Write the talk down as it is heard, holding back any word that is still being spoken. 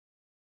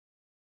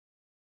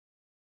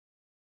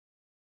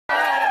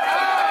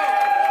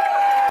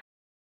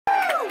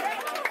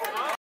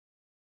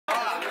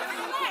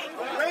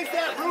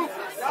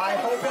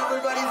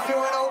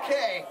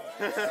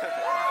I'm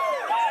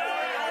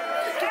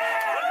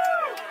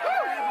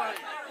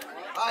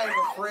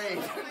afraid.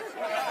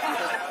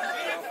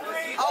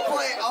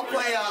 I'll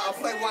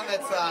play one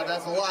that's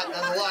a lot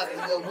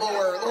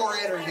lower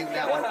energy than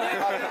that one.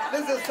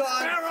 This is a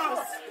song.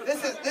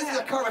 This is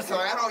a cover song.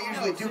 I don't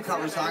usually do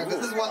cover songs,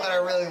 but this is one that I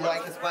really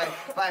like. It's by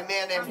a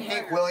man named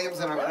Hank Williams,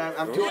 and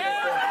I'm doing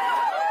it for.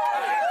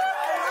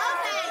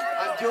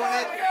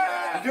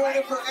 I'm doing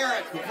it for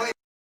Eric, who plays.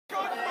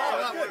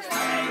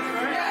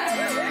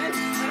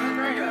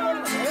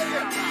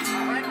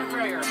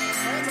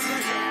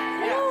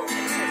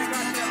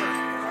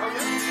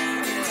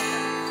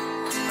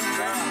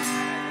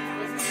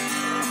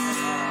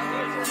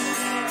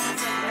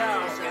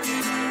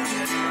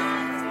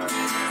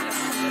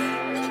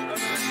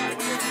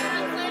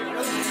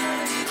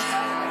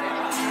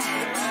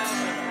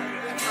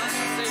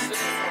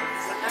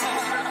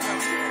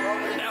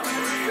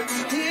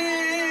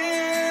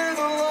 Here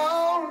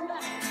alone,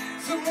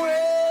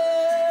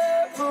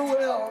 somewhere for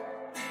Will,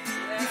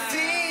 he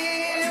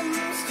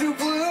seems too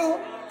blue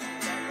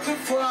to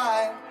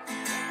fly.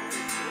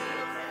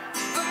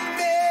 The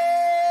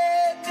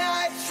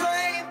midnight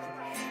train,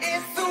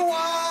 it's the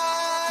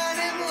one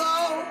and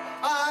low.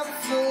 I'm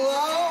so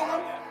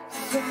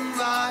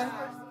lonesome I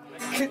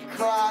could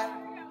cry.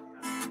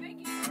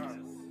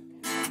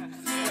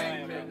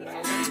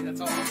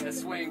 That's all. A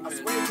swing bit.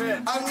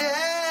 I've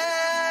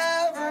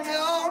never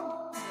known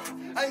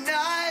a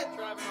night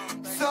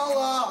so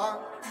long.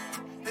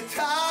 The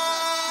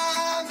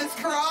time is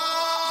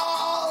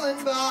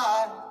crawling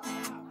by.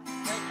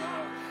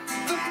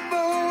 The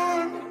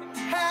moon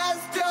has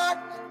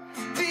ducked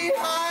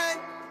behind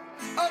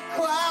a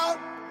cloud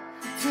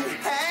to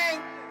hang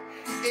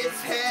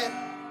its head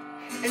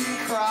and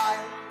cry.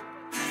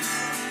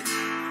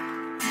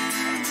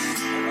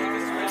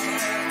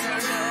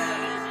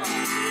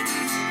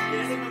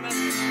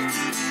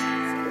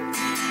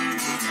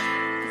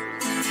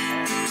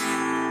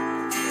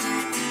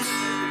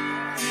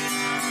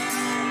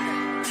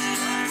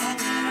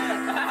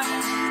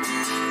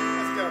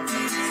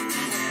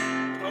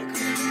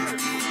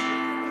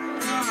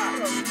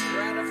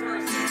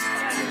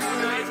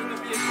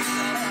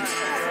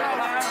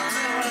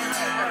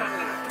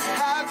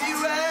 Have you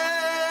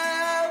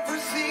ever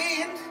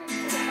seen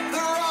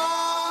the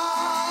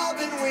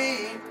robin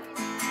weep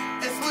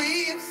as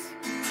leaves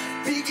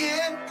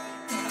begin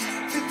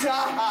to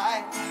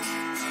die?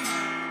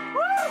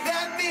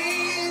 That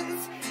means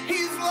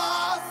he's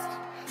lost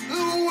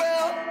the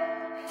will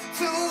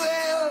to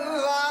live.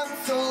 I'm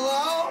so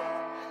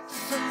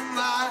lonesome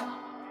I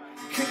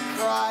could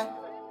cry.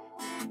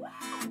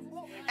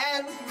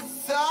 And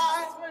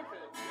silence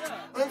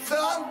of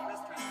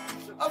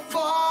a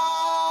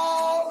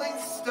falling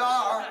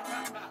star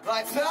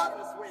lights up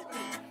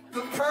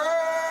the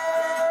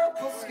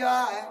purple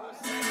sky.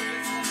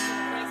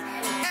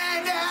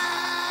 And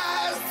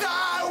as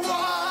I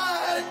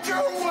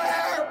wonder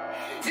where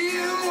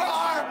you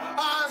are,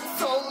 I'm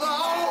so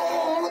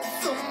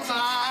lonesome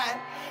I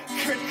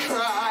could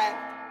cry.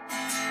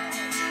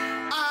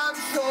 I'm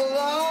so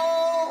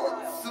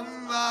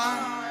lonesome I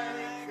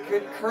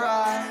could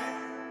cry.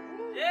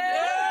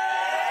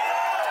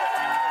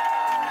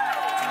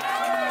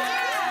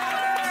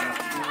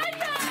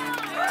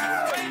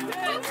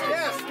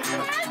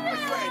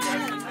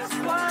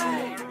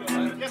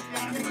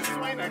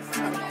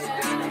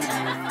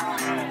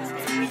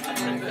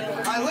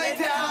 I lay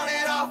down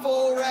an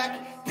awful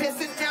wreck,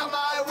 pissing down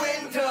my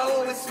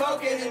window and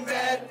smoking in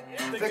bed.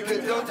 The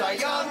good don't die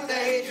young,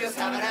 they just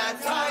haven't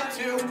had time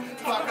to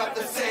fuck up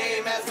the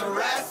same as the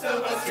rest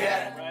of us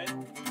yet.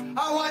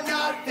 I want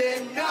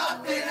nothing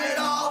at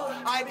all.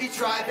 I'd be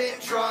driving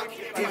drunk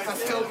if I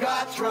still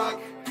got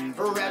drunk.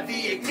 Or rev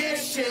the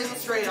ignition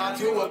straight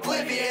onto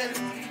oblivion,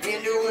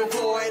 into a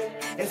void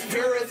as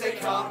pure as they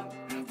come.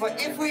 But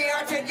if we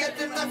are together,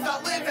 then let's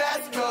not live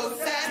as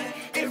ghosts. And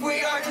if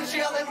we are in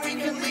jail, then we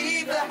can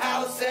leave the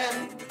house.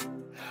 And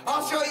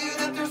I'll show you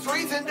that there's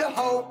reason to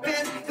hope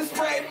in the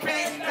spray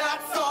paint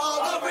that's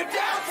all over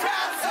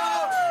downtown. So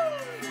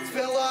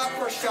fill up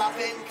our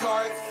shopping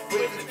carts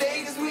with the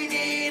things we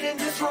need and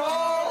just roll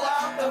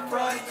out the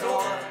front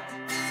door.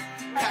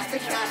 Past the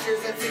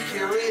cashiers and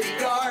security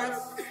guards.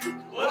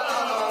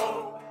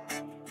 Whoa!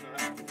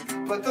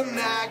 But the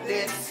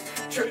magnets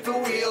trip the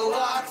wheel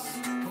locks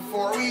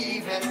before we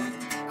even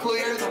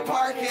clear the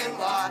parking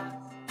lot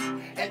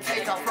and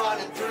take off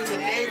running through the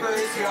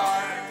neighbor's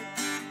yard.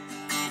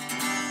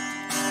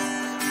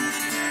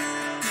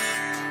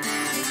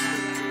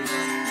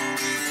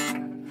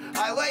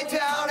 I lay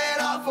down an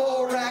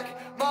awful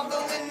wreck,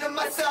 mumbling to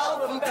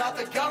myself about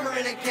the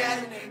government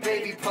again.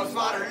 Maybe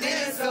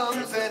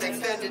postmodernism's an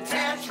extended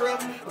tantrum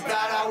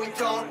about how we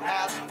don't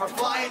have our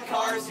flying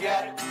cars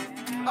yet.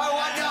 I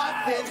want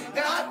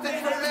nothing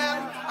from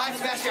them. I'd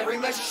smash every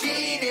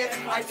machine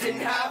if I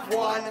didn't have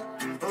one.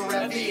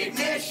 Rev the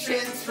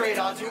ignition straight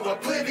onto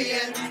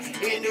oblivion,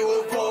 into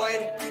a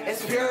void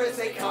as pure as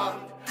they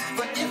come.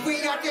 But if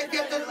we aren't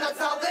together, then let's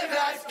not live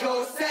as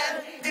ghosts.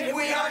 And if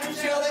we aren't in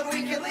jail, then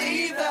we can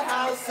leave the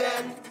house.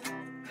 And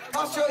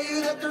I'll show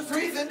you that there's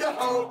reason to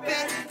hope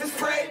in the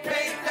spray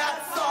paint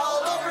that's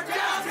all over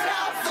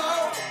downtown.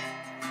 So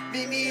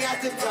meet me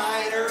at the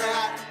diner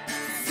at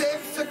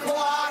 6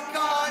 o'clock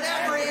on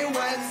every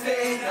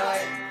Wednesday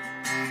night,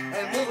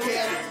 and we'll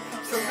get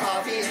some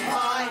coffee and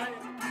pie.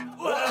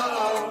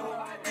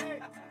 Whoa.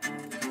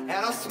 And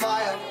I'll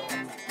smile,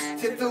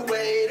 tip the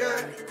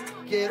waiter,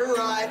 get a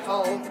ride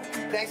home.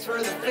 Thanks for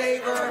the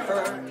favor,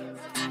 and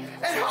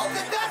hope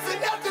that that's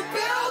enough to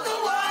build a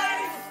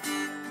life.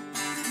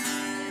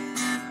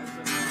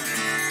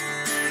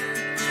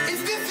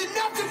 Is this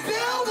enough to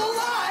build a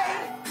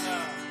life?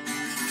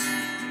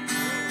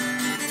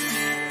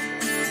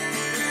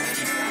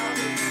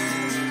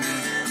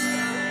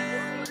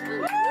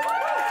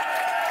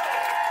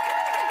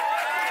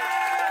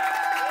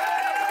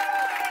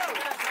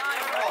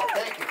 Oh,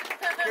 thank you.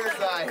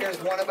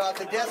 Here's one about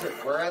the desert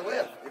where I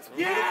live. It's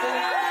beautiful.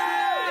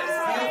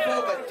 It's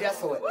beautiful but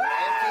desolate,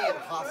 empty and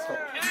hostile.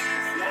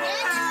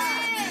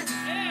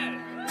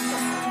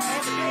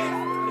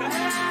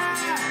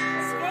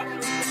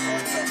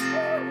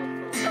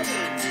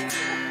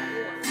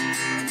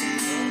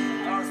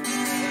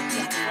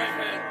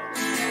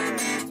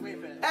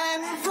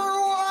 And for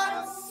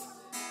once,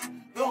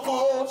 the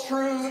whole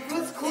truth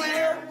was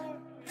clear.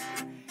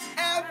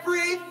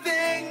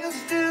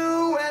 Everything's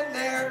new and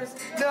there's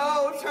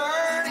no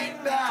turning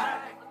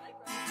back.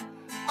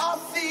 I'll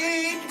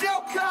seek no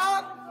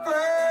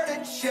comfort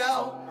and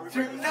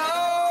shelter,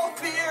 no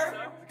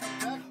fear.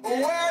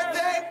 Where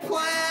they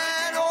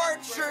plant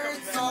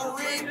orchards, I'll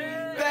reap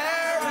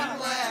barren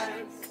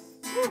lands.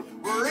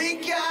 We're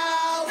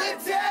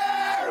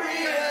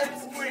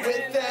egalitarians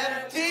with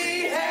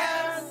empty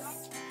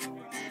hands.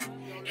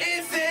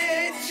 Is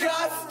it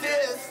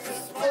justice to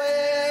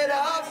split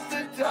up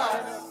the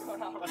dust?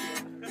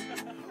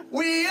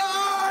 We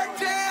are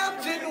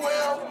damned and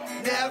will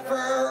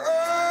never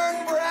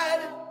earn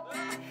bread,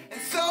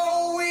 and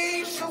so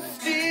we shall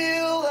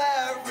steal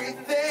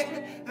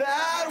everything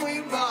that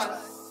we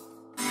must.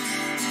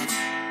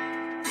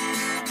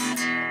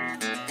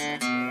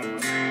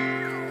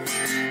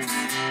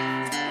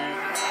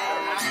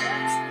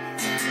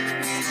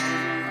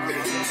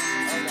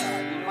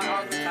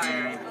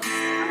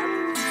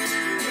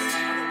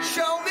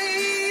 Show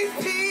me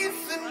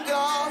peace and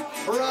I'll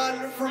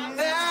run from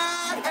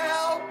that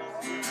hell.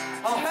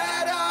 I'll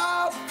head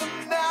up the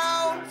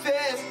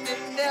mountain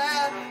and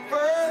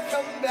never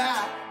come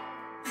back.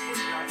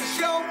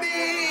 Show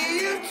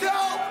me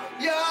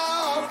utopia,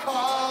 I'll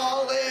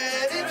call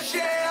it a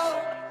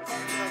jail.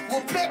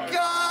 We'll pick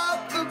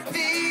up the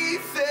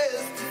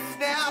pieces to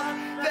snap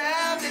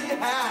them in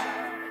half.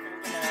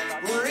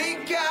 We're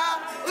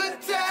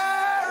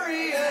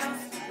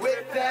egalitarians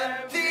with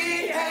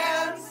empty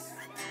hands.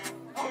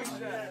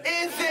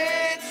 Is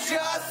it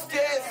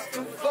justice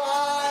to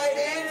fight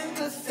in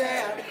the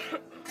sand?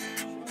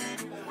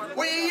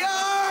 We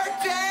are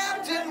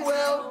damned and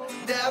will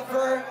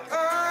never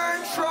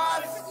earn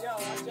trust,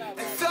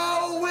 and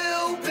so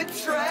we'll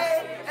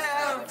betray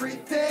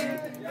everything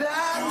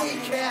that we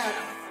can.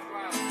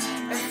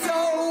 And so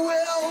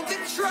we'll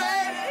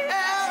betray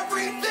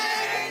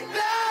everything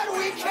that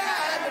we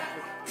can.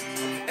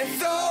 And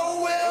so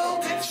we'll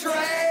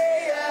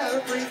betray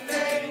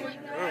everything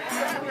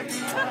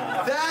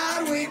that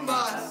we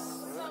must.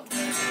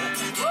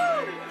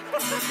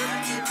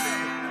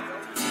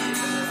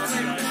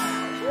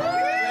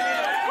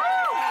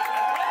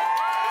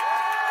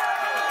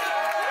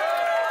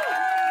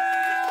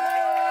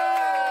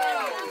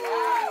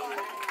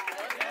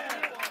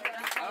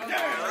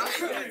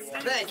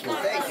 Thank you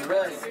very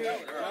much.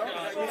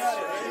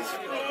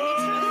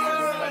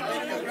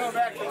 Go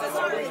back to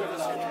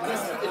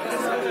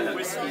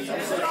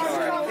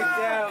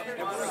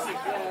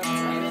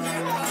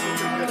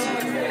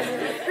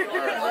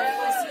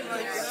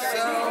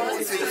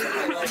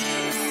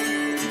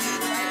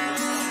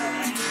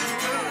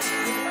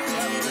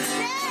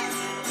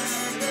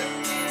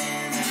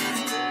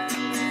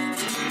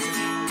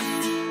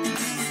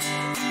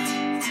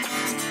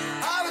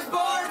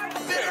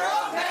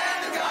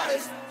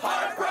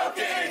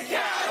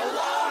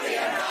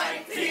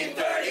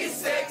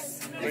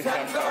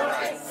times are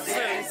right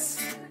since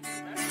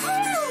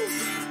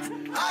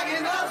I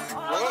give up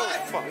on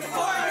life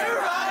before I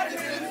arrived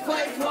at this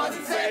place.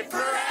 Wasn't safe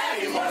for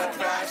anyone,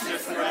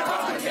 fascists and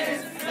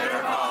Republicans and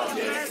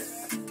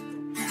apologists.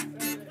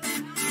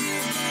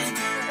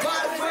 But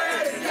I swear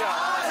to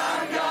God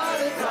I'm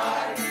gonna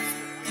die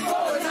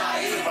full of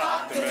naive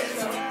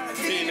optimism.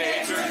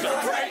 Teenagers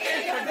are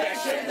breaking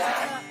conviction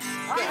that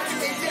things will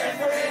be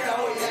different,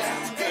 oh yeah.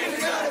 Things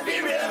are gonna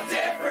be real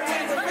different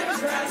when we're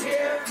finished around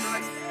here.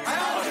 I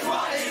always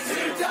wanted to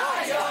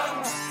die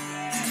young.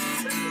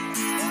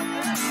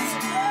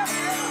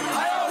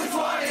 I always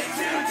wanted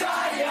to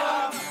die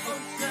young.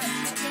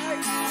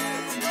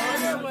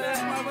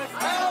 I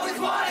always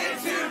wanted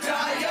to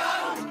die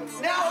young.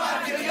 Now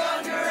I feel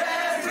younger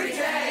every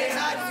day, and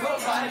I just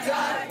hope I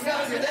die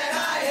younger than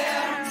I am.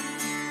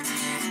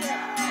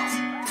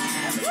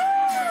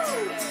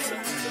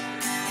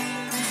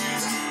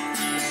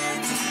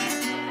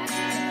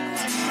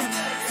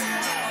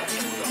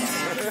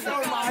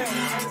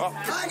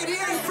 I can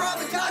hear you from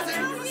a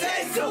dozen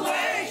states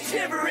away,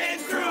 shivering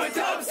through a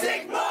dumb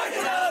sick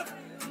morning of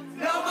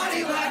no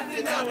money left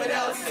and nothing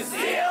else to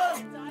steal.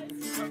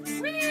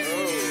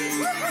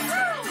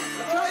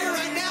 I'll tell you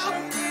right now,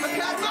 I've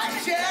had my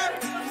share.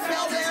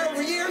 Fell there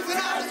for years and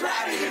I was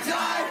ready to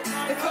die.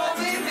 It's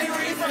only been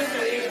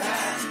recently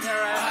that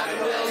I've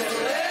been willing to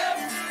live.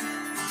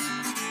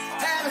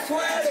 And I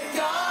swear to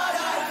God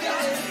I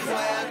didn't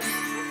plan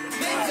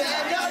things to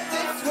end up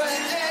this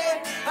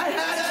way. I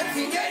had a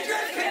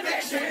teenager's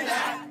conviction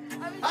that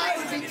I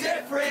would be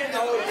different.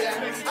 Oh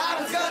yeah,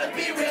 I was gonna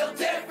be real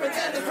different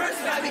than the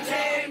person I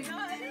became.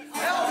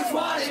 I always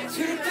wanted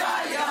to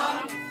die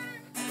young.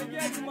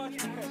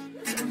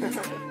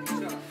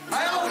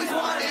 I always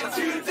wanted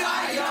to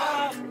die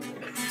young.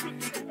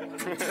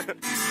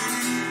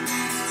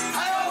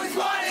 I always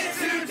wanted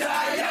to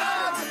die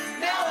young.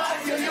 Now I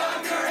feel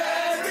younger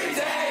every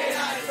day.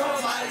 I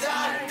told my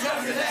die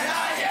younger than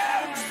I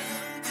am.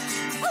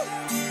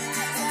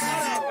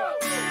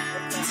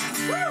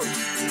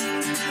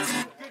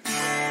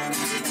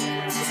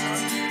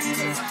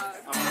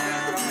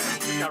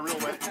 Got real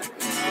wet.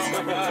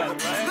 But now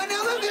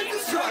that there's a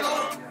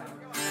struggle,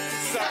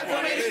 that's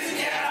what it is,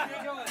 yeah.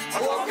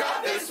 I woke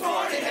up this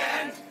morning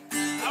and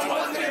I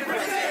wasn't in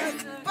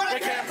prison, but I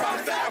can't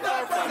promise that I'm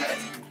far from it.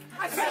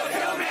 I still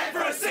kill a man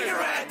for a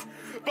cigarette,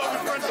 but my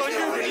friends told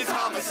you he's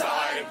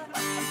homicide.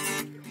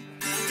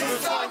 The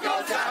song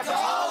goes out to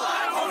all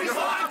I'm always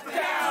locked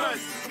down.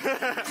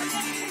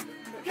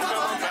 Come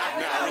on back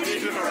now, we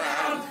need him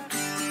around.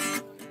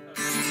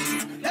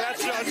 That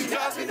judge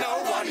doesn't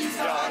know what he's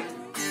done.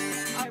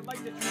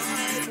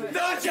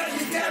 The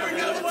judges never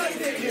knew what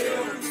they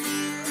do.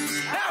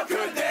 How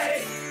could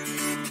they?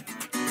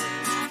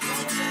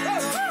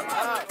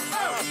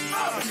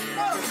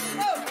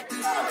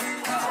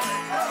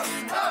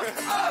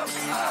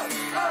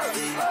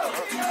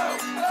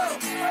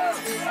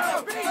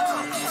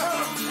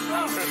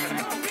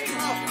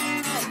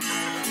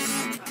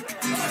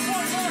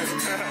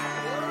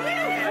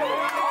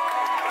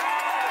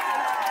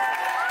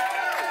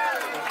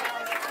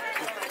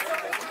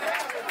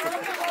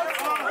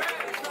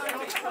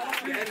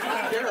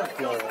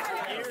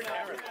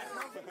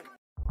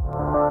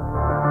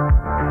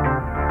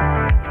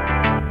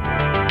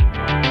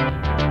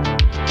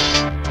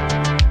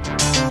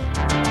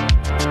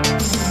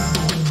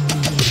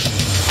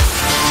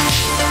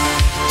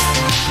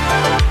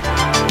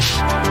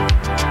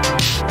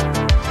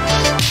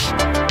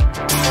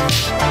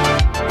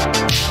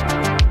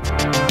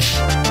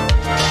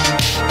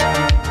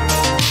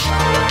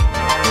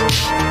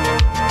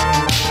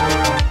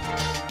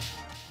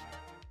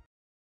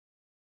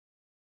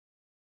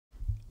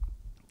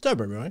 What's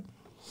up, everybody?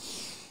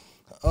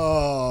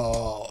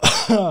 Oh,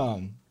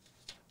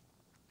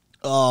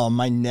 oh,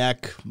 my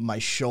neck, my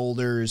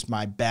shoulders,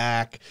 my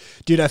back.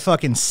 Dude, I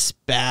fucking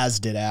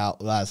spazzed it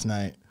out last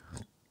night.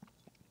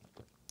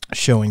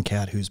 Showing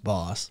Cat who's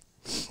boss.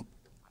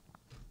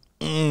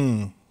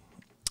 I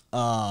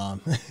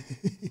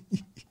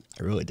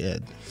really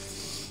did.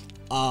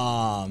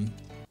 Oh,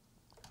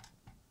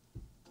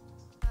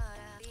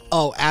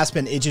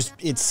 Aspen,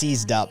 it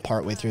seized up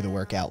partway through the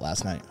workout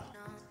last night.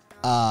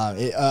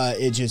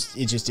 It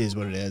just is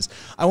what it is.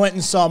 I went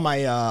and saw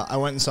Dave. I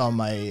went and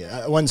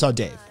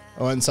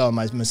saw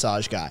my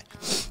massage guy.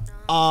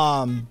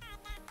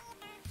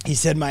 He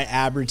said my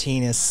ab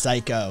routine is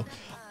psycho.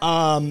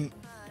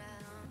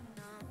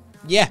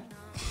 Yeah.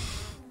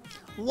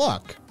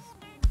 Look.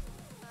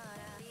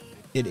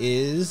 It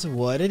is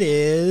what it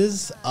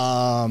is.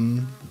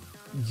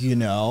 You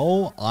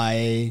know,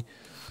 I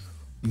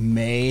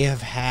may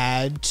have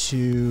had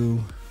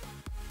to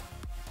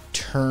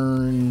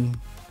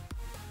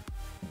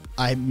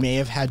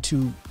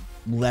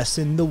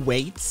lessen the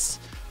weights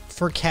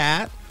for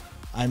Cat.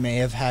 I may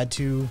have had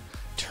to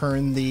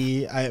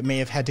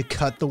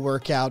cut the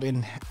workout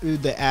in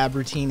the ab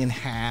routine in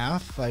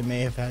half. I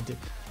may have had to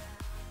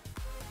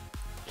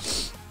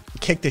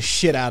kick the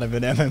shit out of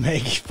an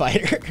MMA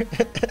fighter.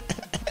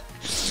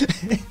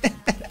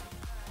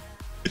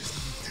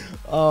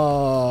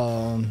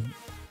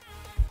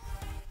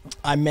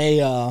 I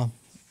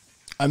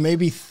may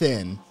be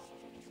thin.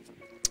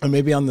 I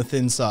may be on the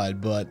thin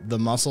side, but the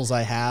muscles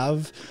I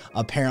have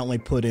apparently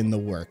put in the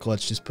work.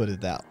 Let's just put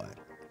it that way.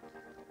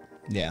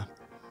 Yeah.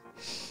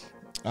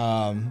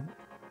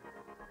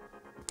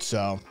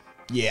 So,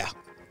 yeah.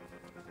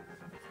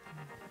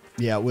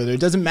 Yeah, whether it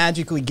doesn't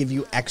magically give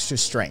you extra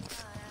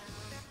strength.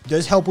 It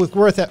does help with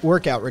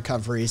workout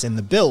recoveries in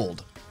the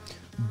build,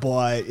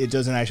 but it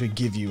doesn't actually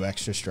give you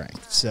extra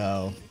strength.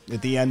 So,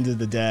 at the end of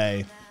the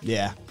day,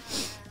 yeah.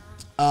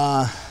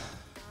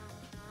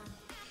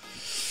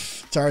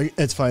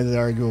 It's funny that the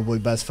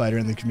arguably best fighter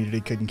in the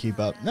community couldn't keep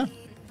up. No,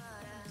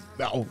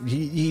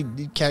 he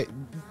can't.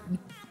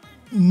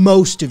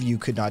 Most of you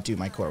could not do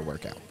my core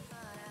workout.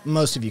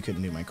 Most of you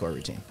couldn't do my core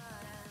routine.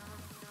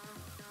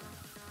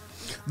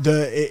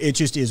 It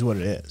just is what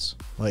it is.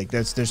 Like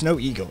there's no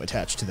ego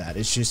attached to that.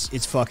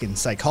 It's fucking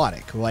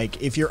psychotic. Like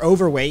if you're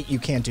overweight, you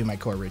can't do my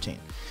core routine.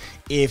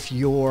 If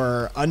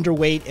you're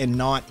underweight and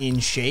not in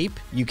shape,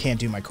 you can't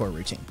do my core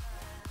routine.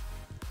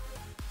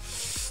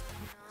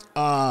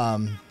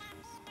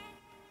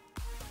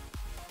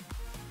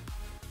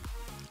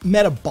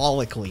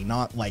 Metabolically,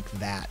 not like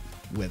that,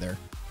 Wither.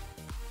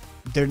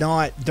 They're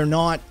not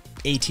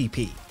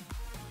ATP.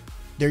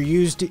 They're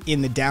used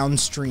in the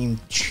downstream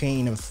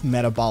chain of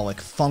metabolic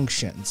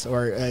functions,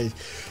 or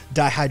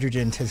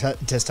dihydrogen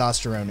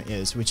testosterone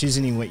is, which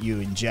isn't even what you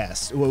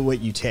ingest, what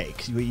you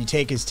take. What you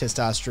take is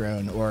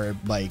testosterone, or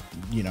like,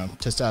 you know,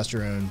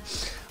 testosterone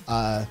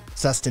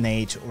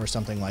sustenate or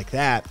something like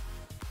that,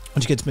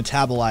 which gets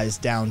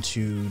metabolized down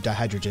to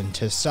dihydrogen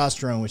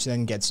testosterone, which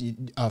then gets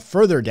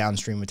further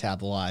downstream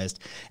metabolized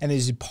and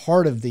is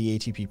part of the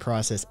ATP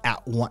process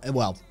at one.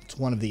 Well, it's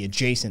one of the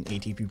adjacent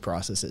ATP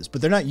processes,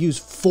 but they're not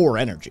used for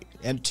energy.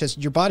 And just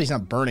your body's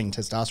not burning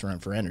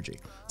testosterone for energy.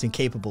 It's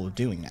incapable of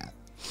doing that.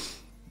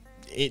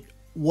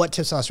 What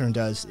testosterone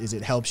does is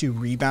it helps you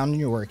rebound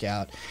in your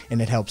workout,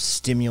 and it helps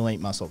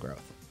stimulate muscle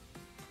growth.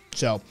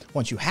 So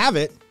once you have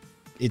it,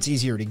 it's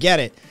easier to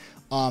get it.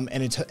 And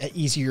it's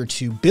easier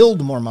to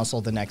build more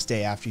muscle the next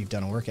day after you've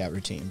done a workout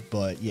routine.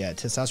 But yeah,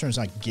 testosterone's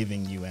not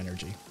giving you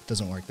energy. It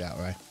doesn't work that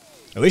way.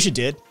 I wish it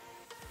did.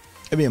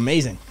 It'd be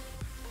amazing.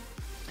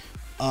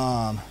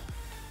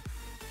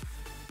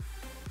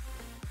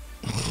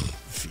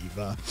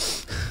 Viva.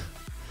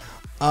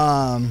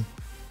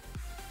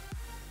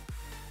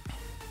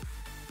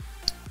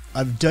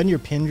 I've done your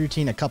pin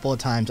routine a couple of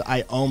times.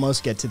 I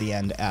almost get to the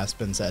end,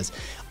 Aspen says.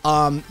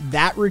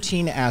 That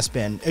routine,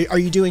 Aspen, are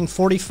you doing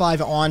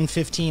 45 on,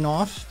 15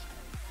 off?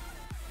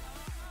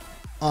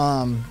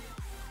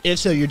 If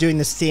so, you're doing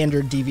the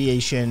standard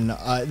deviation,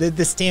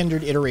 the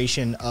standard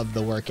iteration of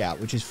the workout,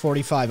 which is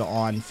 45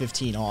 on,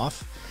 15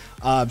 off.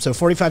 So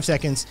 45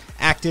 seconds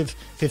active,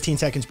 15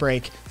 seconds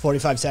break,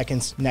 45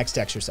 seconds next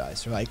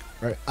exercise. Like,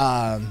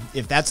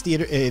 if that's the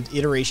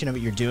iteration of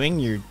what you're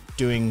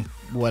doing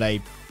what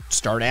I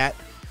start at.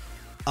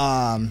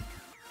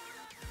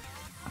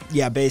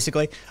 Yeah,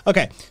 basically.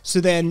 Okay,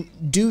 so then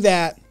do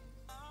that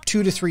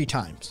 2 to 3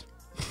 times.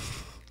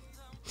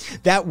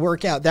 That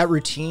workout, that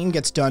routine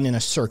gets done in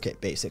a circuit,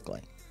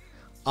 basically.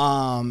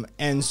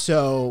 And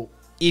so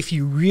if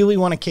you really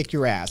want to kick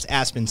your ass,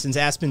 Aspen, since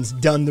Aspen's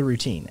done the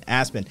routine,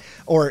 Aspen,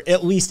 or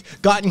at least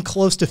gotten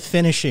close to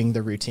finishing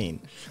the routine,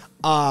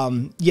 yeah,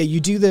 you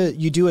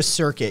do a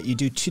circuit. You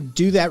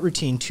do that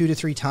routine 2 to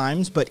 3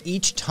 times, but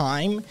each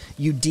time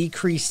you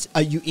increase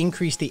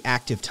the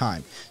active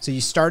time. So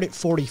you start at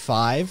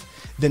 45.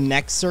 The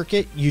next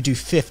circuit you do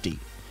 50,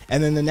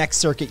 and then the next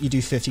circuit you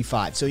do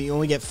 55. So you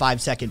only get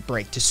 5-second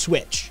break to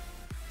switch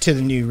to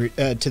the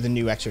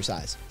new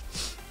exercise.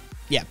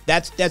 Yeah,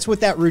 that's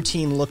what that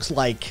routine looks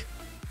like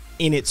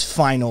in its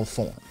final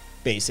form,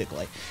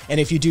 basically. And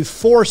if you do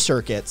 4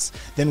 circuits,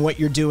 then what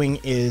you're doing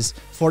is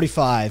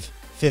 45.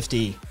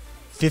 50,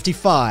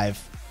 55,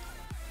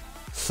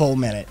 full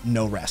minute,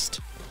 no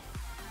rest.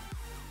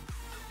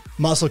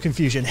 Muscle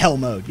confusion, hell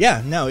mode.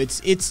 Yeah, no,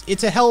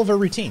 it's a hell of a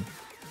routine.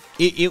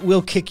 It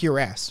will kick your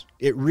ass.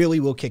 It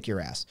really will kick your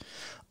ass.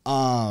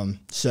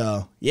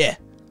 So yeah.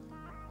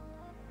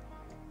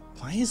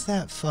 Why is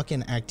that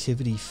fucking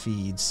activity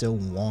feed so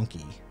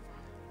wonky?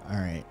 All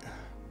right.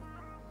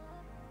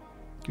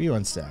 Give me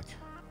 1 sec.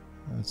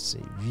 Let's see.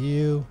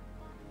 View.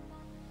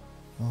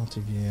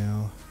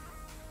 Multi-view.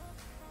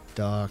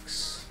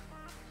 Docs.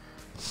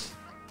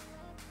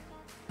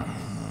 God,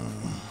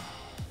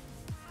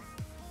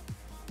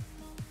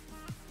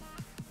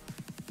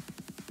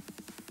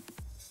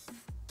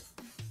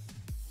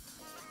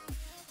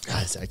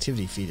 this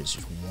activity feed is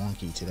just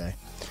wonky today.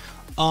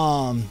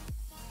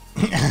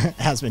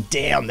 Has been,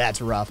 damn, that's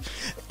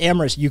rough.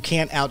 Amorous, you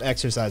can't out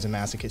exercise a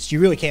masochist.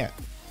 You really can't.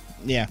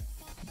 Yeah,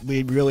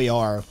 we really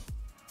are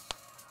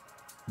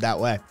that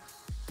way.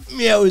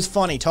 Yeah, it was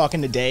funny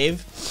talking to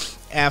Dave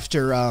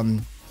after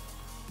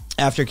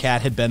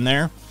Kat had been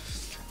there,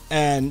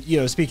 and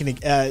speaking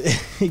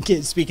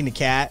to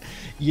Kat,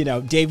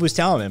 Dave was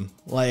telling him,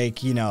 like,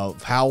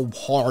 how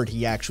hard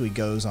he actually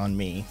goes on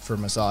me for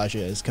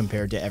massages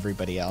compared to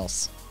everybody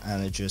else,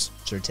 and it just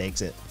sort of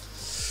takes it.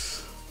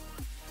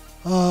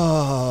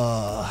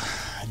 Oh,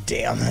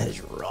 damn, that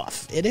is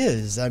rough. It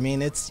is. I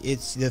mean,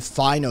 it's the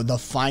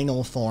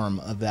final form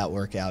of that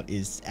workout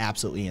is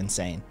absolutely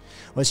insane.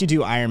 Unless you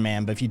do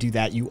Ironman, but if you do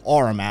that, you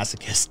are a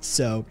masochist.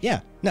 So yeah,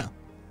 no.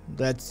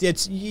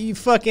 You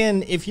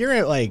fucking, if you're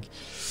at like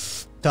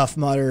Tough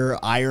Mudder,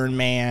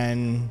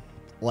 Ironman,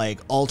 like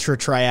ultra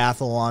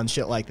triathlon,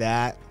 shit like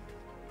that,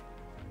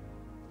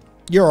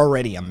 you're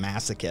already a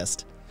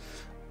masochist.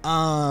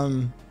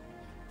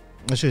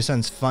 It sure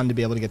sounds fun to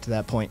be able to get to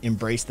that point.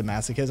 Embrace the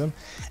masochism.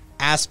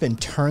 Aspen,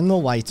 turn the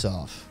lights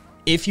off.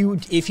 If you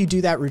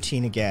do that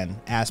routine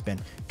again, Aspen,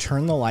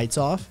 turn the lights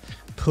off,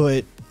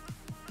 put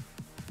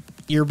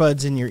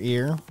earbuds in your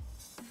ear,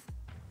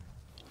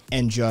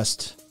 and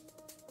just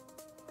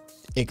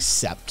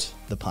accept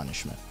the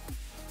punishment.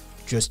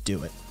 Just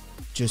do it.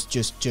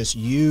 Just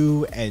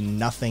you and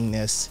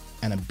nothingness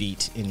and a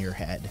beat in your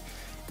head,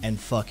 and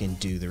fucking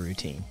do the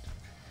routine.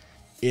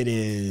 It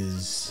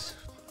is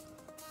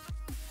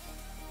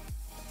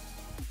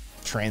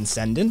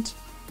transcendent.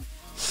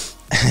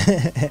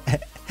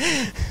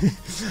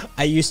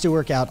 I used to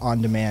work out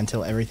on demand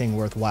till everything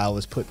worthwhile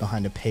was put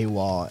behind a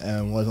paywall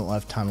and wasn't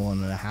left time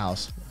alone in the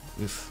house.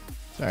 Oof.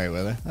 Sorry,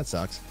 Wither. That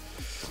sucks.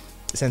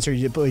 Sensory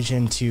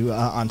deprivation to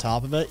on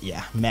top of it.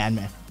 Yeah,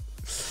 madman.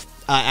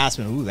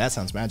 Aspen. Ooh, that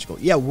sounds magical.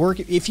 Yeah,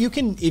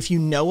 if you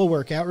know a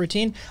workout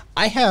routine.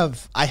 I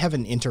have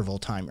an interval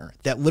timer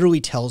that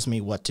literally tells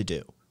me what to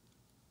do.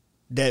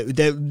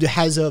 That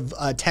has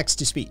a text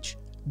to speech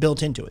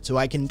built into it, so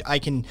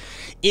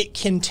it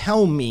can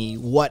tell me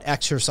what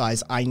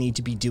exercise I need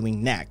to be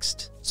doing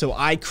next. So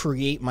I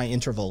create my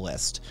interval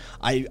list.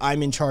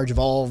 I'm in charge of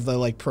all of the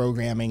like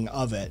programming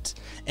of it,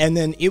 and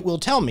then it will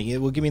tell me. It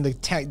will give me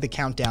the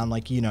countdown,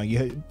 like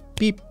you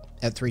beep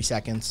at 3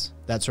 seconds,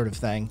 that sort of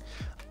thing.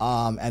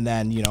 And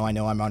then I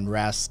know I'm on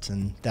rest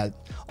and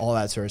all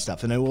that sort of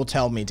stuff, and it will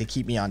tell me to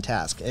keep me on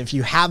task. If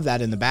you have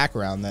that in the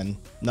background, then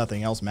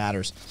nothing else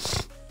matters.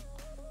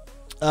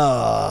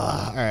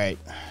 All right.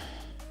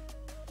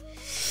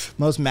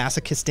 Most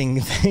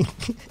masochisting thing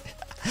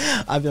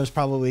I've done was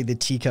probably the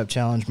teacup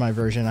challenge, my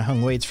version. I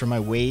hung weights from my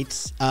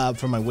waist,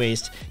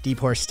 deep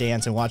horse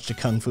stance, and watched a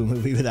kung fu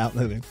movie without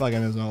moving.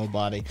 Fucking his whole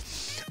body.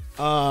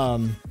 Yeah,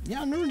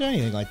 I've never done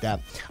anything like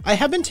that. I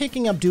have been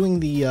taking up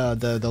doing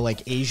the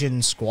like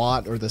Asian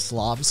squat or the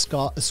Slav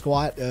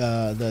squat.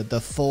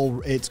 The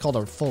full. It's called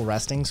a full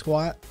resting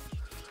squat.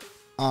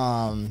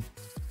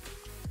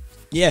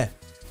 Yeah.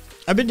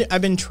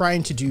 I've been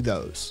trying to do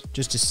those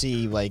just to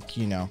see, like,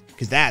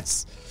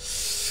 because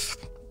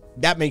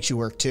that makes you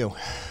work too.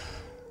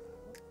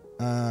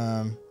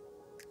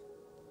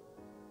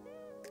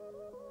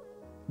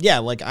 Yeah,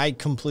 like I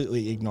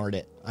completely ignored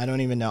it. I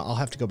don't even know. I'll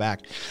have to go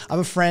back. I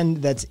have a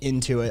friend that's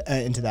into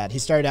that. He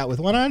started out with,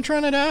 "When I'm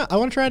trying it out, I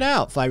want to try it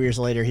out." 5 years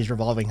later, he's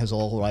revolving his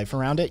whole life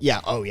around it.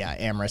 Yeah. Oh yeah,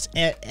 amorous.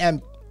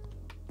 And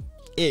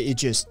it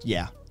just,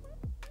 yeah.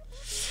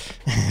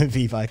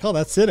 V5. Oh,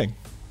 that's sitting.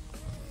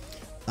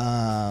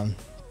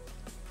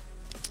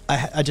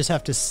 I just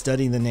have to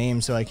study the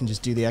name so I can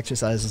just do the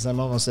exercises. I'm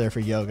almost there for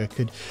yoga.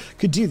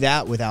 Could do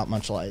that without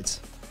much lights.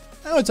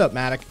 Oh, what's up,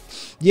 Matic?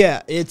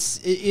 Yeah,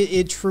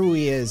 it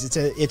truly is.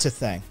 It's a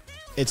thing.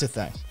 It's a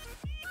thing.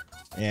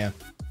 Yeah.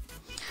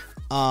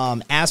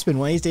 Aspen,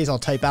 one of these days I'll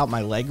type out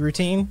my leg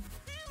routine.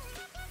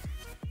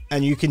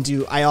 And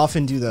I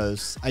often do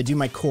those. I do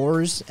my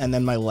cores and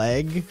then my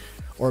leg,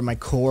 or my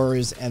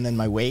cores and then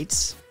my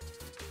weights.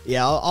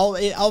 Yeah,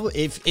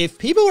 if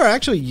people are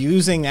actually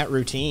using that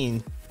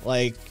routine,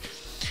 like,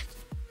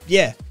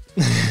 yeah,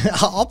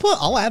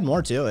 I'll add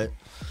more to it,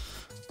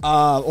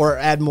 or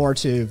add more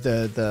to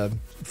the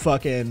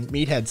fucking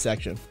meathead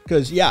section.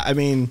 Because yeah, I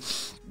mean,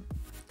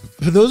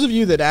 for those of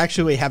you that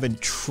actually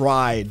haven't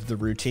tried the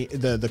routine,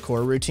 the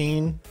core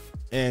routine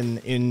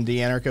in the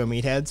anarcho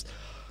meatheads,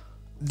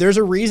 there's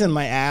a reason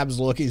my abs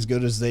look as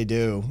good as they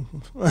do.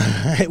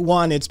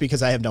 One, it's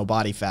because I have no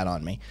body fat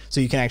on me, so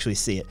you can actually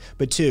see it.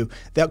 But two,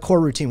 that core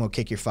routine will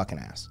kick your fucking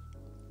ass.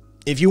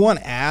 If you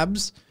want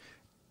abs,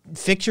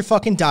 fix your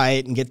fucking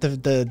diet and get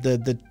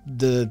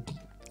the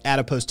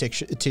adipose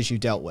tissue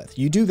dealt with.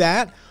 You do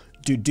that,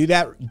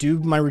 do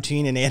my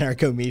routine in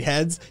anarcho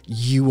meatheads,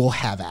 you will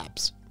have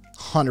abs.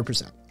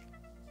 100%.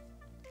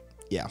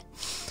 Yeah.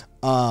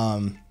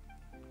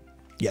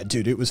 Yeah,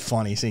 dude, it was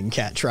funny seeing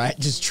Cat try it.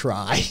 Just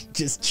try.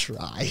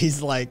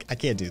 He's like, I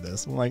can't do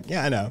this. I'm like,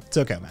 yeah, I know. It's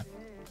okay, man.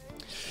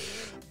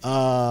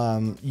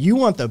 You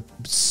want the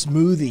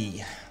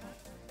smoothie.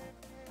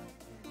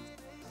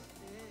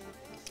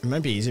 It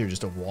might be easier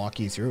just to walk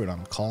you through it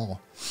on the call.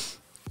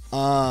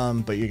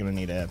 But you're going to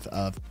need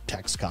a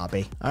text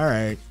copy. All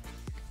right.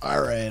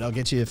 I'll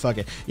get you a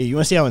fucking... Yeah, you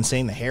want to see how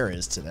insane the hair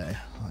is today?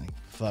 Like,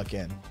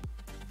 fucking...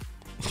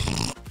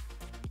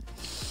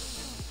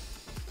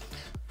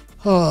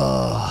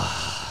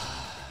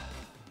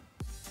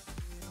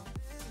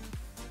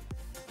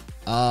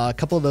 A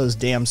couple of those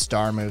damn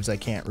star moves I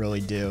can't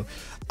really do.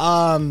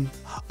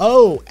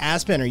 Oh,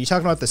 Aspen, are you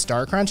talking about the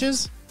star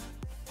crunches?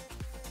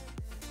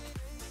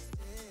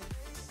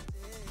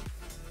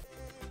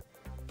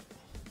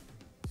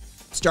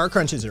 Star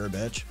crunches are a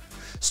bitch.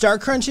 Star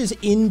crunches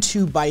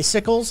into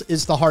bicycles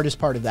is the hardest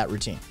part of that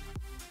routine.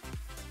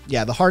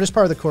 Yeah, the hardest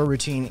part of the core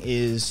routine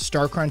is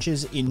star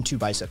crunches into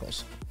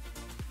bicycles.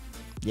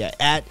 Yeah,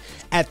 at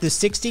the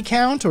 60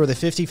 count or the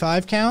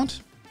 55 count,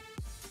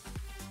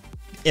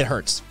 it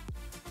hurts.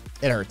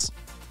 It hurts.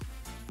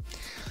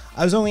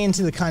 I was only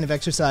into the kind of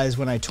exercise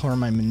when I tore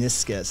my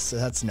meniscus, so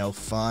that's no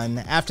fun.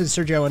 After the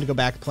surgery, I wanted to go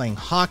back to playing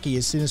hockey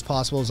as soon as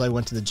possible, as I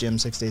went to the gym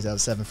 6 days out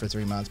of 7 for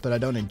 3 months, but I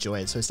don't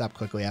enjoy it, so I stopped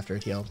quickly after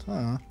it healed.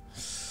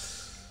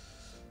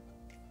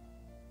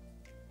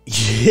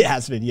 Yeah,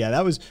 Aspen, yeah,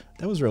 that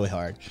was really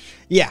hard.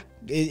 Yeah,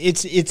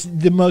 it's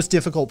the most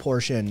difficult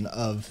portion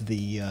of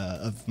the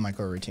of my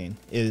core routine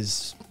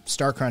is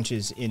star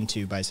crunches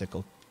into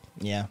bicycle.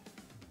 Yeah.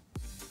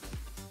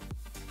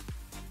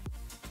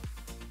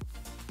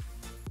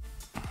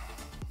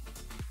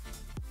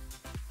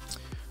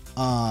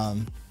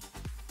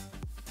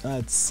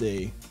 Let's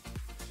see.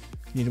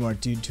 Need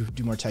to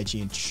do more Tai Chi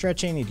and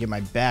stretching. Need to get my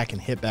back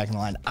and hip back in the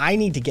line. I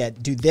need to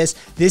do this.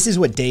 This is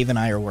what Dave and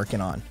I are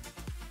working on.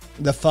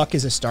 The fuck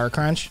is a star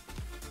crunch?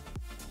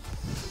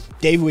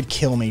 Dave would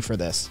kill me for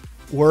this.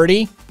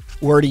 Wordy,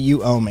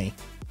 you owe me.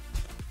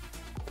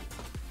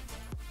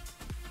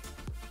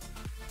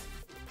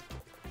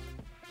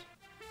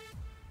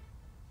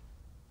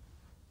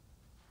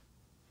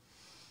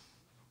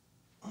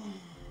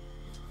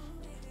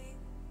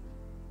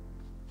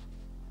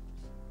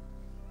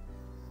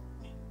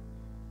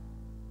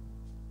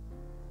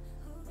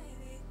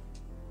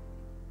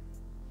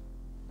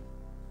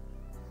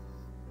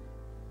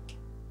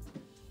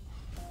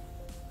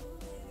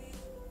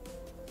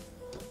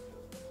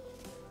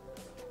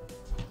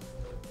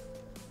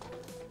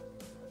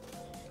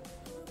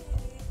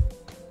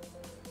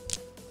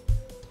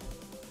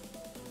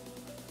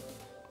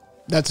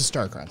 That's a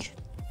star crunch.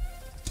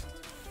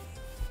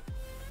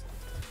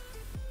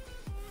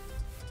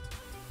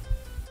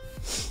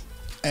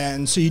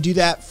 And so you do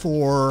that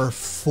for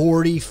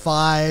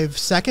 45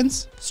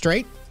 seconds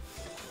straight.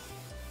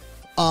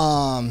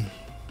 And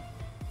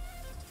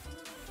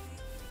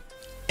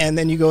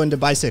then you go into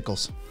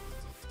bicycles.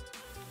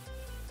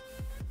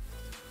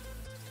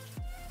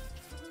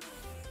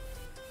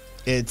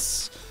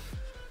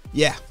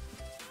 Yeah.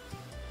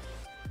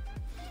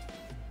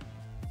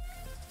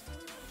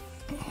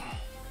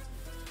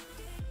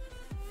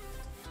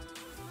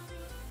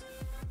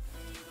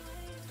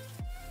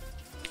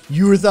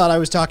 You thought I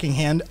was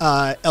talking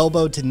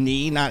elbow to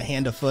knee, not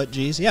hand to foot.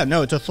 Geez, yeah,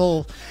 no, it's a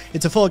full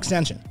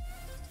extension.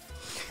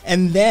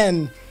 And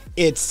then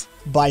it's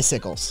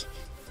bicycles.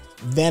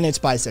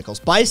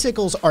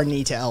 Bicycles are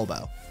knee to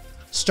elbow.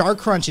 Star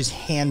crunch is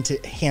hand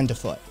to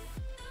foot.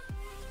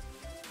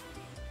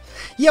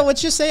 Yeah,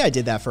 let's just say I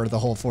did that for the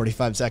whole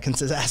 45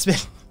 seconds as Aspen.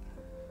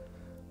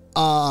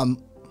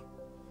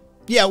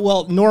 Yeah,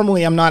 well,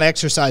 normally I'm not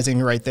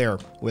exercising right there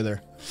with her.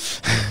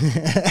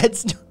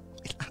 It's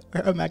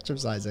where I'm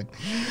exercising.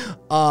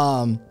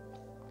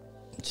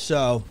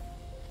 So,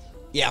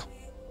 yeah.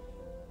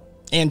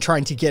 And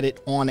trying to get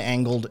it on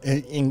angled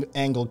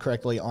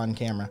correctly on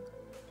camera.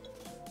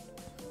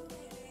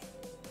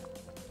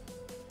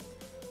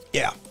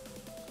 Yeah.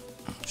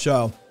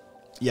 So,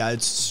 yeah,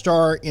 it's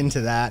star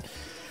into that.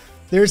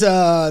 There's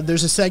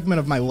a segment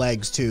of my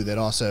legs too that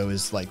also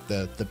is like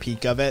the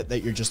peak of it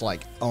that you're just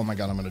like, oh my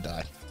God, I'm gonna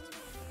die.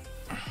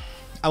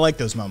 I like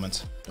those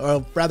moments.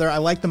 Or rather, I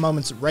like the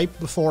moments right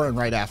before and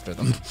right after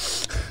them.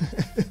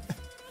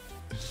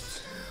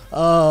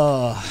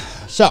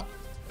 So,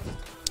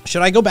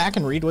 should I go back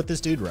and read what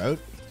this dude wrote?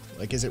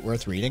 Like, is it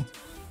worth reading?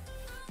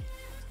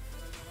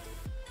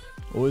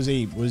 What was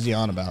he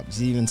on about? Is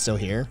he even still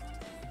here?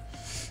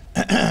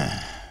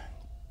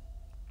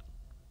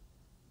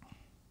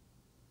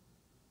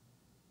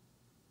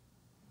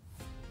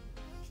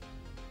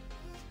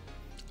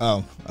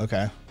 Oh,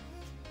 okay.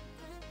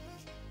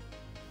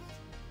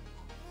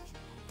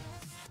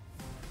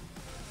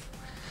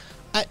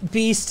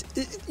 Beast,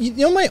 you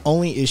know my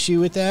only issue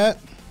with that?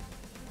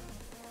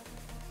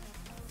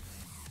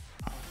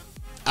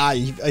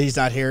 He's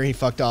not here. He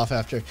fucked off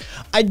after.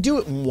 I'd do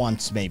it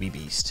once, maybe,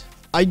 Beast.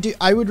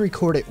 I would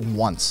record it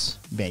once,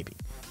 maybe.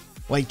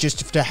 Like,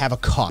 just to have a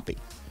copy.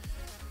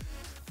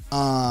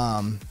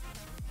 But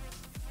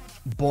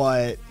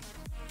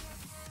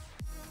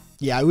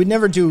yeah, I would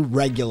never do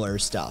regular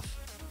stuff.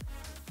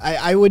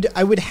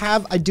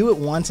 I'd do it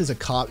once as a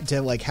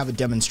to like have a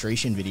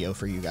demonstration video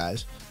for you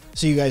guys.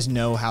 So you guys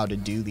know how to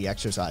do the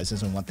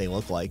exercises and what they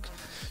look like.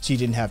 So you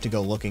didn't have to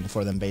go looking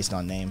for them based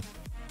on name.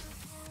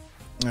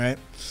 All right.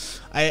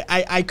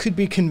 I could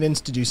be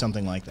convinced to do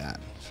something like that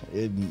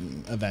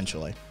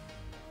eventually.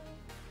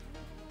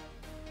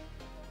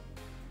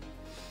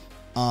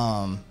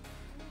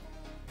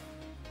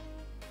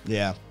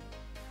 Yeah.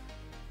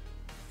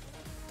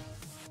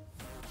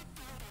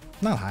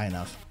 Not high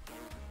enough.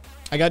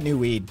 I got new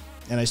weed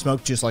and I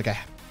smoked just like I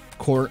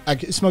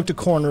smoked a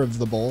corner of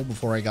the bowl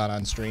before I got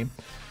on stream.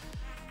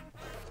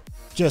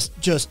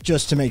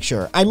 Just to make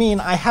sure. I mean,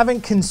 I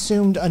haven't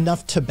consumed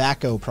enough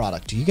tobacco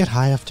product. Do you get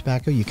high off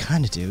tobacco? You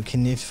kind of do.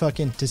 Can you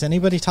fucking... Does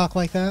anybody talk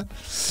like that?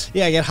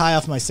 Yeah, I get high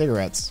off my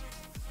cigarettes.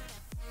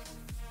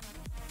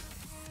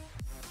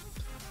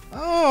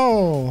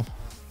 Oh,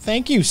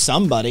 thank you,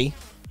 somebody.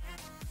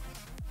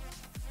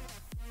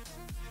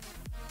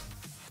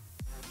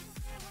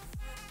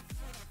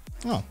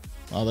 Oh,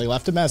 well, they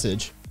left a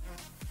message.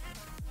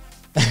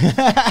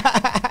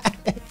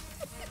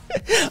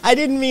 I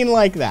didn't mean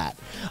like that.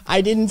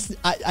 I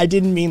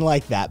didn't mean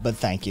like that, but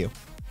thank you.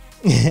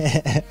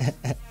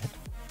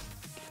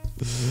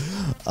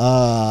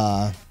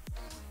 I'm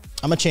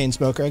a chain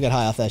smoker. I get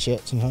high off that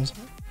shit sometimes.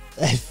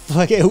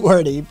 Fucking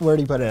wordy put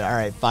it. All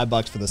right,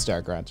 $5 for the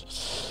Star Crunch.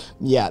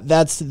 Yeah,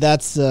 that's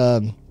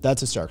a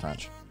Star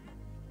Crunch.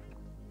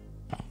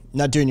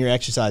 Not doing your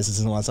exercises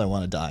unless I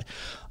want to die.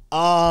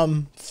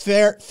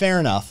 Fair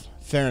enough.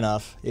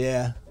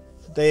 Yeah.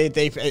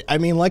 I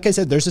mean, like I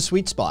said, there's a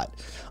sweet spot.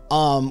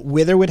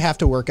 Wither would have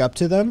to work up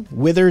to them.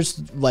 Wither's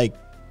like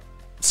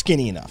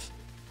skinny enough.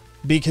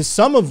 because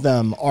some of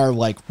them are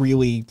like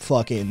really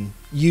fucking,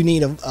 you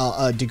need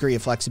a degree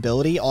of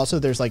flexibility. Also,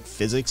 there's like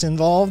physics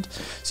involved,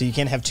 so you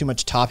can't have too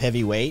much top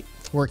heavy weight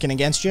working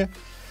against you.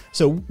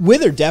 So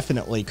Wither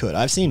definitely could.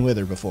 I've seen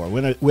Wither before.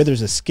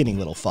 Wither's a skinny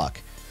little fuck.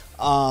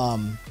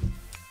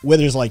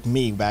 Wither's like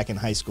me back in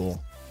high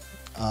school.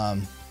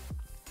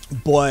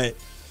 But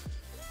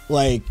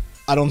like,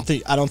 I don't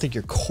think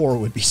your core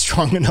would be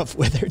strong enough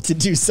with her to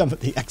do some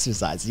of the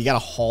exercises. You got to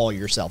haul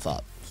yourself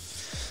up.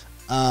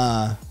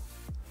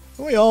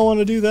 We all want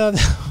to do that.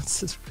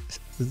 This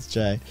is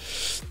Jay.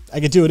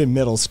 I could do it in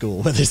middle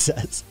school, Wither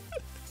says.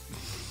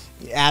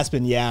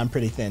 Aspen, yeah, I'm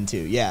pretty thin too.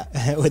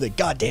 Yeah, with it.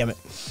 God damn it.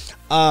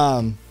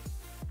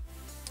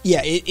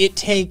 Yeah, it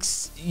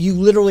takes, you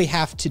literally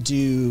have to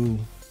do,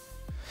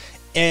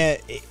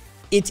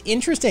 it's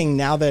interesting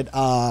now that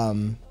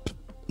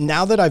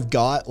I've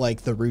got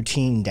like the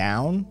routine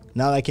down,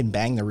 now that I can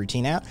bang the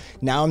routine out,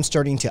 now I'm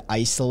starting to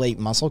isolate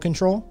muscle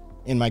control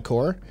in my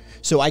core.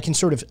 So I can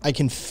I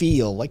can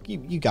feel, like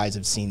you guys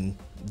have seen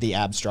the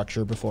ab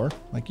structure before,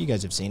 like you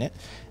guys have seen it.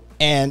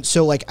 And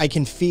so like I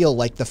can feel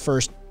like the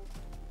first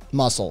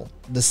muscle,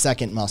 the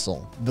second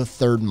muscle, the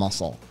third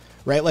muscle,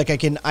 right? Like I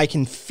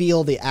can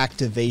feel the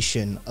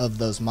activation of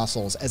those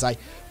muscles as I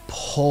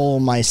pull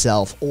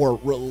myself or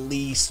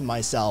release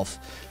myself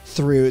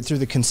through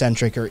the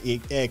concentric or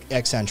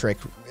eccentric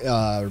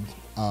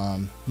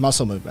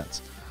muscle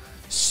movements.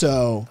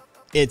 So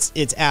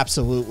it's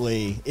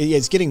absolutely,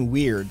 it's getting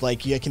weird.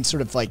 Like you can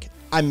sort of like,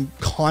 I'm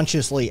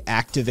consciously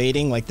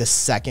activating like the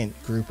second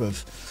group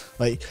of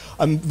like,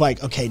 I'm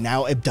like, okay,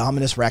 now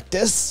abdominis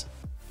rectus,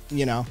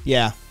 you know?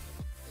 Yeah.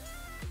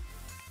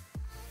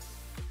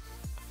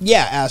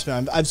 Yeah,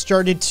 Aspen, I've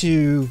started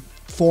to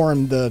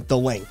form the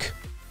link.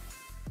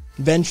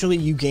 Eventually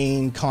you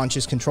gain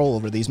conscious control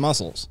over these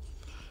muscles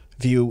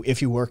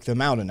if you work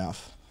them out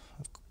enough,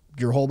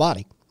 your whole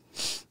body.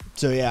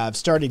 So yeah, I've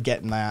started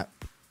getting that.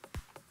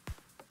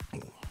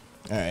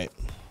 All right.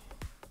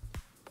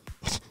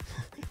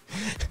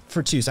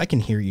 Fortuce, I can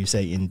hear you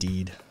say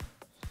indeed.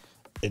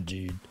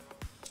 Indeed.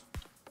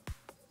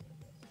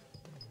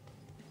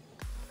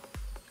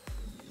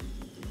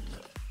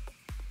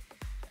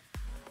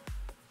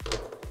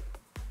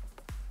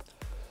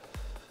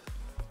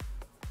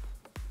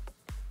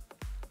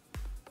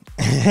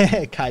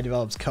 Kai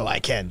develops I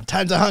can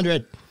times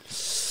 100.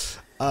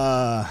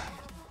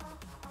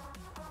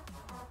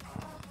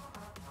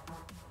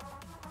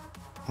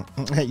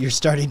 You're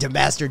starting to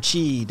master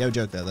chi. No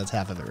joke though. That's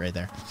half of it right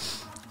there.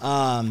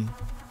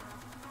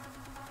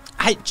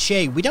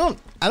 Che,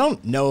 I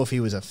don't know if he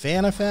was a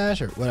fan of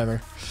Fash or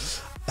whatever.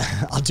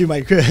 I'll do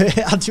my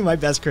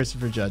best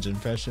Christopher Judge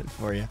impression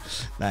for you.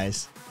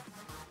 Nice.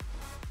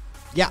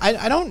 Yeah,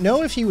 I don't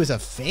know if he was a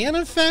fan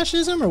of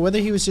fascism or whether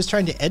he was just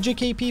trying to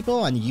educate people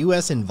on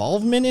U.S.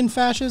 involvement in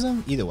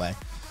fascism. Either way.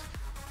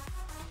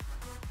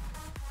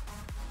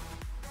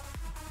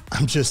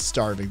 I'm just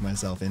starving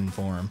myself in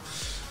form.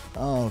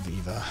 Oh,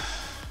 Viva.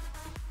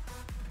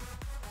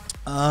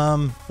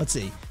 Let's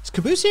see. Is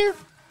Caboose here?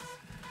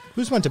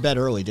 Caboose went to bed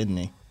early, didn't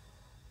he?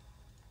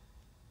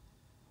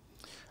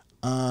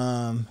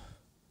 Something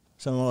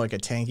more like a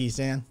tanky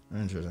stand?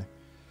 Interesting.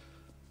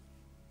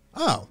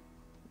 Oh.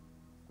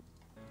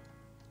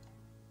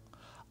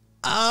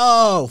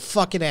 Oh,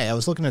 fucking A. I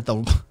was looking at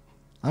the...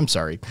 I'm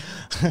sorry.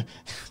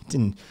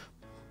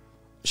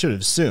 Should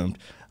have assumed.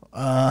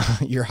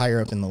 You're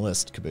higher up in the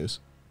list, Caboose.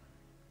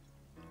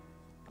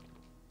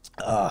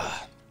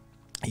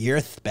 You're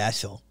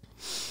special.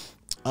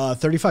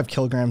 35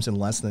 kilograms in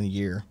less than a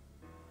year.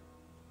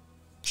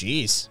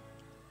 Jeez.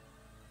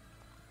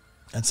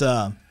 That's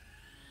a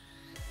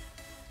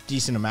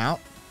decent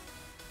amount.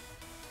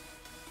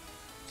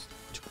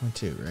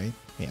 2.2, right?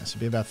 Yeah, so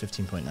it'd be about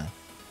 15.9.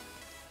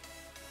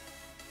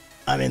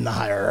 I'm in the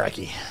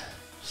hierarchy.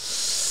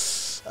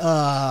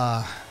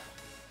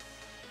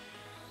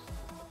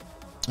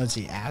 Let's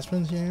see,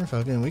 Aspen's here.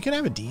 Fucking, we could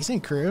have a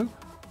decent crew.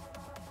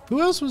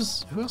 Who else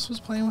was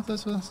playing with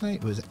us last night?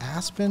 It was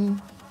Aspen,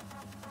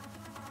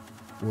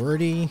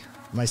 Wordy,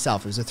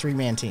 myself. It was a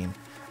 3-man team.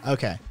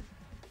 Okay.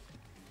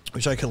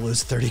 Wish I could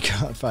lose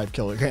 35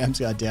 kilograms.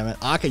 God damn it.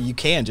 Aka, you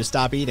can. Just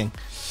stop eating.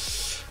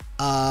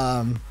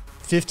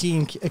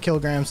 15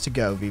 kilograms to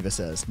go, Viva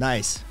says.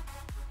 Nice.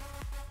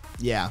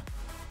 Yeah.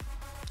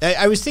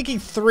 I was thinking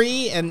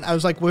 3, and I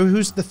was like, well,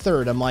 who's the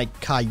third? I'm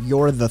like, Kai,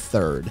 you're the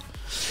third.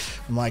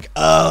 I'm like,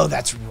 oh,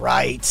 that's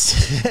right.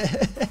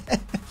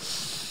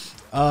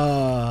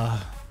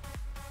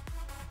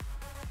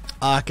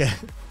 Aka.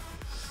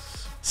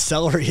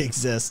 Celery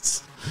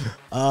exists.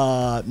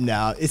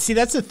 No. See,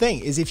 that's the thing,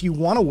 is if you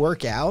want to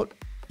work out,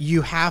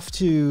 you have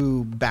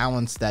to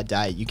balance that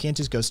diet. You can't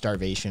just go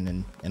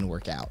starvation and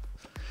work out.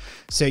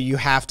 So you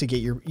have to get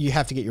your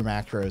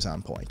macros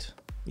on point.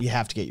 You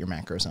have to get your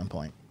macros on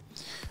point.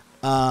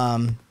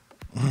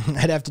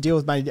 I'd have to deal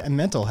with my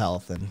mental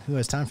health, and who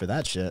has time for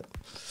that shit?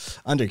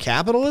 Under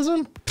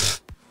capitalism?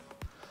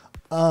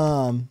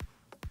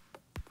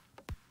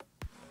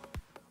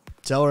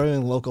 Celery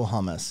and local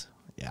hummus.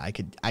 Yeah, I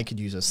could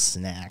use a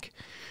snack.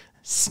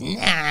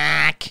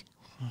 Snack.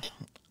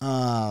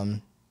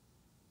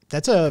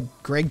 That's a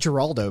Greg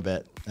Giraldo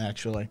bit,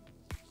 actually.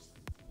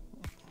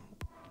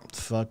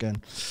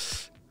 Fucking.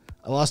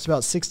 I lost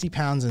about 60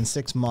 pounds in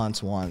 6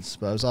 months once,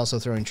 but I was also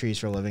throwing trees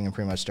for a living and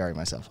pretty much starving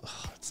myself.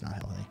 Oh, that's not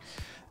healthy.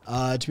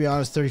 To be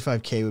honest,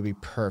 35K would be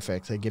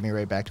perfect. That'd get me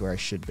right back to where I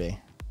should be.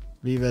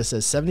 Viva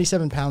says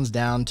 77 pounds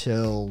down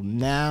till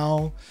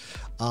now,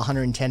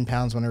 110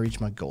 pounds when I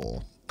reach my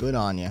goal. Good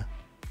on you.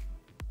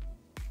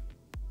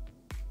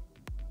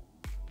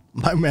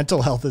 My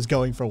mental health is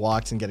going for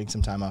walks and getting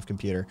some time off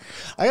computer.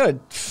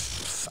 You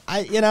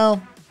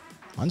know,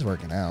 mine's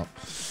working out.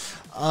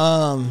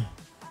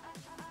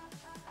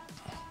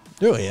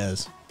 It really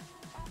is.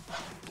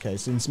 Okay,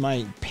 since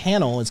my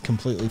panel is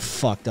completely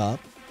fucked up.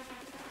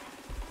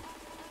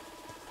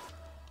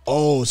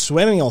 Oh,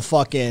 swimming will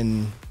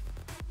fucking...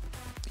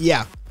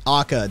 Yeah,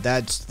 Aka,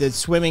 that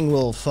swimming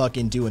will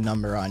fucking do a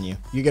number on you.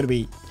 You're gonna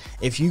be...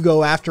 If you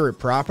go after it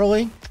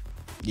properly,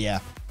 yeah.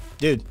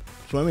 Dude,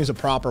 swimming is a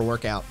proper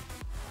workout.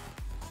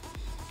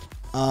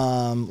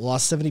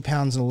 Lost 70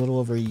 pounds in a little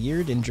over a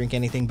year. Didn't drink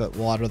anything but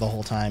water the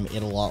whole time.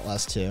 Ate a lot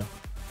less too.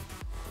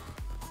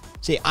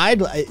 See,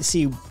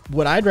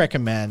 what I'd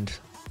recommend,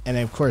 and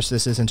of course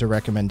this isn't a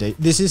recommendation.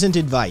 This isn't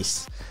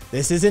advice.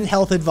 This isn't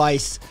health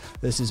advice.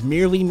 This is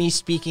merely me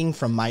speaking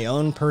from my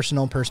own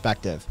personal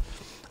perspective.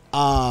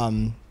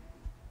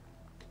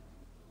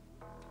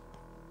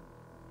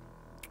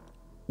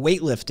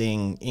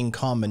 Weightlifting in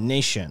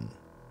combination.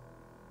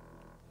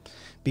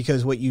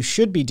 Because what you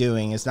should be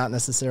doing is not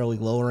necessarily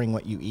lowering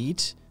what you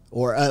eat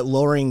or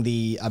lowering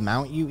the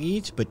amount you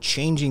eat, but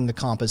changing the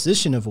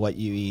composition of what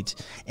you eat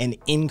and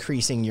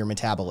increasing your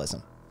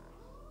metabolism.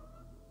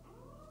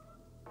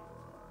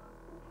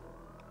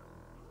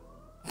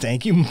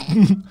 Thank you.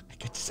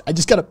 I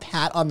just got a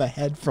pat on the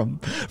head from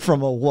the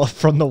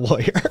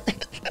lawyer.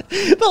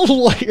 The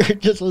lawyer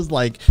just was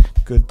like,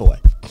 "Good boy."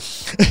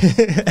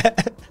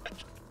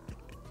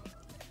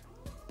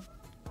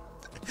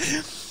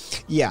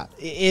 Yeah,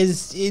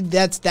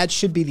 that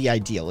should be the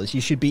ideal. Is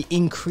you should be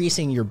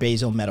increasing your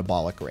basal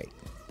metabolic rate.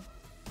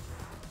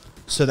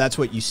 So that's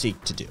what you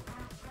seek to do.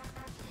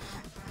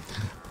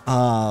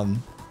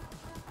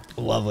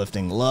 Love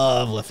lifting,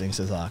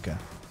 says Aka.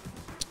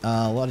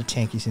 A lot of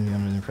tanky seem to be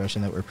under the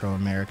impression that we're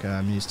pro-America.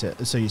 I'm used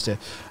to.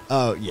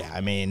 Oh yeah,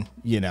 I mean,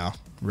 you know,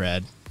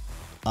 red.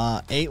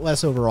 Ate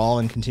less overall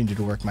and continued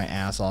to work my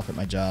ass off at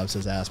my job,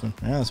 says Aspen.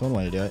 Yeah, that's one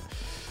way to do it.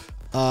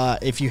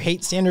 If you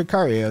hate standard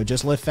cardio,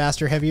 just lift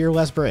faster, heavier,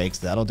 less breaks.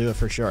 That'll do it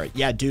for sure.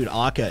 Yeah, dude,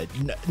 Aka,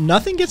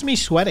 nothing gets me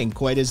sweating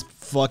quite as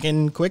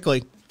fucking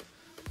quickly.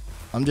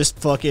 I'm just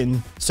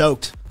fucking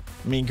soaked.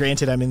 I mean,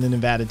 granted, I'm in the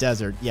Nevada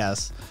desert,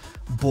 yes,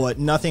 but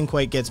nothing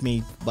quite gets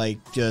me, like,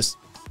 just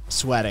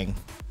sweating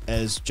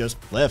as just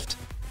lift.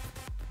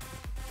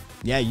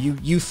 Yeah,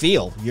 you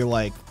feel. You're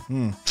like,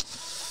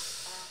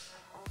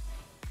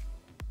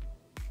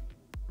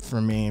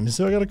 For me,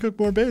 so I gotta cook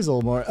more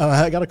basil more.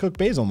 I gotta cook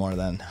basil more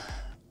then.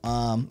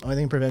 Only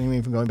thing preventing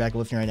me from going back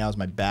lifting right now is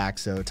my back,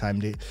 so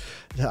time to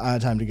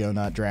go,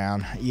 not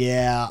drown.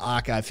 Yeah,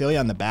 Aka, I feel you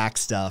on the back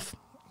stuff,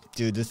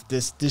 dude.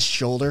 This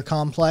shoulder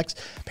complex.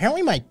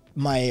 Apparently, my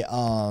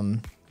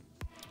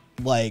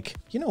like,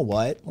 you know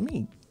what? Let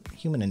me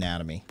human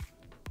anatomy.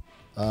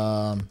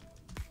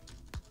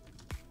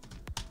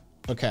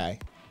 Okay,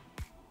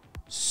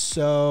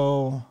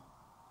 so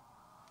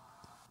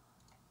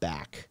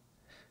back.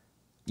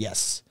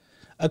 Yes.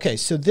 Okay,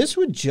 so this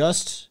would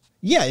just...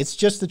 Yeah, it's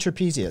just the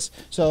trapezius.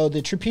 So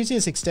the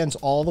trapezius extends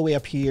all the way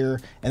up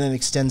here and then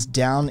extends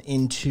down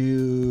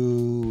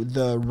into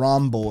the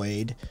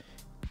rhomboid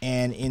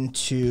and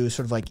into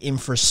sort of like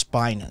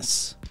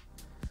infraspinous.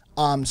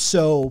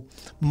 So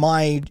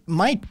my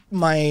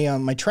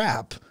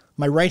trap,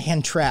 my right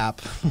hand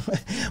trap,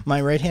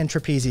 my right hand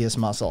trapezius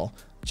muscle,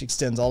 which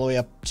extends all the way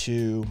up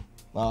to,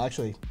 well,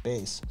 actually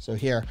base. So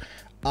here,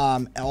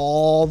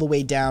 all the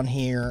way down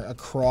here,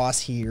 across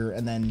here,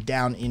 and then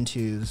down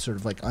into sort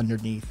of like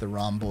underneath the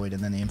rhomboid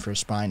and then the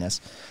infraspinous,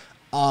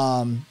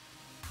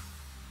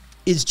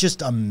 is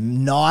just a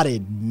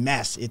knotted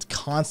mess. It's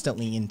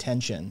constantly in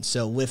tension.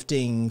 So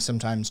lifting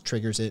sometimes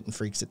triggers it and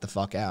freaks it the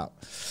fuck out.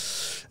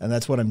 And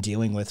that's what I'm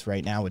dealing with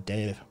right now with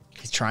Dave.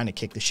 He's trying to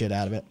kick the shit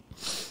out of it.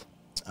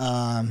 It's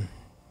a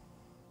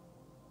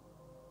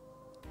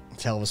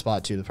hell of a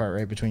spot too, the part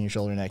right between your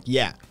shoulder and neck.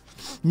 Yeah.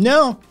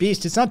 No,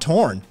 Beast, it's not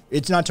torn.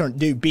 It's not torn.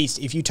 Dude, Beast,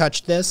 if you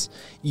touched this,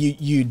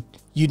 you'd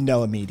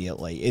know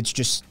immediately. It's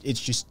just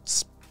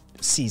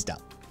seized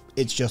up.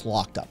 It's just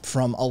locked up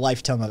from a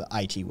lifetime of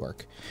IT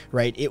work,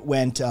 right? It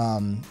went,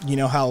 you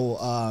know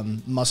how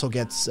muscle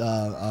gets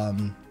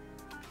almost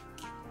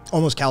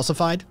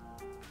calcified?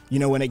 You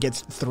know, when it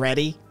gets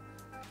thready?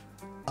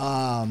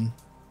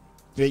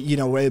 You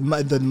know, where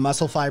the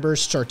muscle fibers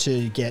start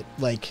to get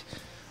like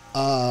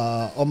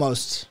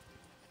almost...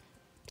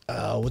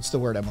 what's the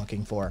word I'm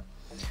looking for?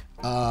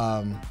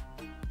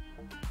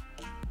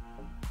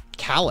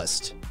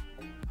 Calloused.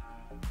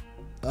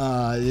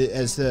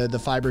 As the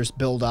fibers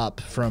build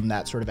up from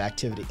that sort of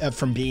activity,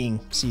 from being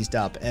seized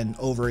up and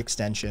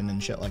overextension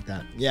and shit like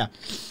that. Yeah.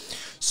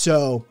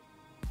 So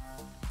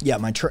Yeah,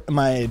 my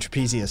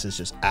trapezius is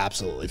just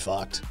absolutely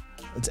fucked.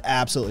 It's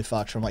absolutely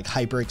fucked from like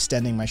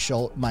hyperextending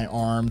my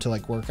arm to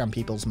like work on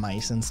people's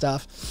mice and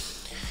stuff.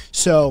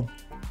 So,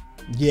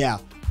 yeah.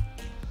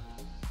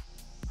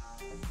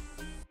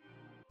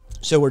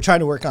 So we're trying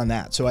to work on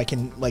that so I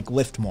can like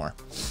lift more,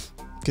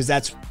 because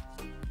that's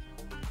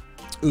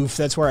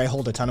where I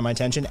hold a ton of my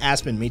tension.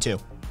 Aspen, me too.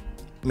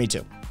 Me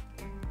too.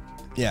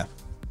 Yeah.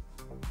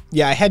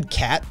 Yeah, I had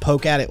Kat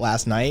poke at it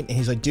last night, and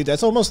he's like, dude,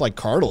 that's almost like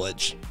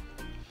cartilage.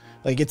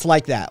 Like, it's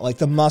like that. Like,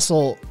 the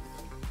muscle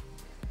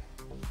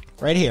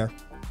right here,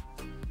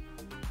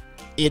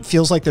 it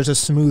feels like there's a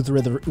smooth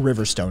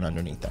river stone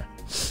underneath there.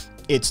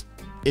 It's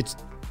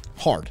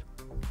hard.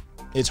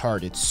 It's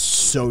hard. It's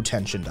so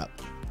tensioned up.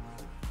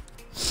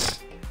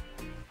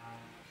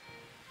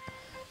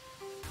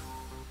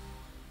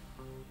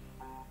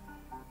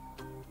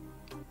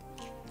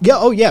 Yeah,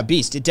 oh yeah,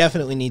 Beast. It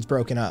definitely needs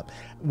broken up.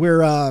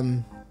 We're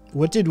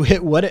what did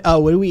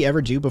we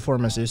ever do before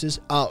masseuses?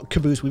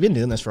 Caboose, we've been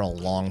doing this for a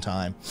long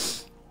time.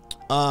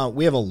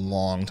 We have a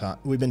long time.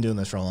 We've been doing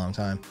this for a long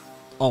time.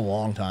 A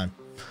long time.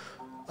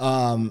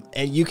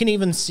 And you can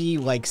even see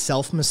like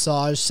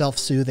self-massage,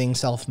 self-soothing,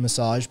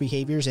 self-massage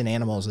behaviors in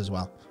animals as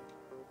well.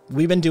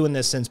 We've been doing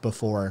this since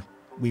before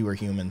we were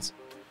humans.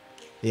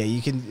 Yeah,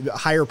 you can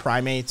higher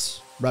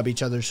primates rub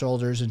each other's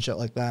shoulders and shit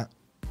like that.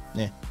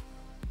 Yeah.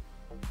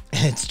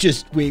 It's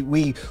just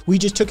we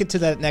just took it to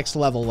that next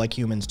level like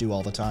humans do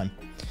all the time.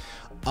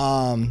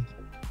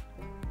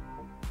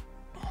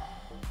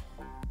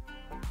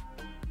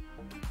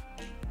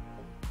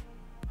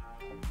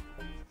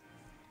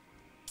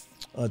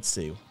 Let's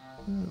see.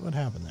 What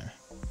happened there?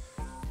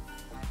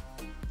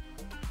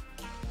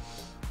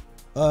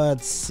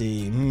 Let's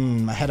see.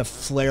 I had a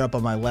flare up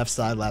on my left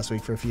side last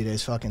week for a few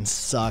days. Fucking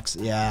sucks.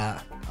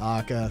 Yeah.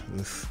 Aka.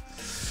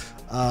 Oof.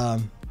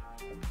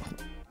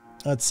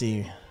 Let's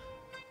see.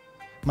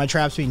 My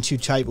traps being too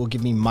tight will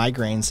give me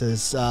migraines,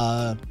 says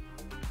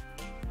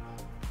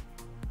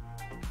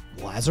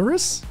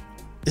Lazarus?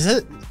 Is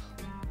it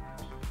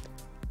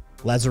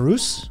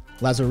Lazarus?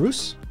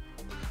 Lazarus?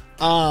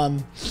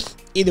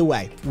 Either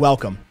way,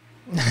 welcome.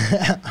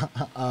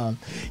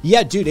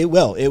 Yeah, dude, it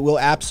will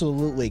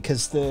absolutely,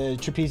 because the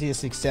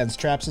trapezius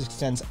traps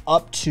extends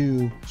up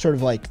to sort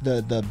of like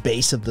the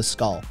base of the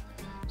skull.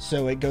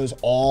 So it goes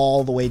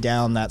all the way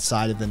down that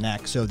side of the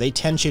neck. So they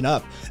tension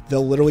up.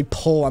 They'll literally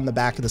pull on the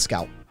back of the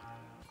scalp.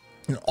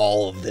 And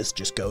all of this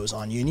just goes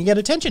on you. And you get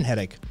a tension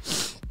headache.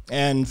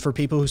 And for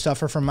people who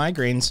suffer from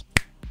migraines,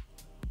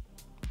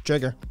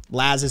 trigger.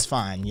 Laz is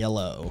fine.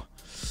 Yellow.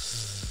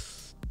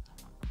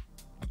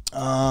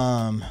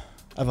 I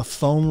have a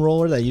foam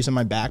roller that I use on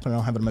my back, but I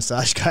don't have a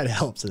massage guy that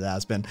helps with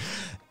Aspen.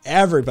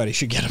 Everybody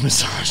should get a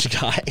massage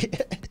guy.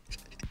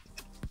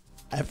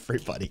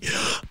 Everybody.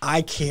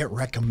 I can't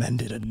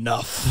recommend it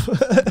enough.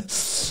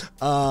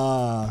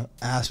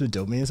 Aspen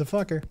dopamine is a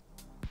fucker.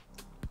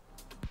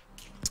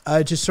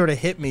 It just sort of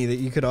hit me that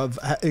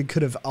it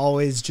could have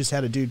always just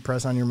had a dude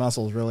press on your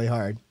muscles really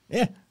hard.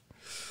 Yeah.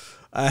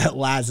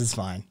 Laz is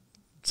fine.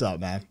 What's up,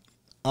 man?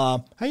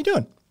 How you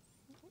doing?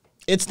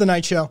 It's the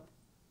night show.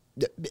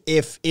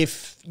 If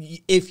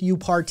you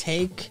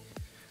partake,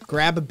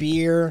 grab a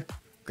beer,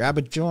 grab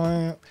a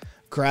joint,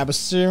 grab a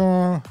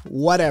cereal,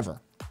 whatever.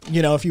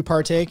 You know, if you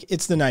partake,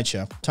 it's the night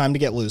show. Time to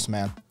get loose,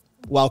 man.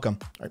 Welcome.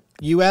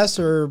 U.S.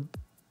 or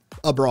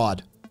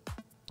abroad?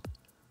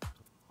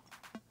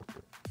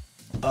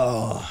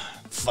 Oh,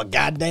 for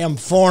goddamn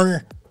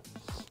foreigner.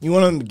 You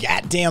one of them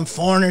goddamn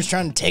foreigners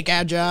trying to take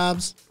our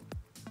jobs?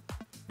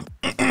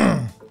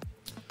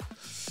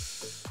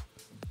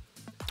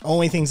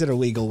 Only things that are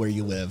legal where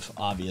you live,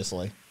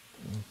 obviously.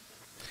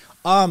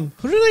 Who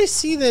did I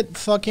see that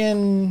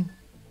fucking...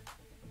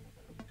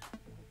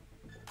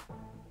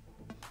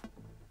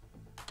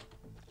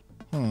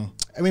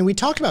 I mean, we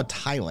talked about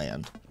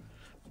Thailand,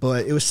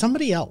 but it was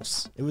somebody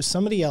else. It was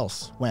somebody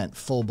else went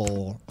full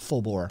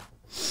bore.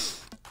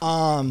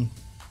 I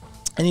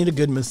need a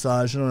good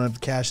massage. I don't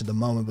have cash at the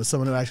moment, but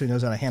someone who actually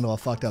knows how to handle a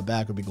fucked up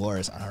back would be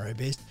glorious. All right,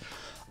 Beast.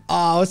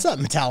 What's up,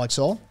 Metallic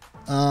Soul?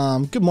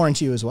 Good morning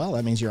to you as well.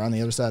 That means you're on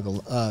the other side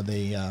of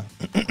the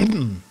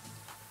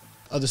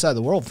other side of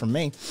the world from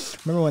me.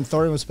 Remember when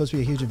thorium was supposed to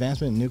be a huge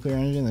advancement in nuclear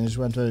energy, and then it just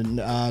went to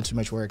too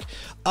much work.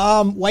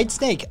 White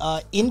Snake.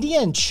 India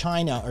and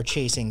China are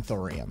chasing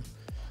thorium.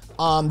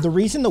 The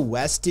reason the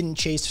West didn't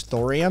chase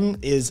thorium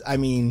is, I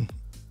mean,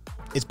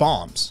 it's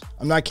bombs.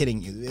 I'm not kidding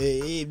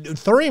you.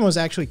 Thorium was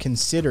actually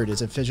considered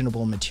as a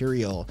fissionable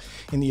material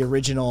in the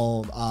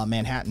original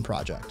Manhattan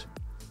Project.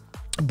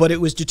 But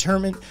it was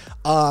determined.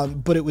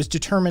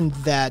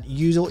 That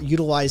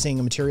utilizing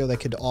a material that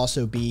could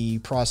also be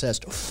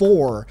processed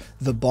for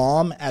the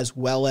bomb, as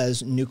well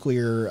as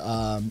nuclear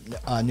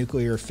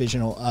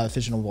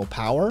fissionable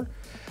power,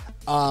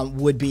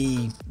 would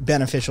be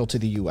beneficial to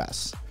the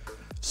U.S.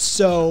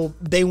 So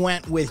they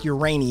went with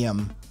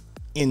uranium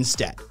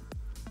instead,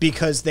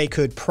 because they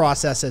could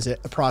process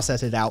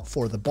it out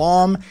for the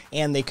bomb,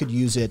 and they could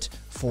use it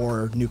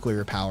for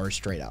nuclear power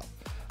straight up.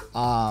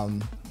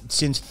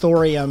 since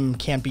thorium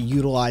can't be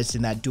utilized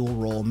in that dual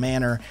role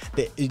manner,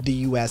 the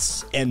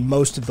U.S. and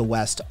most of the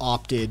West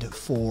opted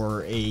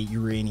for a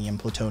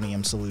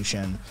uranium-plutonium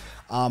solution.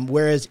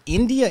 Whereas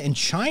India and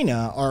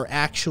China are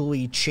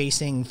actually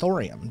chasing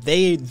thorium.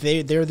 They're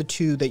the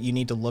two that you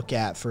need to look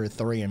at for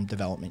thorium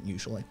development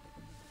usually.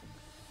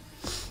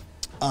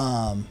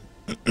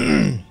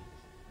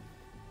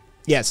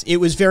 Yes, it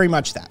was very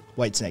much that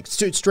White Snake.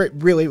 Straight,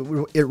 really,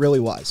 it really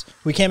was.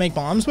 We can't make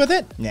bombs with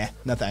it? Nah,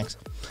 no thanks.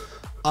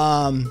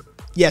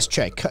 Yes,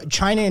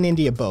 China and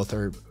India both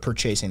are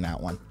purchasing that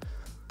one.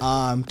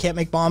 Can't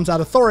make bombs out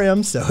of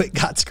thorium, so it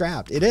got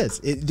scrapped. It is.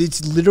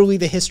 It's literally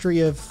the history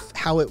of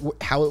how it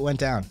went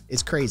down.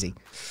 It's crazy.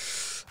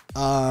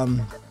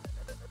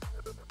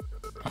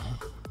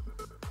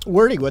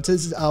 Wordy, what's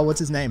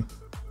his name?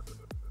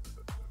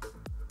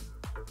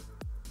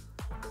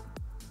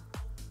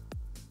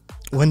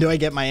 When do I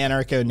get my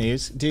anarcho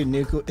news?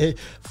 Dude,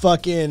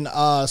 fucking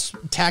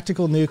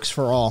tactical nukes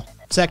for all.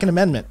 Second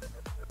Amendment.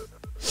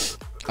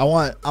 I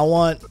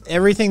want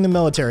everything the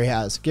military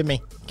has. Give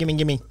me.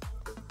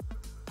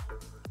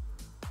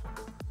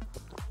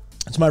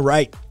 It's my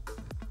right.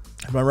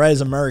 It's my right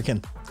as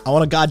American. I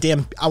want a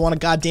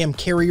goddamn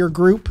carrier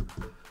group.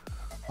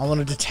 I want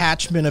a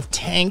detachment of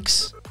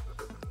tanks.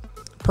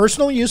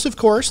 Personal use, of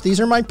course. These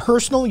are my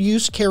personal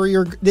use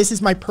carrier. This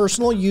is my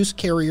personal use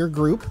carrier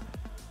group.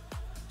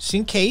 Just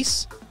in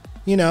case,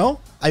 you know,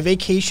 I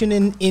vacation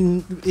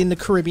in the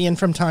Caribbean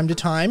from time to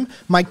time.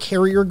 My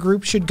carrier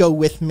group should go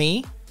with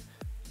me.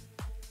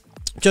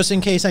 Just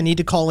in case I need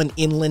to call an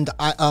inland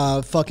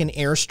fucking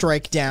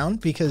airstrike down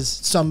because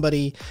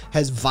somebody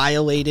has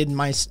violated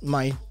my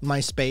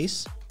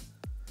space.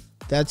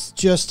 That's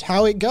just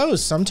how it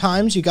goes.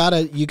 Sometimes you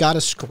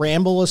gotta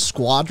scramble a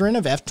squadron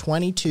of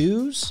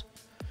F-22s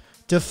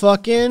to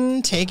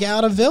fucking take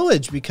out a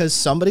village because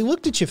somebody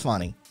looked at you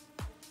funny.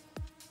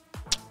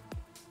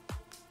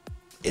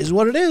 Is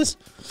what it is.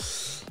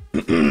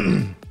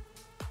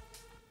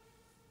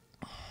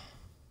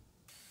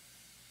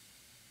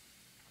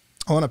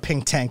 I want a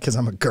pink tank because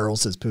I'm a girl,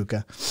 says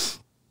Puka.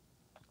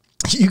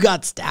 You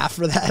got staff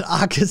for that,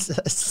 Aka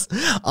says.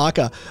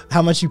 Aka,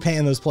 how much you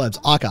paying those plebs?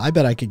 Aka, I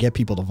bet I could get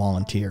people to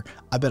volunteer.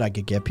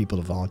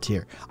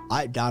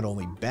 I not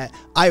only bet,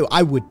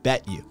 I would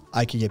bet you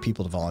I could get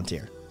people to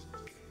volunteer.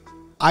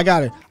 I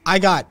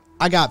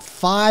got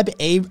five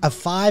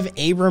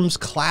Abrams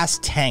class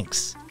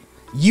tanks.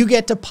 You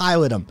get to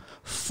pilot them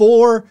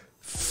for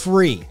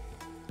free.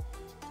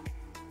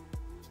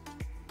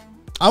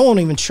 I won't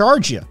even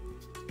charge you.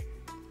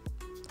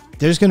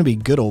 There's going to be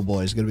good old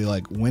boys going to be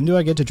like, when do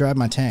I get to drive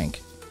my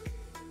tank?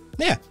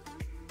 Yeah.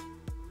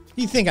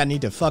 You think I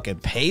need to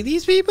fucking pay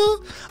these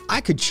people? I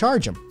could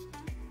charge them.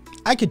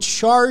 I could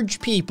charge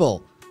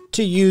people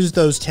to use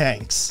those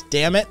tanks.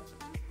 Damn it.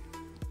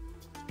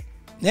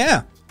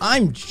 Yeah.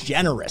 I'm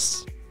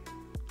generous.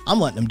 I'm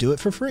letting them do it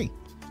for free.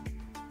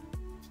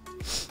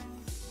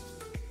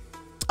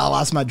 I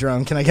lost my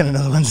drone. Can I get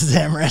another one,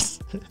 Zamras?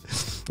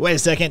 Wait a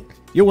second.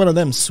 You're one of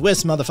them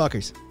Swiss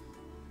motherfuckers.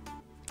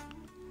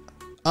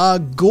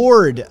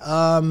 Gord.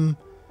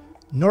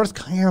 North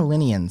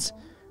Carolinians.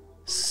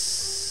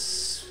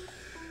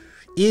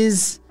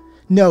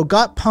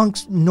 Got Punk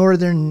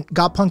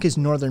is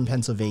northern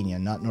Pennsylvania,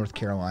 not North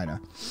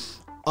Carolina.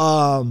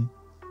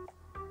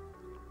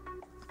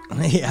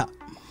 Yeah.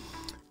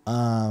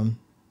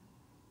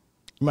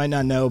 You might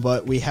not know,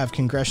 but we have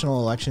congressional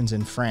elections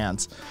in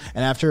France.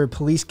 And after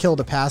police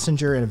killed a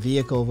passenger in a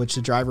vehicle, which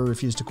the driver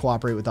refused to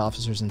cooperate with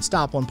officers and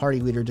stop, one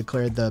party leader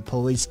declared the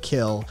police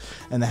kill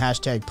and the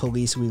hashtag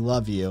police we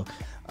love you.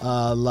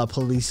 La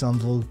police en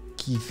vous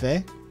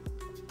kiffe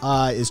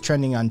is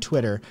trending on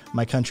Twitter.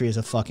 My country is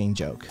a fucking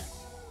joke.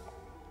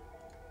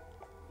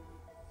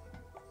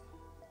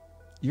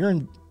 You're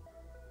in...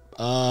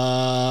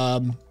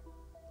 Are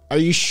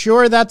you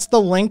sure that's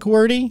the link,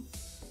 Wordy?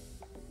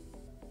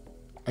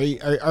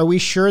 Are we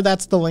sure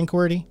that's the link,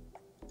 Wordy?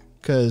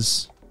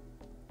 Because...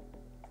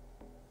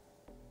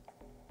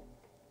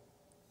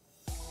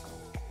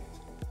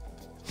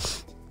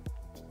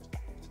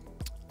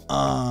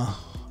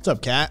 what's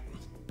up, Cat?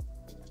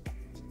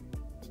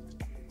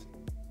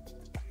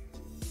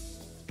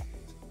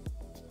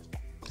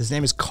 His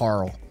name is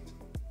Carl.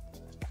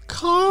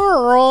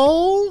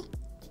 Carl!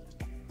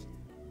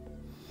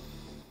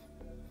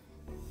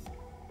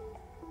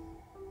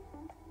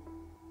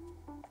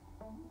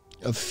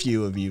 A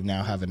few of you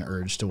now have an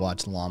urge to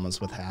watch llamas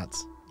with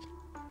hats.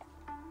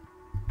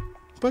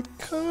 But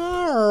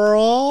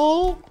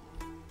Carl...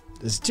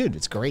 Dude,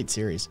 it's a great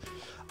series.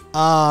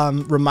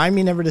 Remind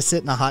me never to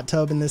sit in a hot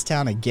tub in this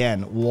town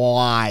again.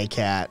 Why,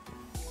 Cat?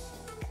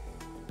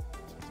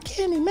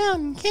 Candy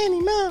Mountain,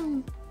 Candy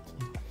Mountain.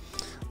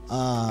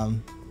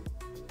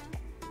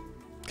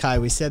 Kai,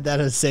 we said that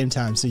at the same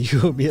time, so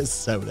you owe me a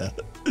soda.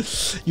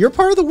 You're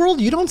part of the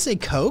world, you don't say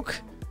Coke?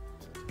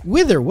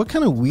 Wither, what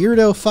kind of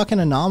weirdo fucking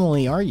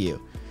anomaly are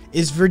you?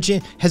 Has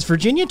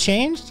Virginia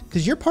changed?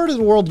 Because your part of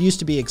the world used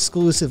to be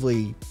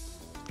exclusively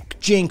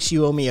Jinx,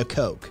 you owe me a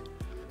Coke.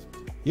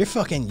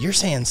 You're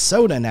saying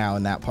soda now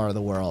in that part of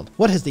the world.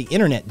 What has the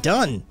internet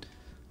done?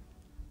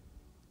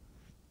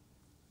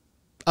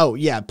 Oh,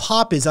 yeah,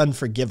 pop is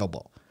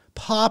unforgivable.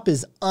 Pop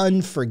is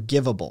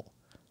unforgivable.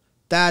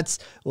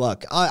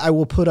 Look, I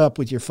will put up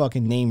with your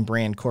fucking name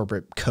brand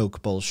corporate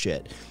Coke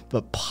bullshit.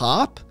 But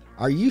pop?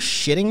 Are you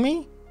shitting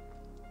me?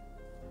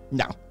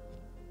 No.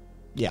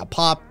 Yeah,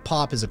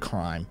 pop is a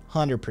crime.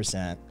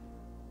 100%.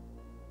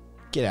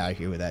 Get out of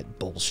here with that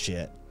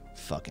bullshit.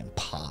 Fucking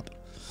pop.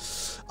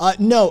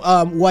 No,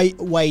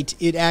 white.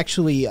 It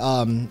actually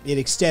it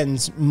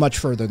extends much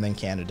further than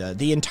Canada.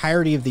 The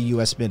entirety of the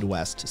U.S.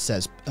 Midwest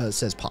says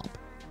pop.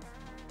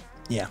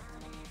 Yeah.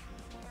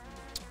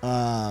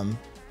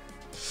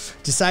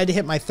 Decided to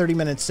hit my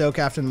 30-minute soak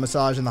after the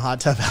massage in the hot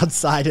tub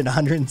outside in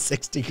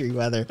 106-degree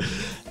weather.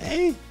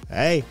 Hey.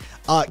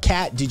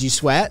 Kat, did you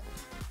sweat?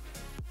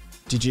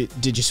 Did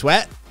you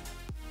sweat?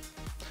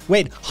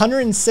 Wait,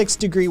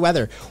 106-degree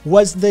weather.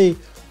 Was the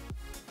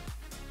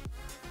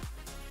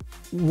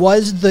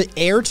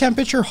air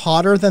temperature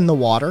hotter than the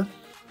water?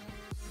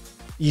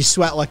 You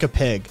sweat like a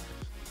pig.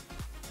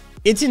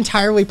 It's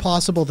entirely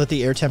possible that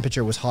the air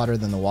temperature was hotter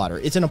than the water.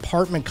 It's an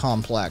apartment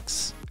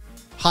complex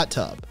hot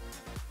tub.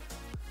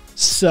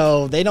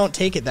 So they don't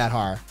take it that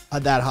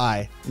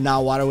high.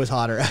 Nah, water was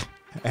hotter.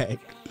 Hey.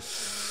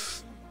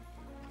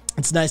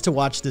 It's nice to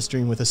watch the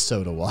stream with a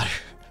soda water.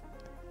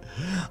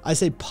 I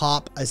say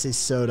pop, I say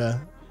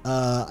soda.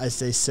 I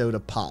say soda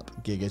pop,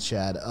 Giga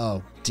Chad.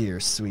 Oh dear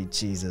sweet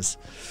Jesus.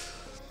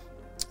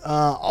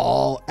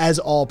 As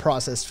all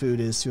processed food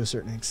is to a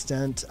certain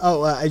extent.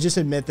 I just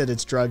admit that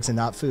it's drugs and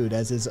not food,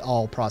 as is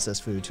all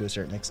processed food to a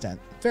certain extent.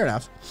 Fair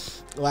enough.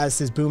 Last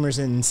says boomers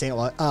in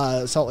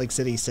Salt Lake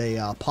City say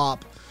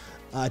pop.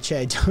 Che,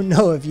 I don't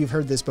know if you've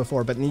heard this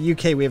before, but in the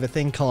UK we have a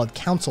thing called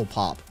council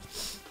pop.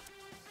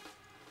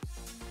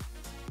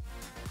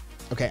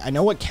 Okay, I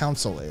know what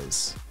council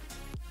is.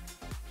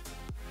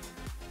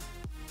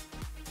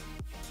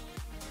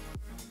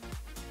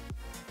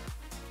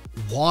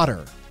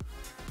 Water.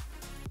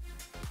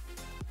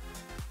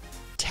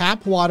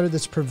 Tap water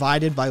that's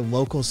provided by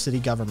local city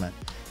government.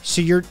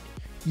 So your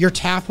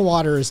tap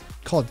water is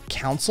called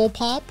council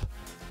pop?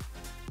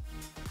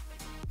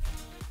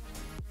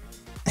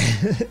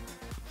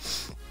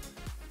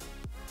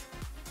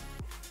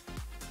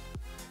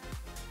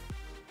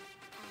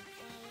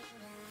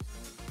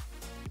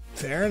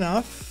 Fair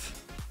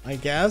enough, I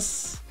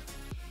guess.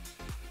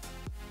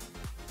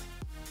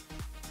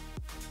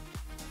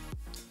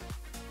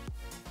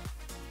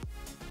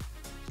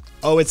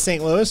 Oh, it's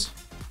St. Louis?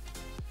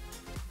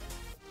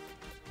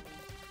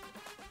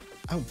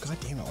 Oh, god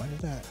damn it, why did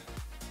that?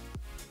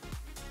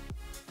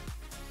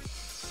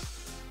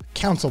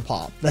 Council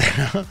pop.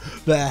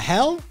 The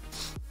hell?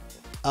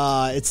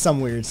 It's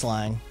some weird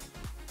slang.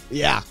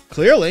 Yeah,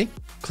 clearly.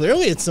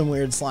 Clearly it's some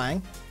weird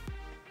slang.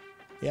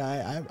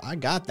 Yeah, I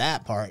got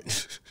that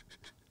part.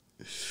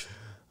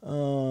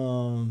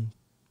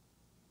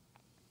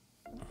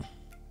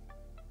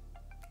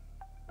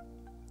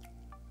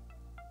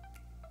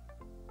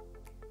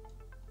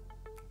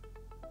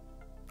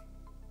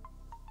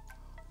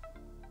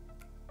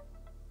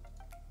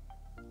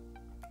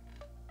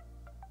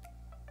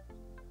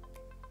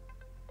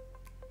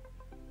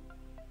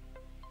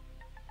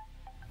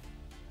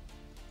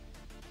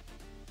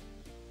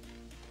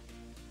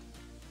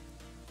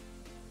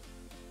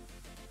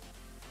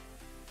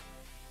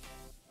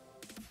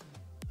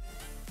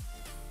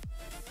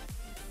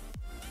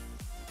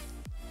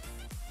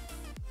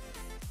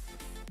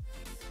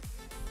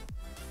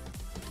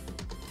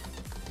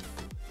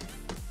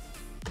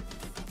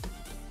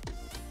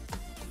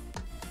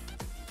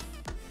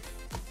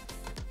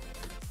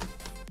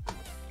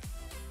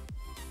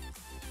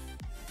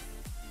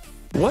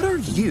 What are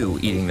you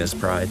eating this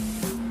Pride?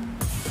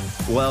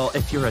 Well,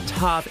 if you're a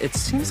top, it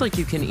seems like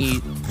you can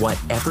eat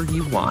whatever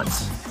you want.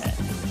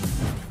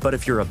 But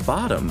if you're a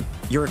bottom,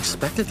 you're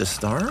expected to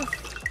starve?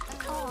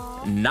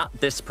 Not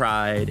this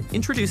Pride.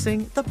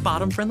 Introducing the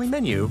bottom-friendly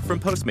menu from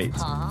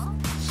Postmates.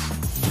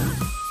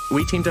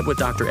 We teamed up with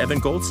Dr. Evan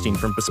Goldstein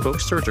from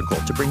Bespoke Surgical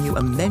to bring you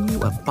a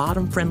menu of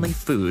bottom-friendly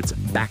foods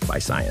backed by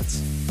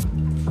science.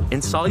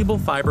 Insoluble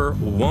fiber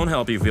won't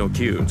help you feel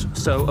cute,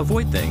 so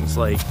avoid things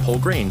like whole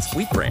grains,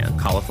 wheat bran,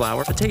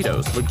 cauliflower,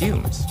 potatoes,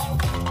 legumes.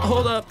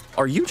 Hold up,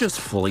 are you just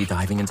fully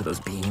diving into those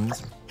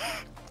beans?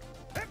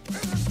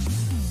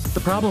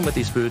 The problem with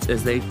these foods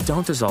is they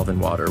don't dissolve in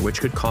water,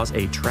 which could cause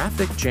a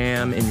traffic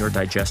jam in your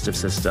digestive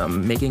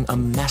system, making a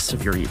mess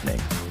of your evening.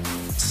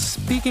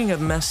 Speaking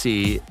of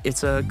messy,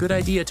 it's a good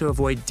idea to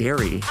avoid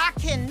dairy. I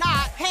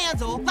cannot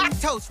handle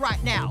lactose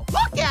right now.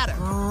 Look at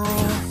her.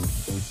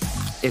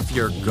 If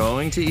you're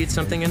going to eat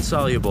something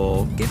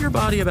insoluble, give your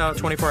body about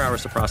 24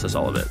 hours to process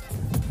all of it.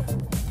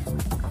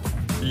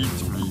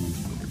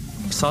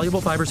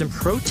 Soluble fibers and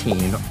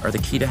protein are the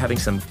key to having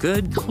some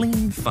good,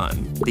 clean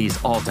fun.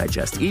 These all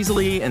digest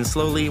easily and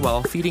slowly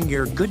while feeding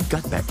your good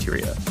gut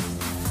bacteria,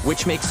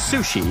 which makes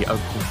sushi a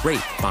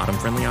great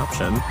bottom-friendly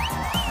option.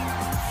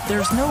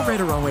 There's no right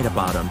or wrong way to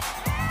bottom.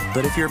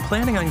 But if you're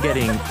planning on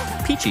getting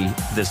peachy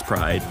this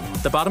Pride,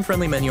 the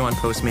bottom-friendly menu on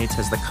Postmates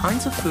has the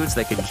kinds of foods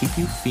that could keep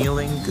you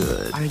feeling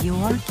good. Are you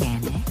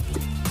organic?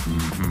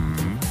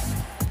 Mm-hmm.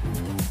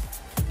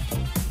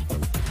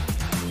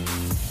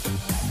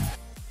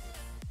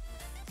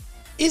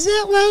 Is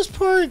that last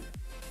part?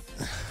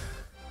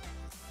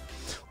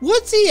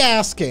 What's he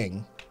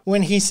asking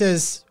when he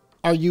says,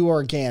 "Are you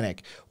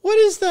organic?" What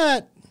is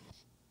that?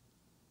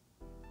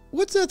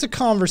 What's that a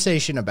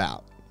conversation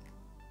about?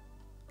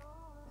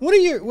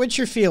 What's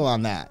your feel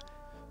on that?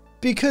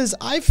 Because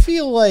I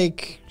feel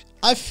like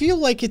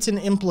it's an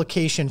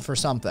implication for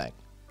something.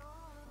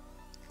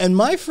 And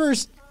my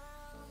first,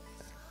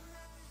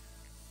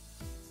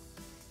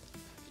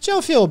 what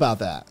y'all feel about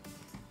that?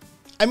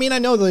 I mean, I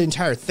know the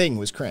entire thing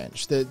was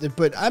cringe,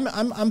 but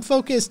I'm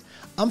focused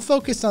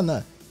on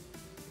the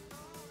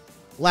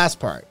last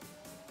part.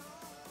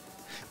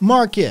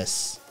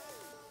 Marcus,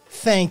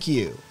 thank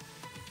you.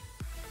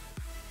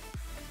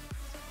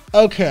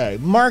 Okay,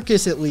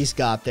 Marcus at least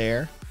got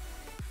there.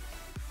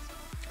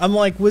 I'm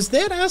like, was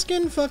that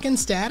asking fucking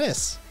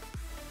status?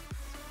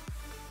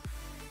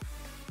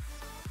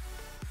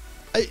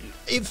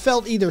 It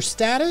felt either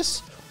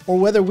status or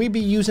whether we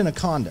be using a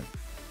condom.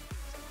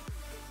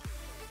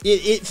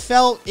 It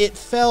felt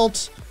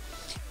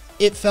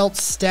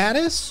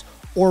status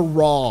or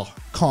raw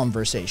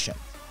conversation.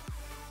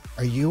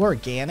 Are you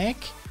organic?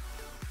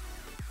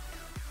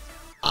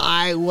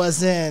 I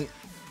wasn't.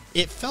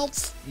 It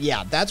felt,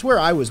 yeah, that's where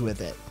I was with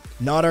it.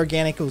 Not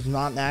organic equals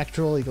not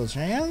natural equals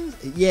trans.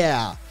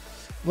 Yeah,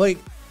 like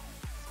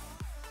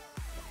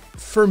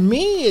for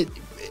me,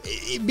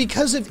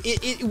 because of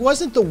it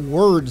wasn't the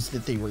words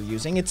that they were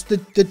using. It's the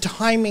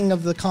timing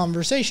of the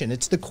conversation.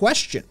 It's the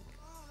question.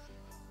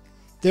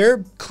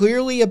 They're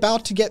clearly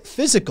about to get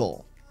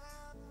physical.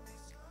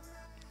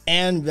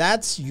 And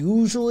that's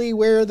usually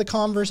where the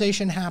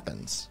conversation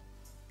happens.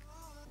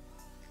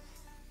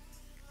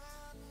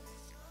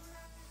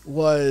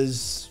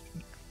 Was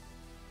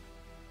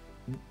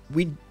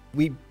we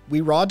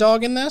raw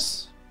dogging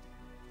this?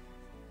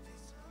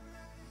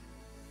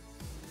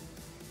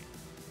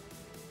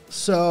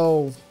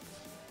 So,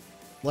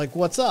 like,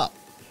 what's up?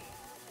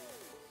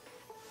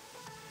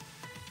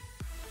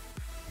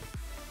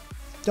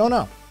 Don't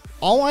know.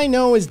 All I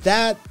know is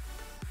that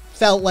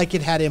felt like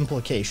it had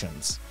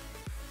implications.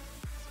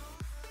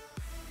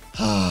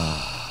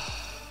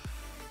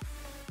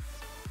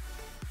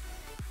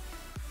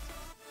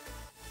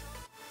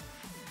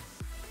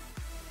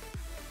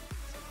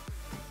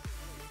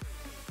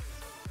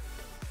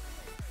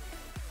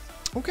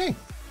 Okay.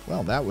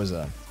 Well, that was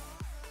that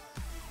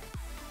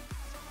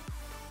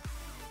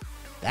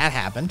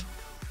happened.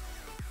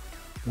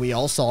 We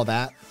all saw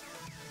that.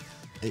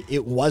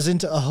 It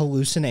wasn't a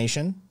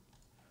hallucination.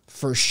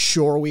 For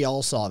sure, we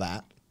all saw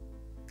that.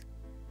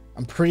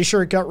 I'm pretty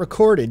sure it got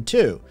recorded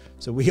too.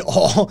 So we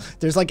all,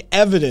 there's like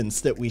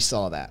evidence that we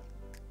saw that.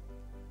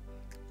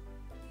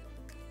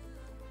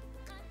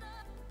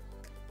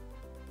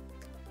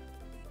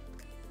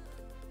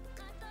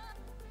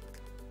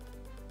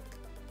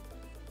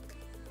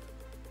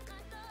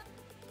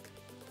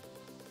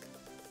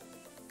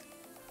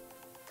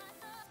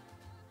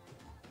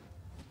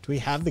 Do we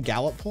have the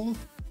Gallup poll?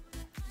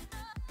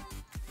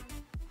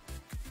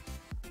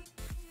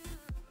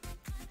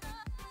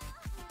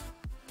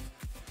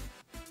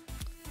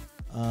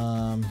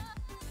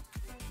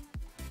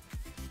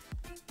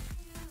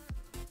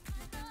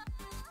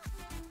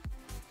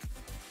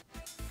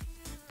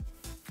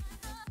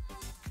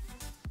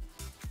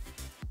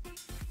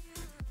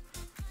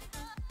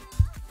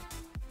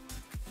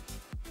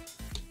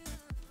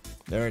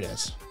 There it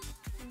is.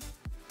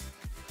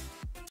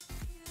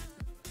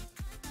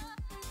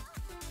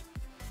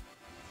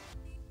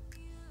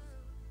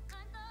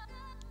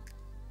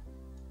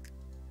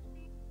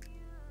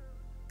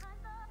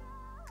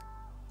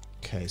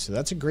 Okay, so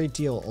that's a great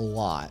deal, a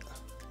lot.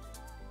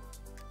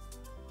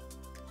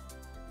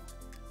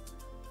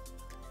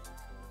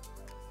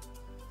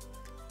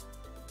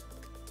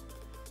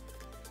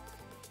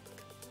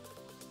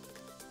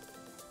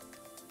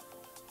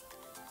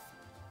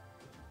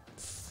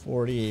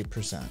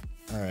 %.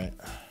 All right.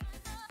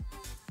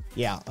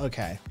 Yeah,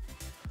 okay.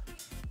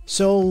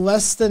 So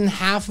less than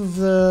half of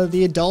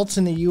the adults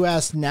in the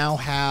US now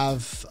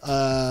have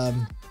a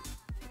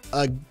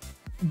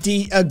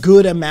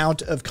good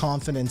amount of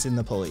confidence in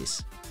the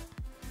police.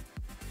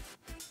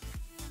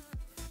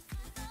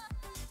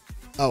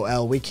 Oh,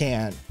 L, we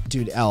can't.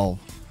 Dude, L,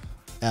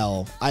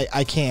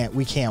 I can't,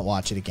 we can't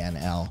watch it again,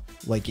 L.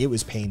 Like, it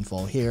was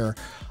painful. Here,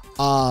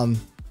 L,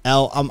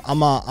 I'm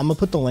gonna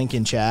put the link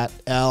in chat.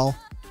 L,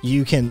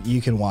 you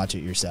can watch it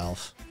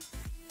yourself.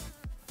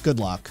 Good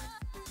luck.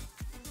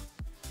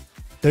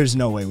 There's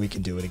no way we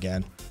can do it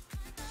again.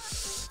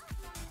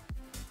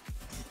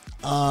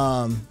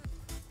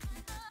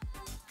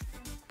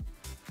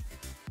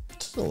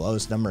 It's the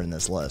lowest number in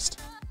this list.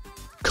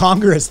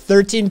 Congress,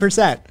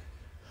 13%.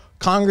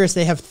 Congress,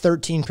 they have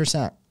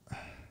 13%.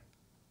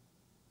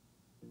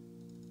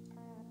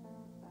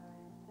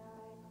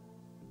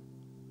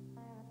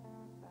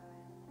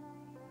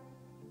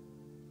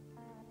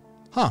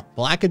 Huh.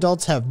 Black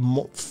adults have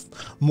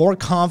more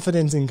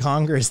confidence in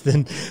Congress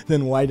than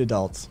white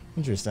adults.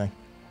 Interesting.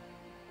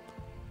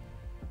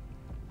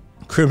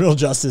 Criminal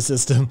justice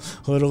system,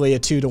 literally a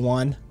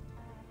 2-to-1.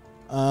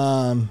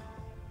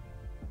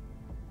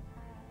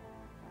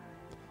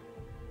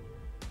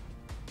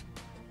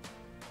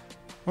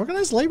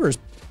 Organized labor is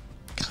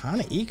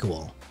kind of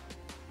equal.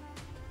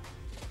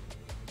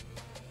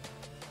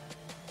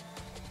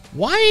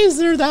 Why is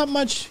there that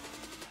much?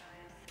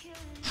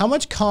 How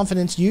much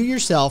confidence you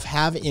yourself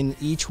have in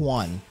each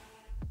one?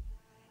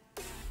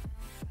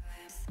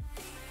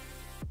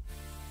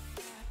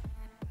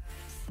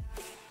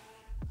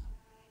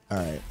 All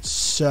right,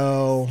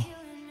 so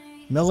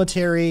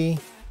military,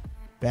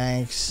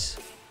 banks,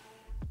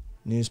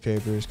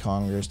 newspapers,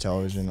 Congress,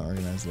 television,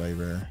 organized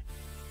labor,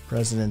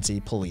 presidency,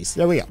 police.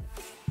 There we go.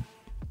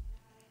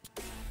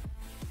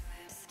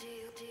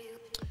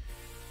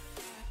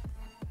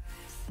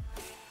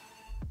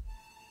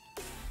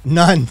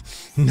 None.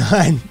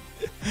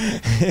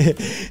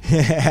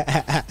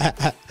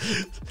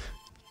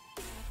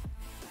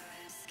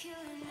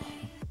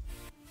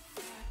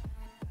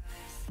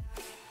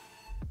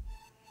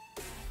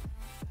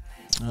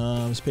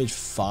 It's page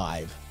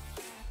 5.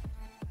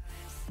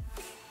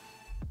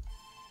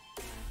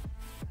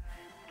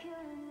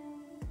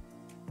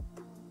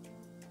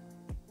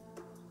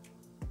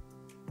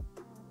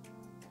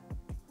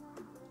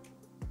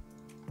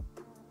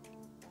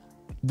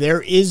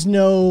 There is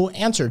no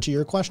answer to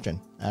your question,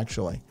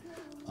 actually,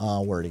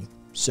 Wordy.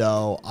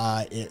 So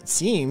it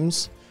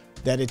seems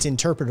that it's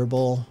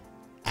interpretable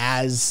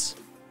as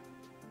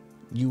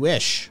you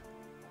wish.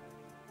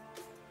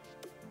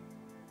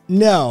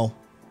 No,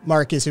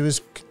 Marcus, it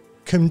was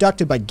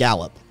conducted by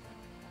Gallup.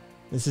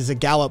 This is a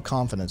Gallup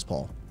confidence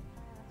poll.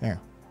 There.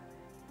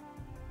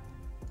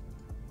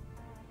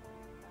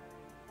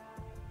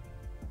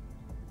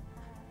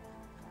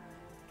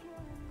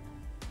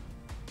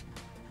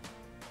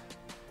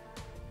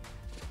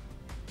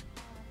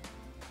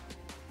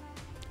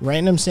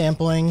 Random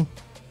sampling,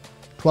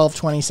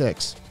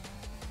 1226.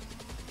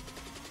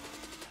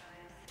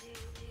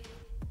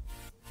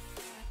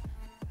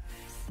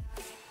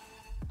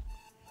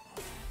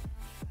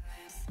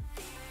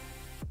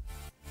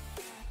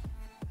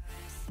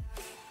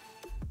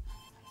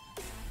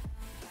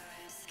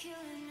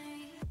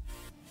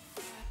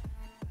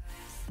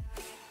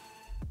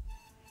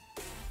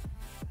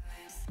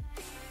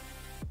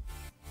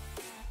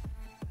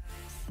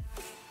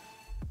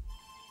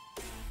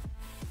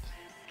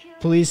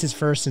 Police is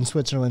first in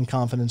Switzerland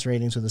confidence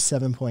ratings with a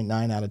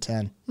 7.9 out of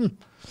 10.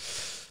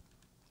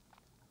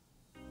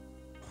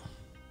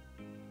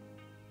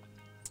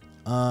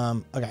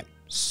 Okay,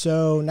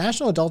 so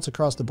national adults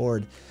across the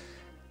board.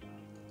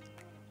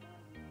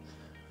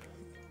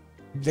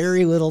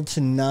 Very little to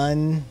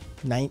none,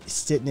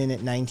 sitting in at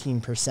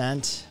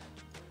 19%.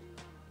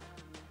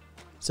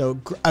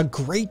 So a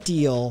great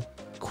deal,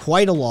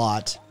 quite a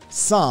lot,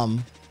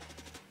 some.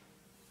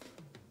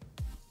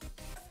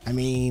 I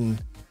mean,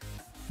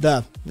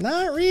 the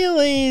not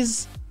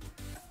really's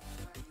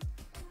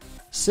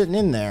sitting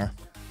in there.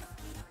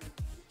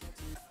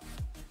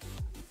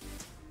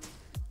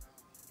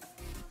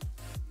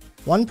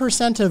 One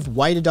percent of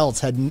white adults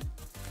had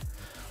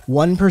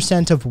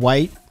 1% of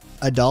white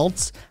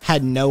adults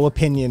had no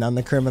opinion on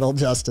the criminal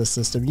justice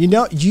system. You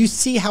know, you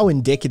see how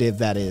indicative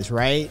that is,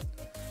 right?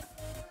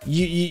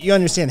 You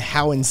understand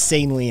how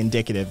insanely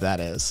indicative that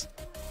is.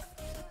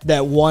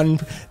 That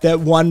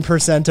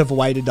 1% of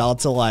white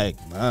adults are like,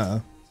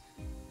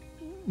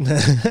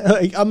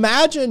 like,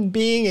 imagine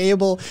being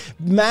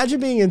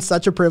in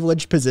such a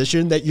privileged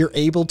position that you're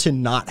able to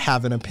not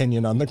have an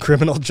opinion on the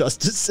criminal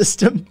justice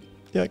system.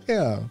 You're like,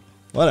 yeah,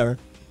 whatever.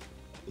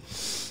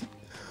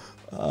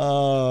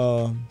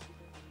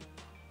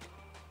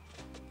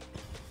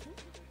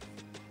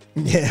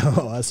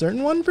 Yeah, a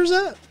certain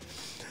 1%.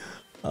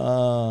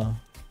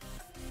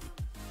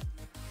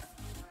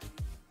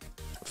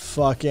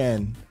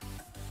 Fucking.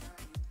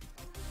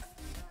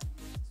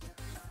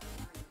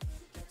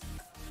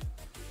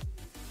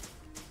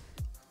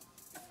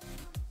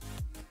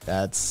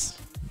 That's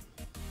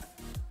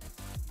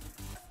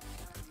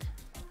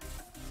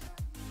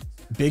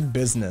big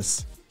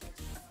business.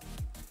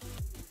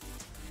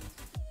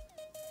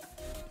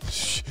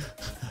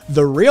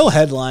 The real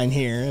headline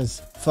here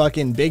is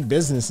fucking big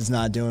business is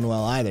not doing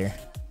well either.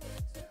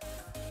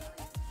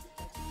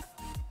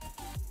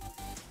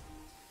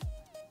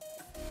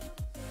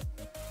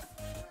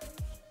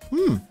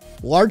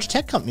 Large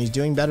tech companies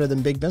doing better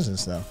than big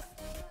business, though.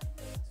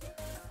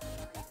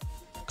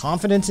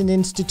 Confidence in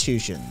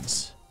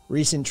institutions.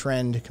 Recent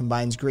trend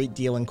combines great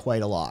deal and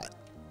quite a lot.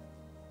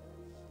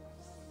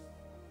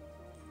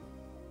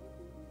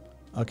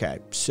 Okay,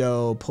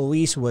 so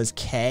police was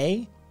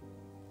K.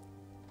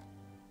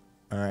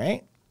 All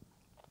right.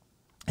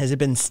 Has it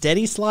been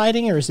steady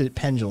sliding or is it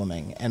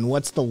penduluming? And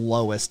what's the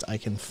lowest I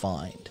can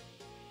find?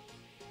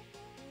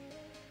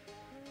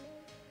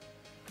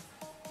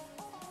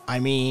 I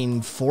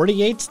mean,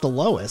 48's the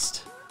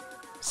lowest.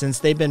 Since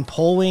they've been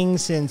polling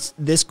since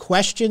this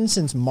question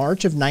since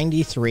March of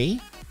 93.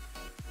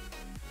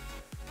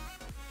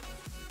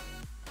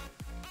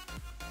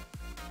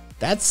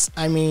 That's,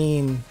 I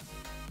mean,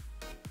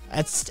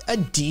 that's a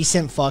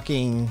decent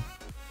fucking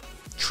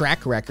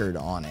track record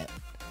on it.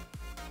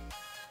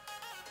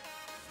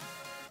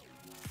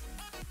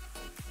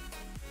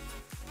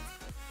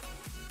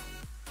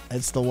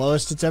 It's the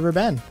lowest it's ever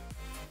been.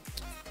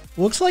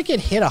 Looks like it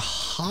hit a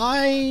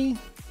high.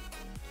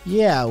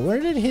 Yeah, where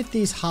did it hit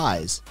these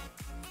highs?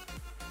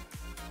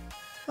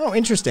 Oh,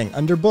 interesting.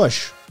 Under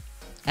Bush.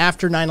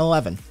 After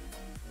 9/11.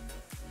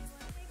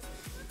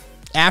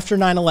 After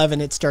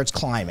 9/11, it starts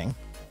climbing.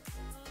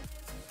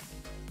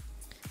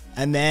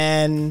 And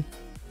then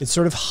it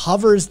sort of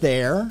hovers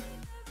there.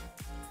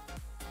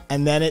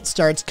 And then it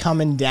starts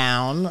coming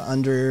down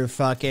under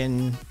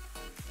fucking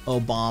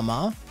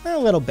Obama. A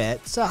little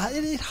bit. So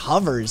it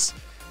hovers.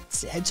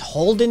 It's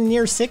holding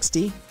near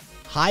 60.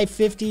 High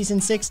 50s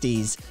and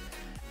 60s.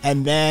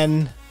 And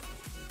then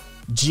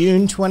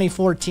June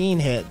 2014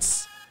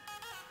 hits.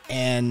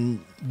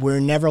 And we're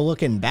never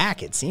looking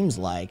back, it seems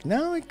like.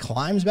 No, it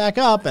climbs back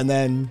up and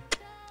then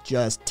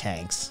just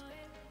tanks.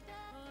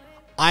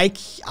 I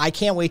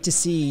can't wait to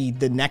see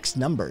the next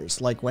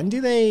numbers. Like, when do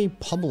they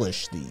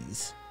publish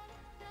these?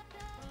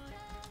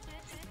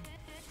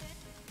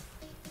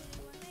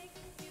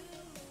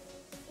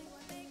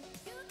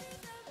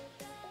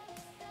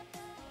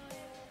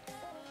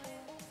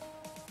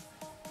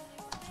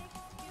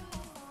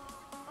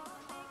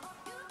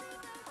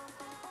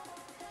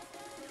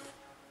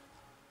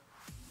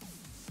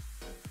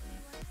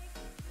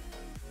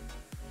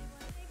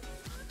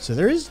 So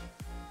there is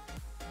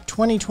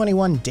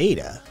 2021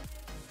 data.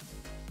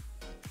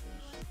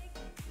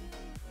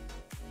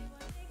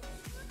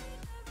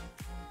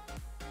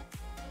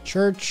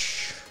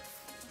 Church.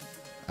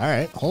 All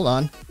right, hold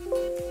on.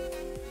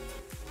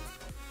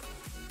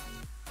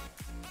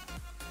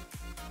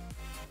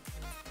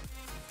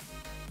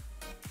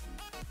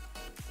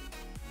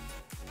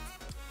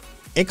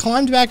 It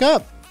climbed back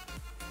up.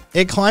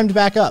 It climbed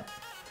back up.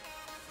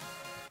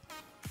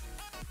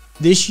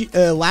 This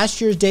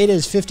last year's data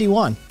is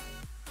 51.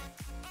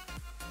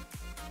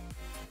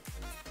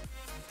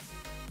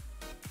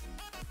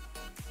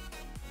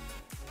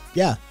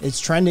 Yeah,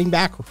 it's trending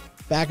back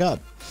up.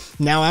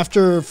 Now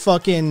after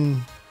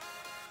fucking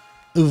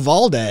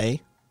Uvalde,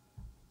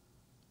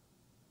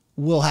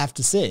 we'll have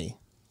to see.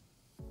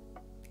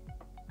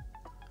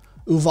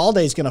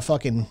 Uvalde's gonna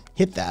fucking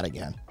hit that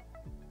again.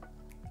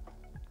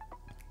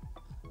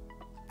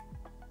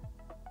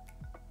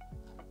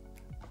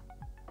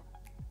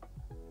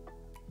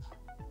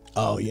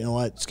 Oh, you know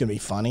what? It's going to be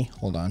funny.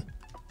 Hold on.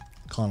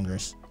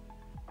 Congress.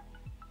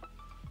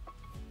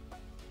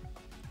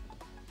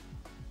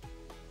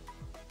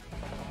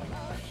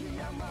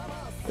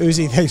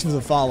 Uzi, thanks for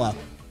the follow.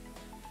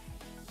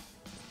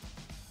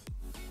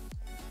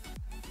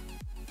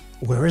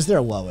 Where is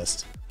their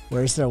lowest?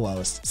 Where's their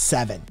lowest?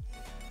 7.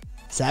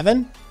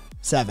 7?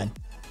 7.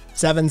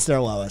 7's their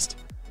lowest.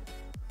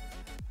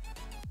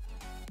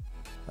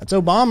 That's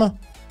Obama.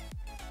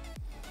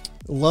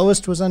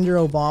 Lowest was under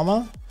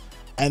Obama.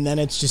 And then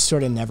it's just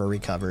sort of never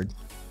recovered.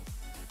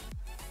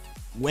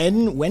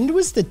 When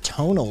was the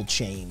tonal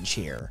change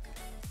here?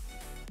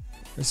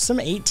 There's some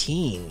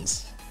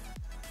 18s.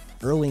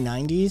 Early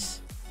 90s?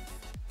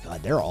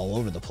 God, they're all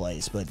over the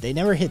place, but they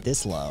never hit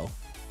this low.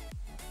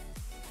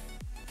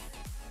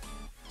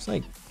 It's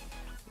like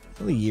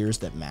really years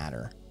that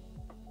matter.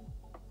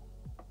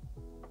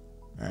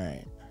 All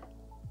right.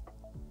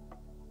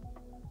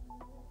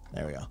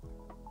 There we go.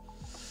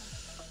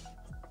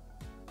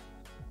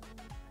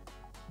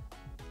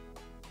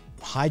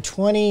 High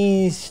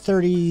 20s,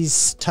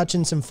 30s,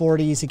 touching some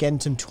 40s, again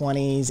some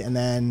 20s, and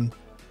then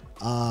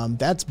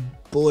that's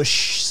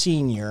Bush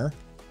Sr.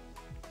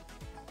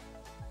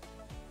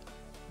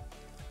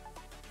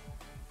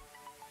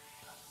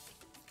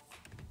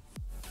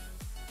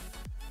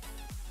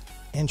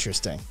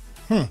 Interesting.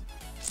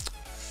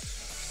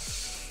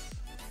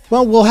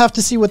 Well, we'll have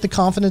to see what the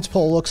confidence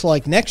poll looks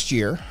like next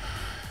year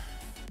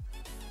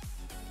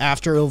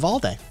after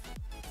Uvalde.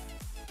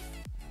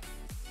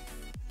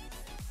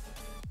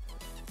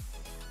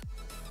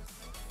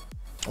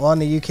 Well, in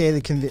the UK,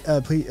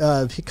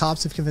 the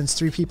cops have convinced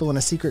 3 people in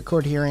a secret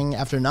court hearing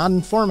after not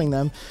informing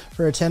them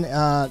for attending.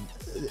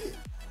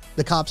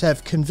 The cops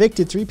have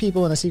convicted 3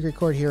 people in a secret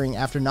court hearing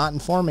after not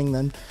informing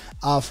them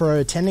for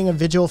attending a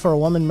vigil for a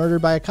woman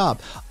murdered by a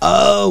cop.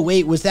 Oh,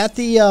 wait, was that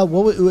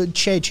the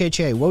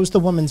Che? What was the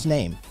woman's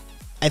name?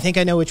 I think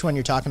I know which one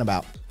you're talking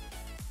about.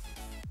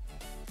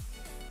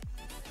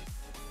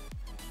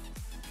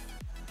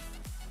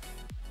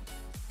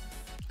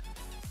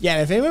 Yeah,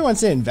 and if anyone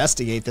wants to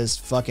investigate this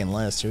fucking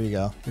list, here you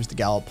go. Here's the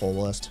Gallup poll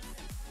list.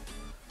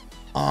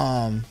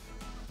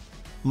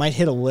 Might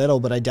hit a little,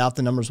 but I doubt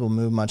the numbers will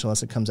move much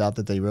unless it comes out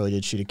that they really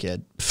did shoot a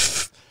kid.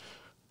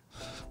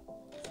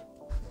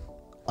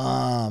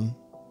 40.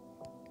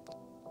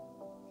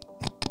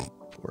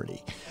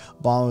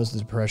 Obama was the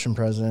Depression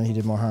president. He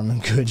did more harm than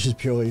good, just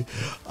purely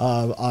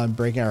on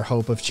breaking our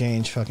hope of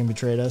change. Fucking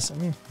betrayed us. I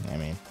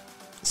mean,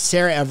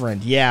 Sarah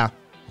Everard. Yeah.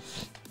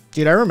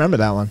 Dude, I remember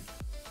that one.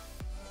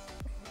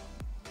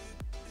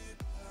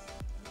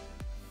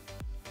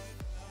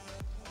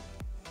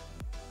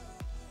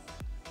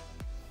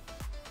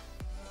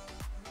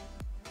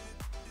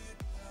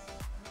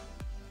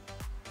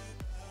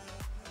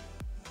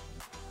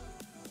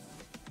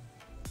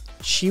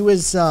 She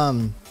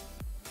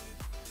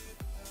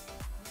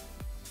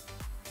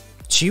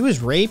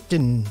was raped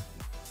and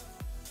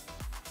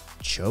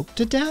choked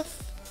to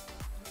death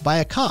by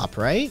a cop,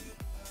 right?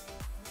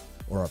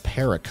 Or a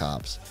pair of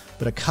cops,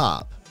 but a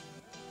cop,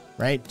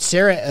 right?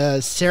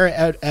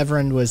 Sarah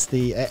Everard was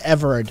the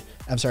Everard.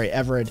 I'm sorry,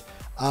 Everard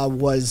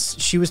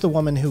she was the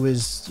woman who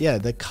was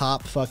the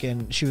cop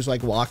fucking. She was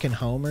like walking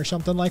home or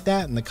something like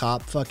that, and the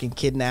cop fucking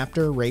kidnapped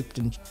her, raped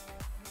and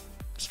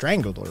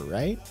strangled her,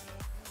 right?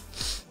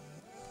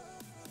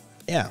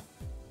 Yeah.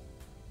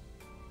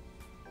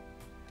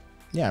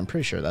 Yeah, I'm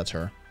pretty sure that's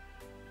her.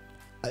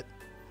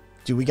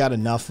 Do we got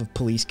enough of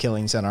police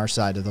killings on our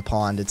side of the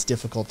pond? It's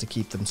difficult to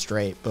keep them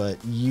straight,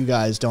 but you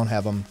guys don't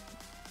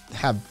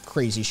have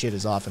crazy shit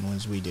as often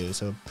as we do,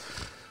 so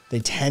they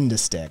tend to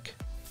stick.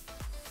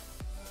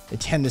 They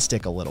tend to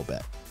stick a little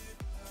bit.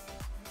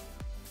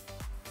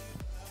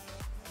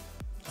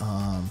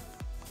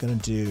 Gonna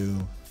do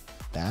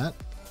that.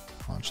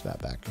 Launch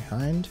that back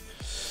behind.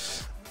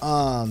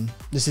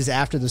 This is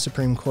after the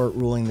Supreme Court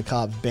ruling the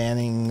cops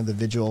banning the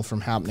vigil from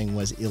happening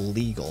was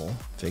illegal.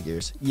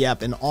 Figures.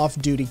 Yep, an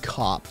off-duty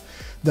cop.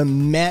 The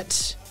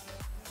Met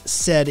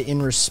said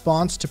in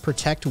response to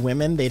protect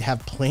women, they'd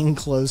have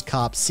plainclothes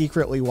cops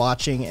secretly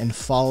watching and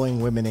following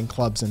women in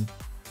clubs and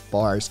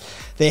bars.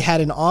 They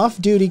had an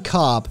off-duty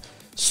cop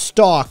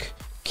stalk,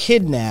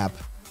 kidnap,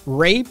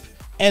 rape,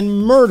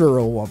 and murder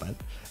a woman.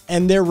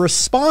 And their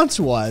response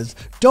was,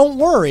 don't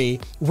worry,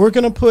 we're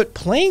going to put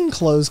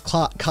plainclothes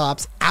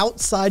cops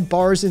outside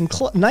bars and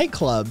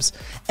nightclubs,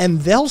 and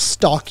they'll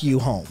stalk you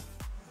home.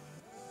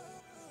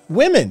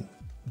 Women,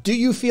 do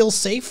you feel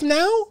safe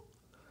now?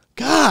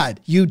 God,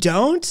 you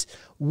don't?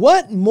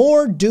 What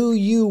more do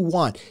you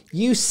want?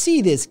 You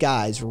see this,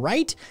 guys,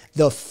 right?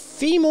 The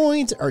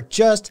femoids are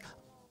just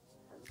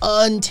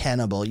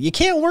untenable. You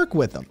can't work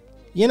with them.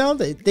 You know,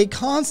 they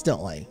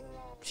constantly...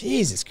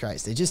 Jesus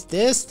Christ, they just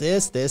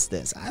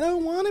this. I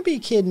don't want to be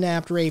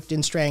kidnapped, raped,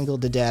 and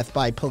strangled to death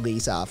by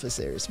police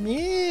officers.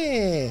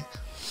 Yeah.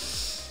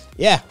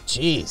 Yeah,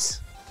 jeez.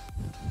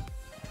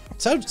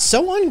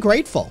 So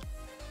ungrateful.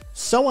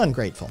 So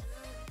ungrateful.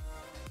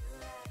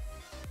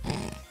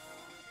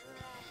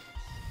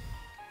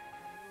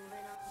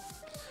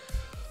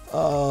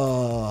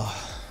 Oh.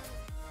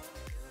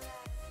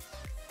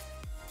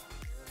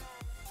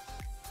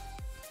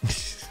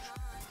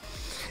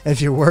 If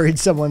you're worried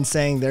someone's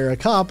saying they're a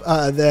cop,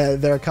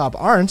 they're a cop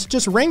aren't,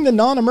 just ring the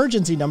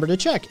non-emergency number to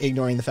check,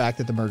 ignoring the fact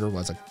that the murderer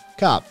was a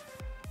cop.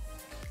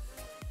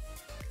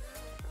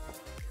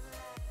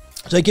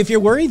 It's like, if you're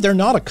worried they're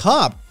not a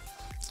cop,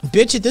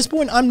 bitch, at this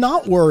point, I'm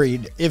not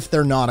worried if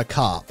they're not a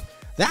cop.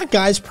 That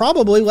guy's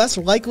probably less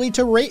likely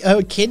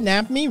to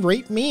kidnap me,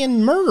 rape me,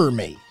 and murder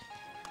me.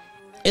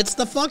 It's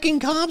the fucking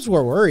cops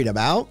we're worried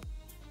about.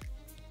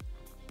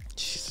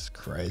 Jesus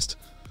Christ.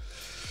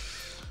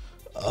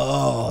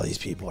 Oh, these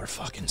people are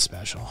fucking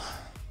special.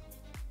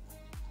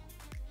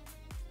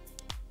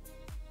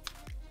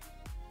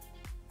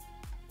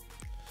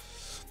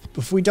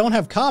 If we don't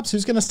have cops,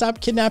 who's going to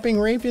stop kidnapping,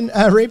 rapes,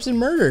 and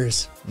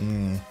murders?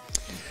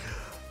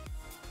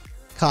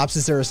 Cops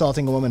as they're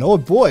assaulting a woman. Oh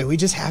boy, we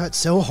just have it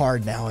so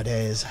hard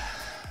nowadays.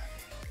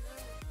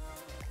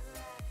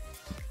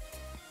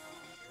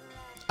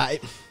 I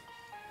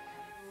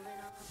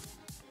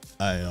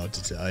don't know what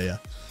to tell you.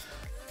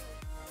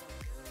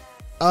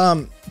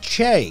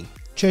 Che,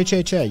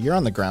 you're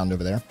on the ground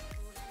over there.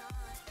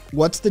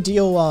 What's the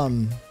deal?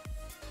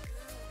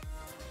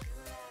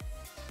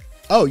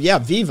 Oh yeah,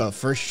 Viva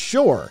for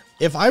sure.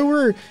 If I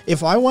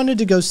wanted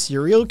to go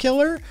serial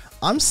killer,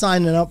 I'm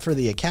signing up for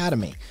the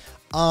academy.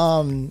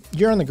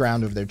 You're on the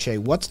ground over there, Che.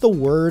 What's the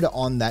word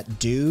on that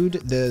dude,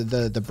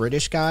 the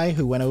British guy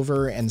who went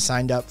over and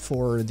signed up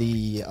for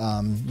the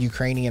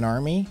Ukrainian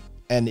army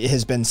and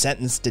has been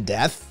sentenced to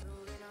death?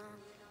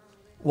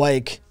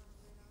 Like,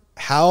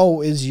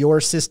 how is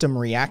your system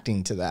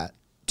reacting to that?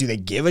 Do they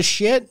give a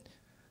shit?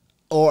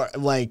 Or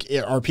like,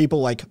 are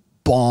people like,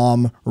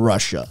 bomb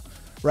Russia,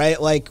 right?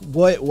 Like,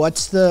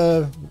 what's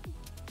the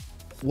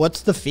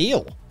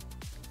feel?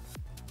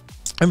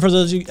 And for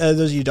those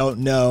of you who don't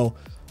know,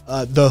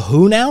 the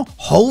WHO now,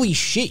 holy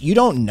shit, you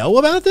don't know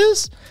about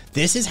this?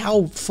 This is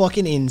how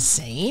fucking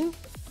insane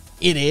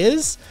it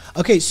is.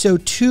 Okay, so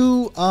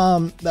two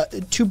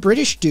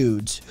British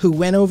dudes who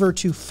went over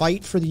to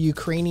fight for the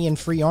Ukrainian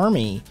Free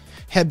Army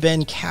have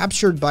been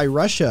captured by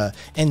Russia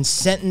and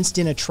sentenced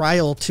in a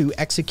trial to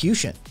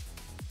execution.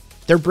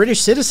 They're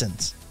British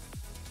citizens.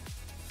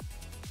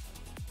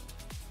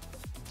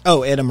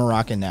 Oh, and a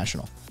Moroccan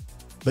national.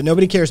 But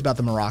nobody cares about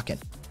the Moroccan.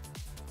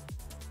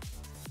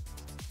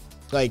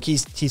 Like,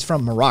 he's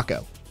from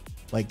Morocco.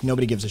 Like,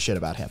 nobody gives a shit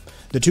about him.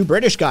 The two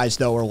British guys,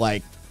 though, are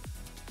like,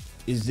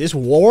 is this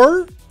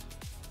war?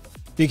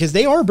 Because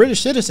they are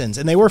British citizens,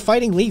 and they were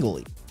fighting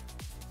legally.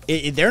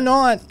 They're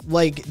not,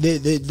 like,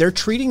 they're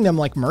treating them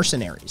like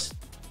mercenaries,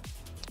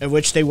 in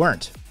which they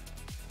weren't.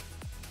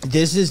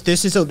 This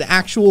is an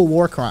actual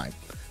war crime.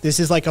 This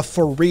is like a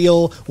for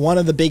real, one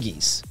of the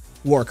biggies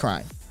war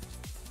crime.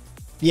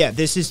 Yeah,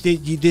 this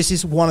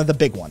is one of the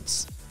big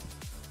ones.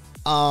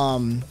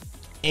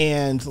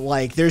 And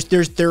like there's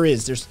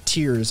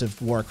tiers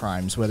of war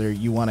crimes, whether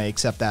you want to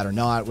accept that or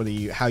not,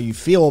 how you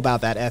feel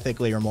about that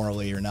ethically or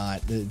morally or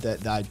not.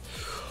 That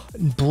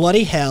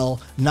bloody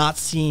hell, not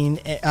seen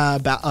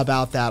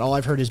about that. All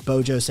I've heard is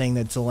Bojo saying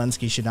that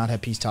Zelensky should not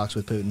have peace talks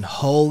with Putin.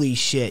 Holy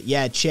shit.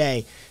 Yeah,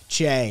 Che.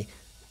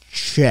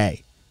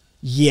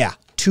 Yeah.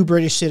 Two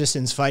British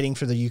citizens fighting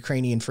for the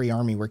Ukrainian Free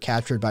Army were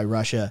captured by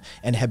Russia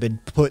and have been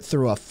put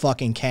through a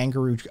fucking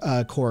kangaroo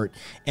court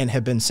and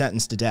have been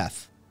sentenced to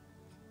death.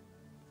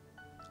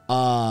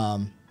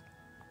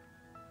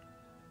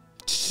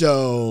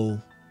 So,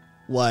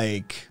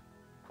 like,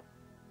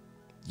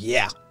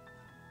 yeah.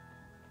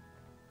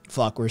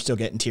 Fuck, we're still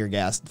getting tear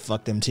gassed.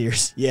 Fuck them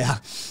tears. Yeah.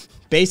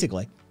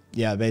 Basically.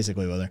 Yeah,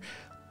 basically, brother.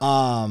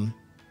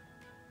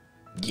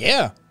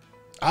 Yeah.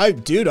 I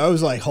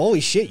was like, holy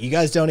shit, you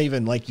guys don't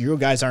even, like, you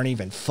guys aren't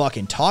even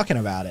fucking talking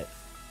about it.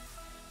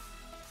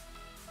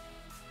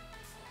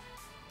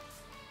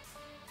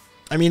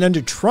 I mean, under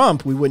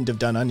Trump, we wouldn't have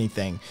done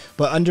anything.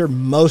 But under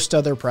most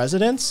other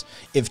presidents,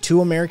 if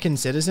two American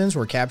citizens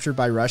were captured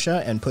by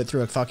Russia and put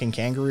through a fucking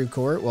kangaroo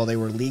court while they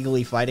were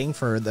legally fighting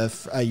for the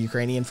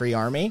Ukrainian Free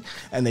Army,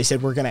 and they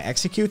said we're going to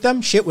execute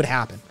them, shit would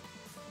happen.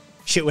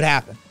 Shit would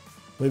happen.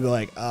 We'd be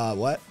like,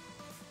 what?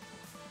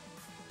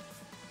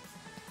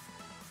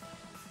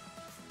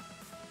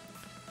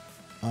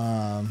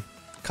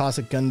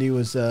 Cossack Gundy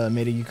was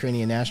made a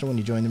Ukrainian national when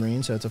he joined the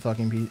Marines, so it's a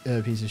fucking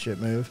piece of shit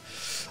move.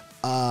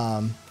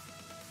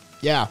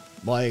 Yeah,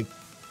 like,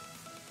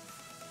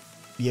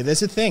 yeah,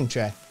 that's a thing,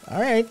 Che.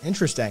 All right,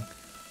 interesting.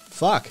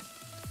 Fuck.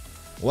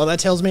 Well, that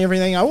tells me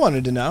everything I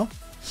wanted to know.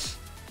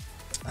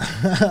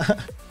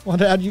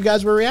 What, how you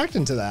guys were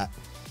reacting to that?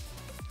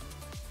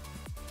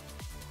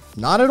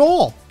 Not at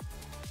all.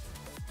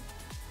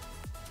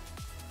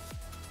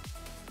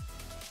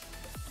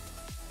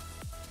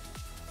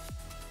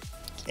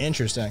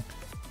 Interesting.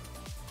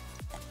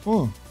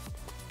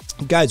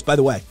 Guys, by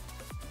the way,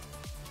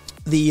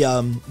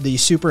 the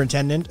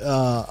superintendent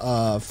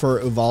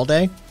for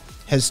Uvalde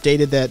has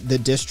stated that the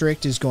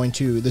district is going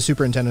to, the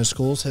superintendent of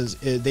schools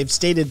they've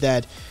stated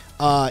that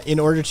in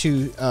order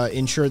to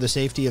ensure the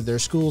safety of their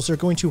schools, they're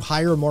going to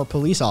hire more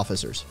police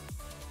officers.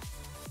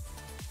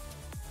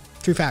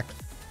 True fact.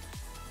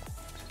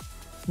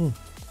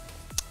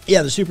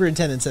 Yeah, the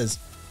superintendent says,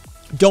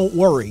 don't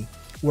worry,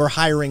 we're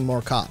hiring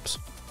more cops.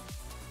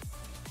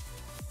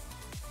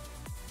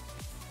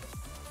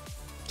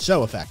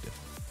 So effective.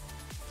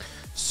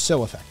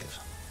 So effective.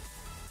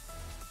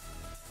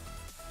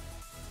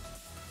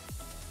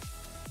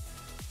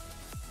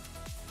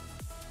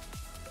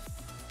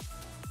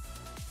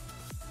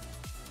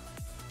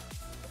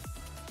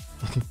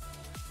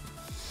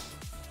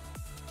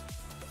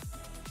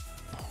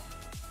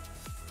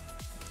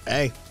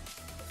 Hey.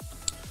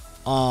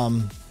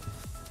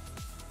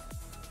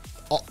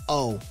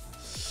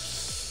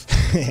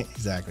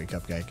 Exactly,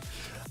 Cupcake.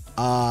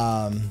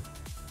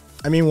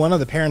 I mean, one of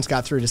the parents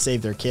got through to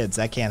save their kids.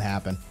 That can't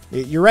happen.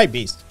 You're right,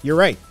 Beast. You're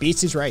right.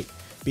 Beast is right.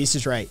 Beast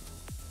is right.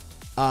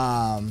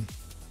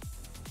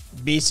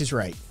 Beast is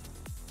right.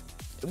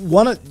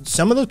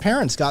 Some of those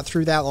parents got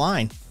through that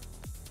line.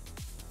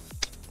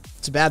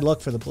 It's a bad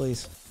look for the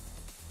police.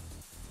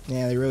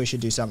 Yeah, they really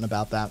should do something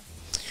about that.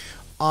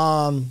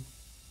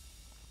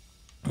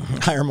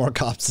 Hire more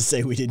cops to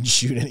say we didn't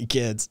shoot any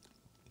kids.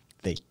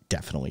 They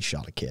definitely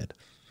shot a kid.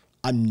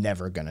 I'm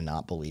never gonna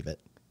not believe it.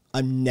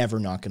 I'm never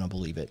not going to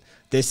believe it.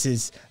 This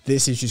is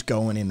just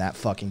going in that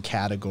fucking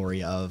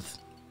category of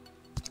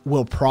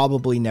we'll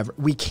probably never,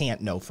 we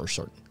can't know for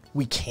certain.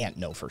 We can't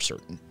know for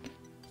certain.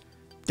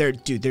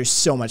 Dude, there's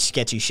so much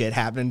sketchy shit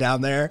happening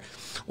down there.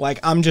 Like,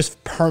 I'm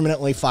just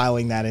permanently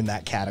filing that in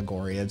that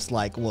category. It's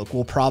like, look,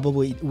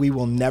 we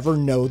will never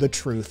know the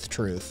truth.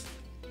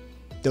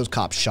 Those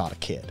cops shot a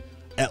kid.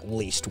 At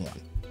least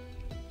one.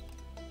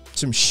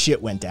 Some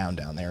shit went down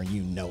there, and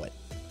you know it.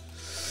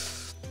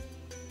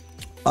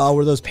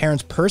 Were those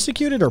parents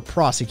persecuted or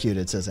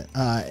prosecuted, says it.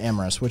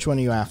 Amorous, which one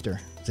are you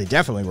after? They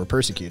definitely were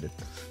persecuted.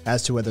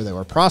 As to whether they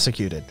were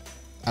prosecuted,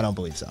 I don't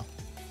believe so.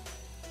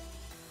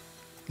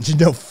 There's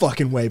no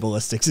fucking way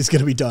ballistics is going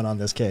to be done on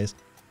this case.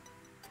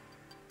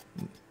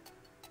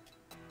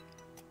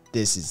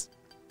 This is...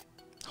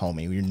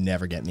 Homie, you're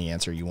never getting the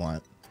answer you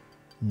want.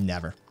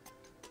 Never.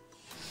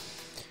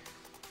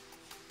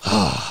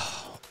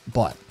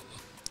 But,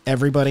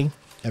 everybody,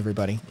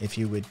 if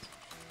you would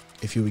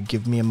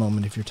give me a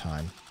moment of your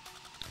time.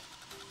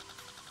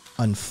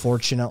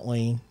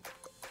 Unfortunately,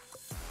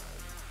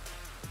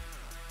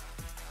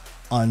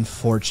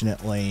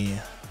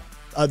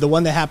 The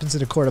one that happens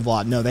in a court of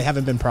law. No, they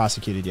haven't been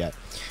prosecuted yet.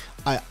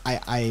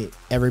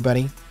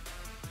 Everybody,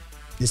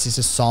 this is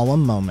a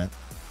solemn moment.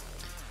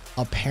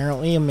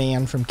 Apparently, a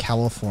man from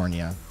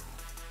California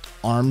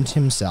armed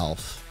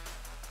himself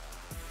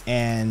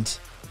and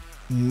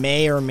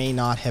may or may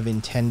not have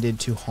intended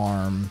to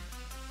harm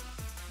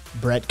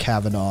Brett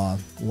Kavanaugh,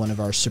 one of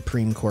our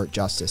Supreme Court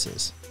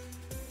justices.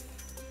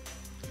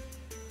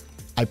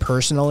 I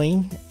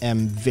personally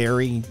am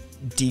very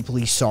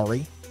deeply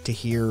sorry to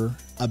hear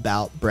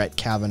about Brett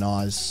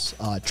Kavanaugh's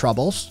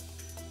troubles,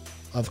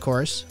 of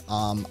course.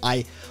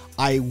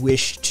 I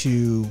wish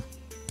to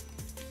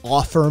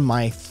offer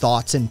my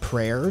thoughts and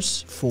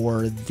prayers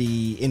for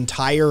the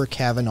entire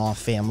Kavanaugh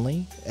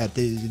family at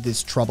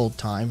this troubled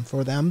time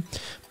for them.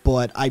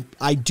 But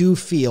I do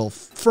feel,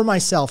 for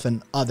myself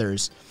and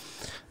others,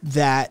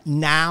 that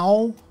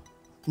now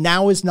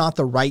is not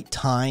the right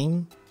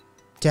time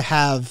to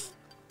have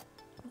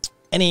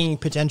any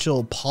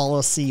potential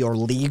policy or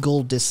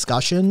legal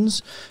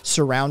discussions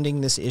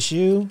surrounding this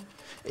issue.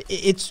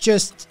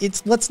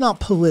 Let's not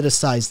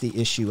politicize the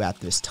issue at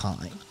this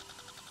time.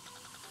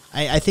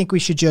 I think we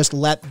should just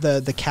let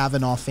the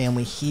Kavanaugh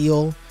family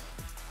heal,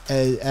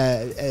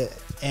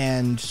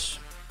 and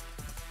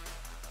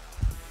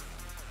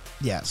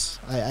yes,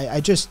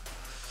 I just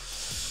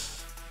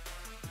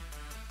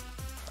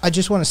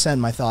want to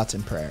send my thoughts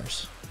and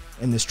prayers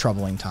in this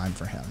troubling time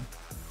for him.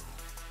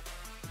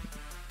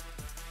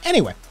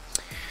 Anyway,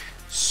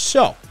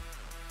 so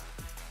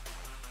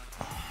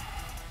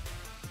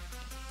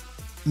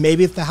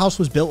maybe if the house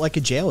was built like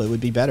a jail, it would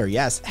be better.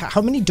 Yes.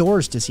 How many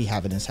doors does he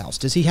have in his house?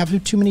 Does he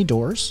have too many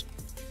doors?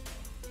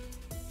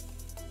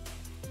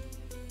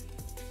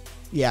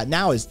 Yeah,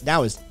 now is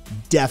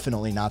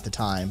definitely not the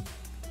time.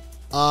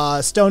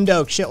 Stone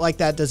Doke, shit like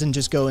that doesn't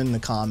just go in the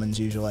commons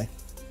usually.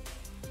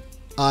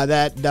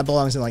 That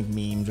belongs in like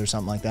memes or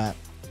something like that.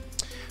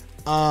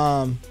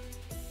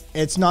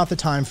 It's not the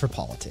time for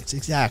politics.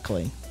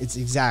 Exactly. It's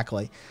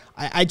exactly.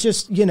 I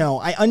just,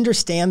 I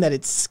understand that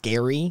it's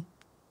scary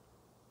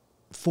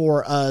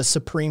for a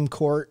Supreme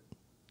Court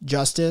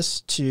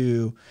justice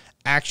to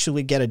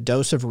actually get a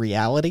dose of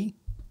reality.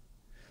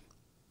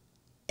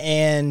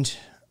 And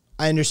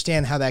I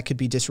understand how that could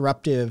be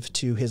disruptive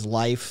to his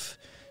life,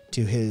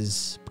 to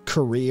his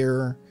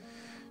career,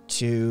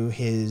 to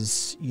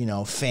his,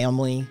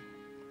 family.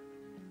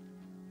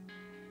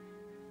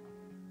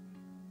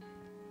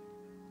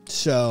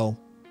 So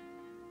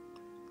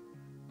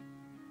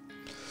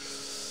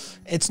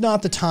it's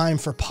not the time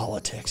for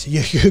politics.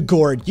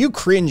 Gord, you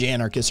cringe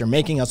anarchists are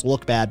making us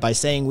look bad by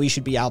saying we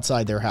should be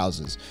outside their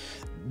houses.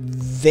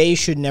 They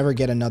should never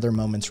get another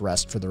moment's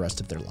rest for the rest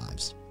of their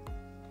lives.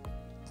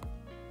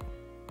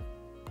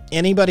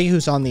 Anybody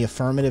who's on the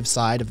affirmative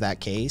side of that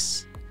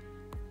case,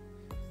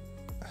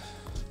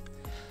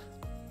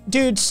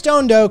 dude,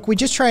 Stone Oak, we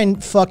just try and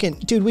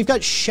dude, we've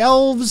got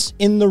shelves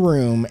in the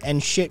room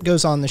and shit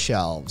goes on the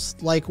shelves.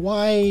 Like,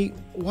 why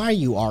are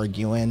you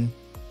arguing?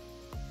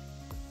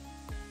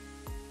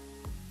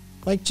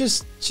 Like,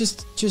 just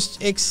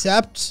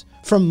accept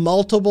from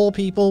multiple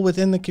people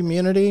within the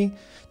community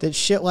that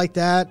shit like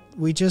that,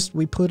 we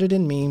put it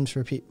in memes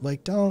for people.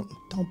 Like, don't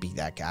be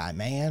that guy,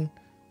 man.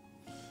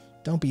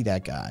 Don't be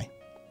that guy.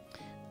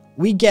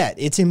 We get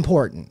it's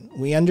important.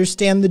 We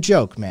understand the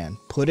joke, man.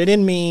 Put it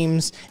in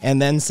memes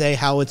and then say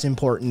how it's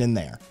important in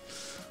there.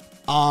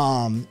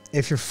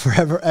 If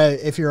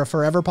you're a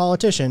forever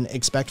politician,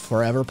 expect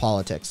forever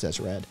politics, says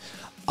Red.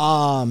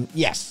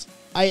 Yes.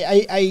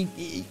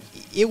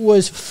 It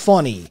was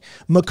funny.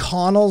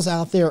 McConnell's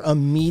out there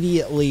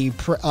immediately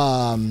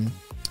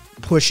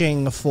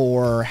pushing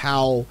for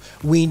how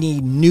we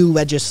need new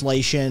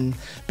legislation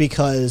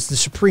because the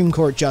Supreme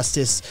Court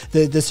justice,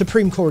 the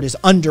Supreme Court is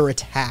under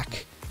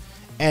attack,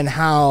 and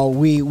how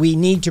we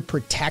need to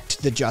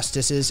protect the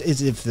justices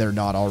as if they're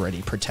not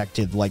already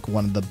protected like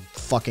one of the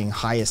fucking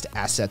highest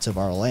assets of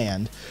our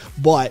land.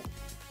 But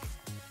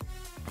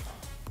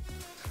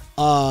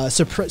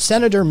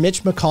Senator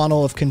Mitch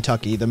McConnell of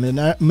Kentucky,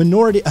 the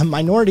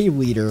minority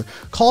leader,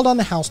 called on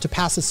the House to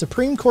pass a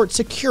Supreme Court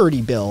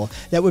security bill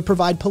that would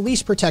provide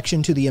police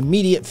protection to the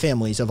immediate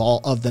families of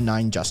all of the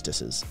 9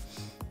 justices.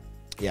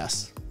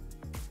 Yes.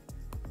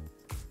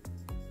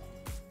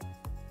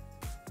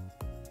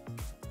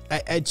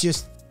 I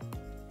just,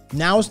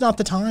 now is not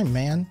the time,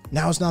 man.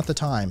 Now is not the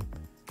time.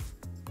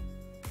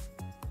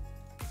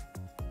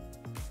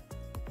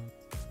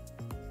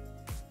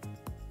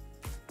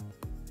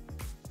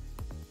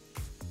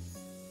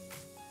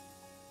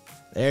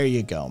 There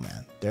you go,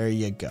 man. There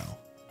you go.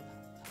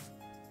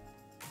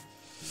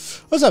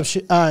 What's up,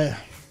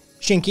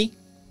 Shinky?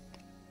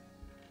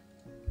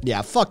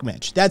 Yeah, fuck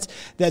Mitch. That's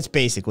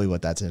basically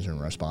what that's in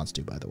response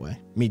to, by the way.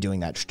 Me doing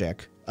that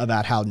shtick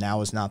about how now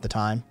is not the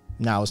time.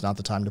 Now is not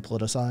the time to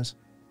politicize.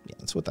 Yeah,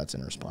 that's what that's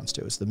in response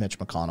to. It's the Mitch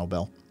McConnell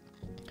bill.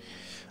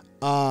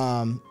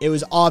 It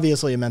was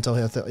obviously a mental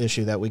health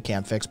issue that we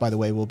can't fix. By the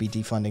way, we'll be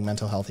defunding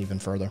mental health even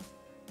further.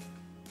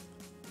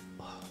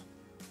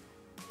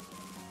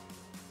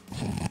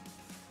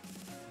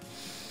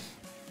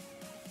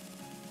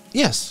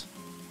 Yes.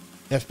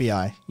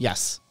 FBI,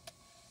 yes.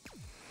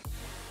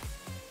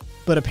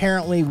 But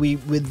apparently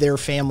with their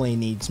family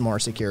needs more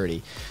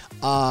security.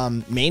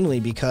 Mainly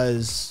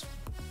because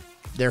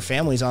their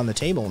family's on the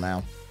table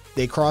now.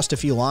 They crossed a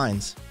few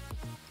lines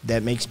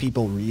that makes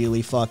people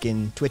really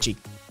fucking twitchy.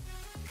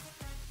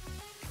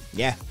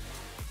 Yeah.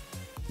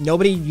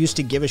 Nobody used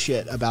to give a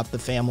shit about the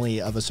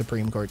family of a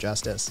Supreme Court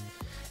justice.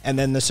 And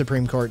then the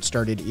Supreme Court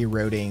started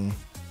eroding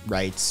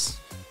rights,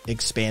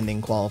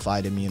 expanding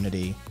qualified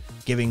immunity,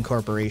 giving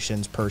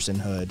corporations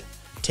personhood,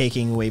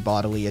 taking away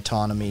bodily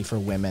autonomy for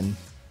women.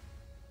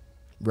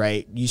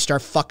 Right? You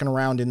start fucking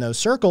around in those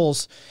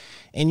circles,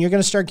 and you're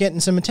going to start getting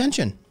some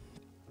attention.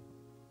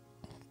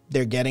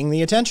 They're getting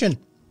the attention.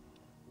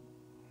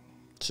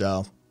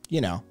 So,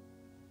 you know.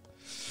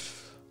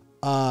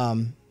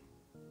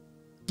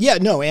 Yeah,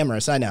 no,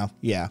 Amorous, I know.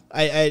 Yeah.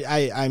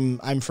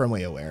 I'm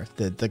firmly aware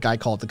that the guy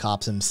called the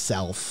cops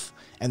himself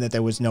and that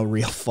there was no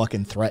real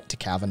fucking threat to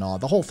Kavanaugh.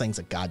 The whole thing's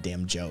a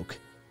goddamn joke.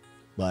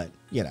 But,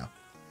 you know.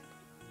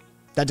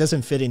 That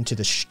doesn't fit into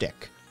the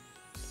shtick.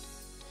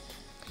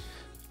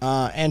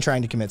 And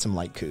trying to commit some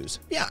light coups.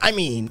 Yeah, I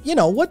mean, you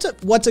know, what's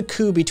a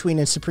coup between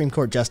a Supreme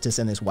Court justice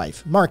and his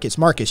wife?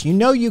 Marcus, you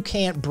know you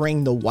can't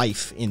bring the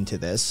wife into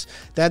this.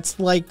 That's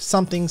like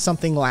something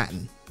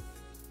Latin.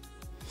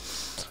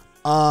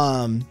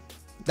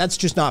 That's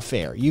just not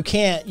fair. You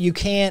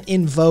can't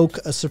invoke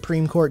a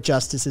Supreme Court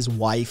justice's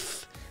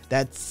wife.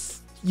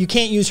 You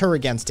can't use her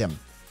against him.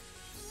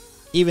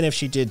 Even if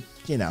she did,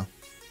 you know,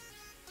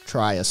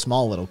 try a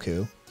small little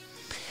coup.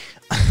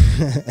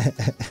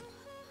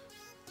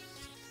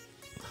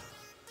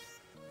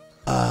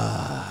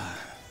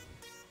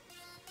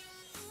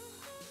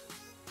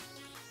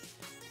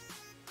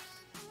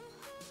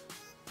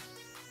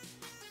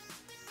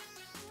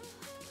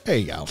 There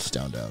you go,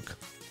 Stoned Oak.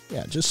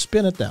 Yeah, just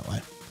spin it that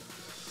way.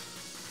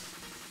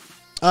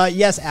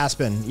 Yes,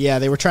 Aspen. Yeah,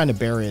 they were trying to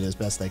bury it as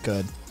best they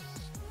could.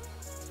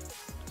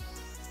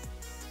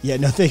 Yeah,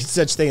 no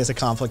such thing as a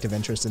conflict of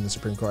interest in the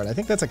Supreme Court. I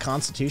think that's a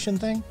Constitution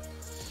thing.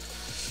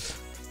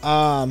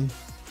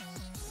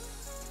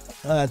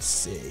 Let's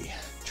see.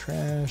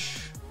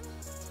 Trash.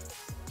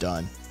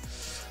 Done.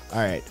 All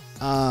right.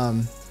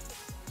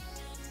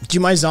 Do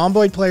my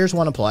Zomboid players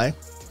want to play?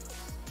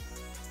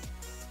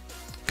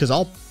 Because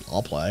I'll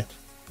play.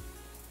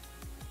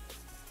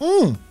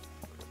 Oh,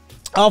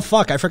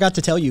 fuck. I forgot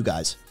to tell you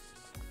guys.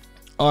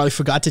 I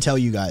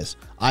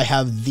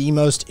have the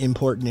most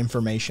important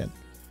information.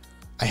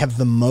 I have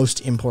the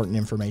most important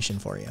information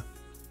for you.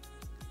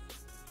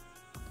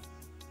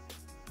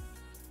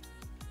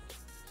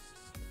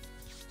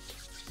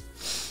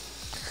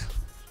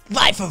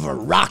 Life of a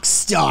Rock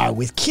Star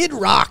with Kid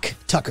Rock.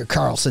 Tucker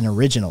Carlson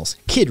Originals.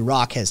 Kid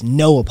Rock has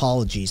no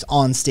apologies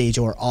on stage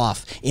or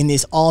off. In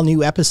this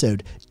all-new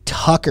episode,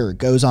 Tucker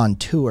goes on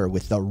tour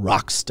with the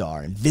rock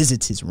star and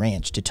visits his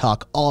ranch to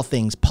talk all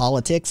things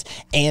politics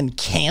and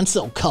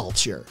cancel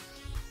culture.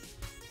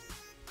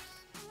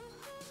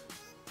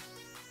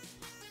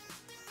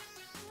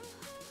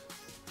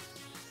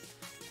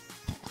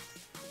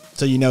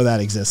 So you know that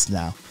exists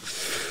now.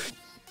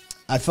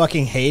 I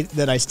fucking hate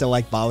that I still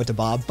like Ba with the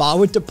Bob. Ba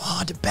with the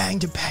Ba, da bang,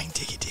 da bang,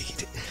 diggy,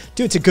 diggy, diggy.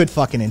 Dude, it's a good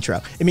fucking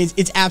intro. I mean,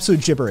 it's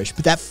absolute gibberish,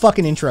 but that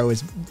fucking intro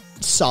is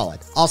solid.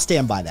 I'll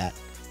stand by that.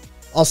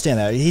 I'll stand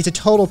there. He's a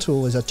total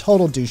tool. He's a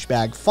total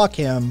douchebag. Fuck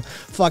him.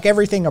 Fuck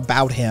everything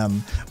about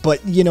him.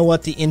 But you know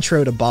what? The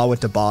intro to Ba with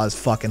the Ba is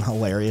fucking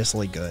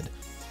hilariously good.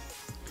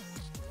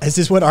 Is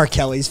this what R.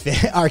 Kelly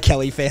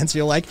fans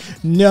feel like?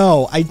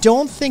 No, I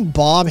don't think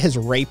Bob has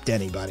raped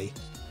anybody.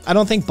 I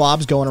don't think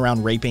Bob's going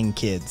around raping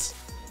kids.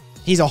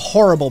 He's a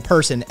horrible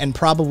person and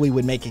probably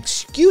would make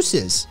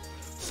excuses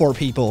for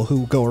people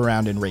who go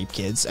around and rape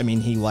kids. I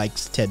mean, he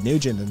likes Ted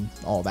Nugent and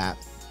all that.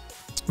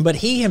 But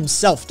he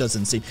himself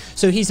doesn't see.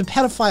 So he's a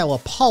pedophile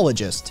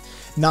apologist,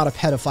 not a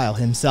pedophile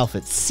himself,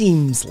 it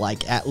seems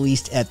like, at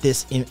least at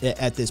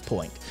this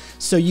point.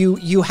 So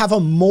you have a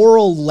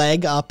moral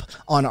leg up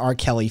on R.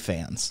 Kelly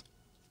fans.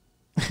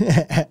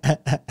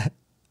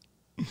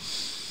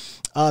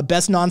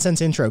 Best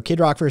nonsense intro, Kid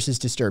Rock versus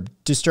Disturbed.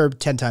 Disturbed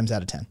 10 times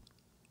out of 10.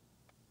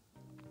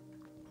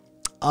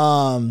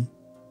 All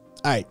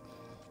right.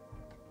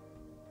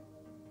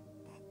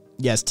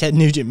 Yes, Ted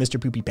Nugent, Mr.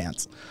 Poopy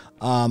Pants.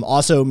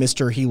 Also,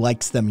 Mr. He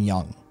Likes Them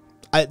Young.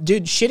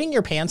 Dude, shitting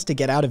your pants to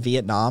get out of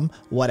Vietnam,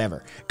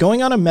 whatever.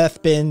 Going on a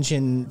meth binge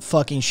and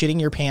fucking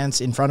shitting your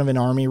pants in front of an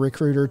army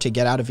recruiter to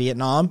get out of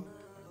Vietnam,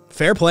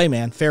 fair play,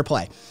 man, fair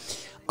play.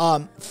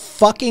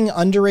 Fucking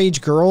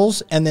underage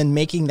girls and then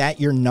making that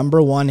your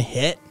 #1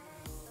 hit.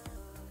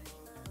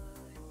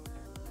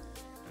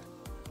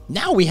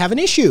 Now we have an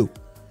issue.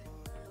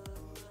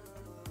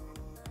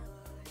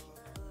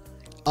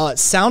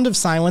 Sound of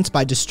Silence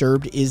by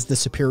Disturbed is the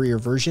superior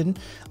version.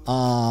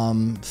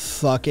 I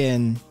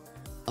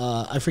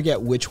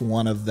forget which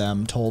one of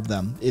them told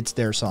them it's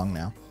their song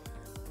now.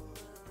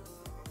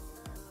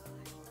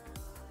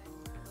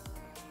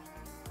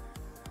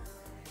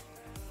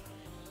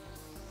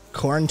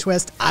 Corn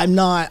Twist. I'm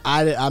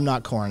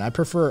not Corn. I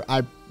prefer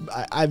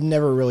I've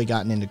never really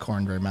gotten into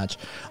Korn very much.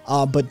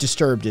 But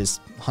Disturbed is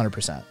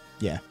 100%.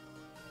 Yeah.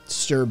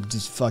 Disturbed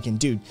is fucking,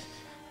 dude.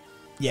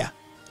 Yeah.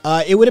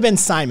 It would have been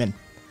Simon.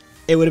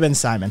 It would have been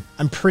Simon.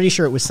 I'm pretty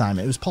sure it was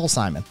Simon. It was Paul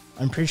Simon.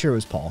 I'm pretty sure it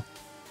was Paul.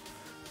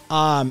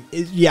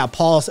 Yeah,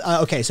 Paul.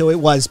 Okay, so it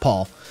was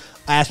Paul.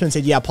 Aspen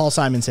said, yeah, Paul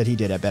Simon said he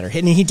did it better.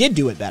 And he did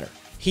do it better.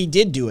 He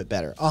did do it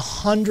better.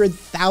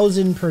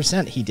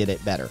 100,000% he did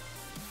it better.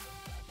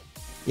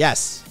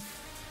 Yes.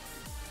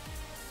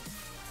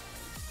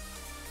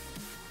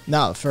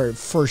 No,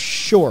 for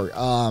sure.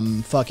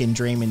 Fucking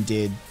Draymond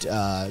did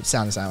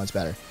Sound of Silence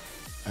better.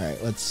 All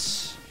right,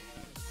 let's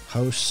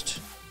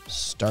host,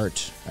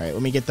 start. All right,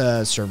 let me get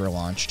the server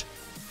launched.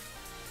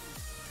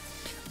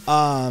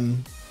 Yeah,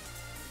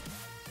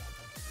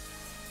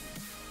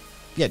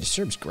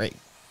 Disturbed's great.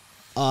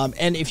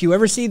 And if you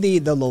ever see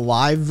the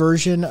live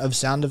version of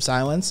Sound of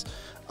Silence,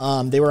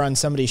 they were on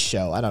somebody's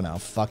show. I don't know,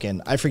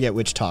 I forget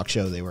which talk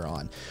show they were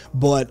on.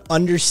 But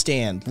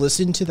understand,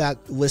 listen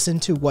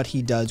to what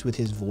he does with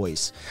his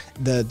voice.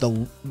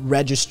 The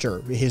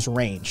register, his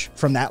range,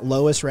 from that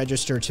lowest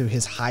register to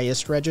his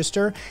highest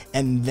register,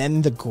 and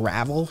then the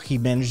gravel he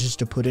manages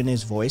to put in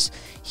his voice.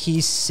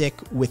 He's sick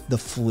with the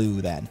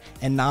flu then,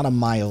 and not a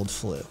mild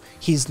flu.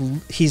 His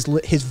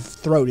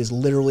throat is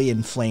literally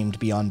inflamed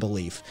beyond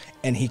belief,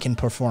 and he can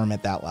perform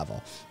at that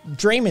level.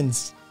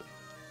 Draymond's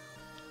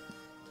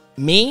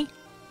Me.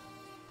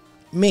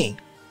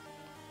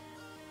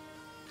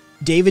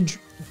 David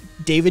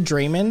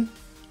Draymond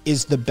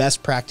is the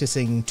best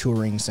practicing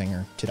touring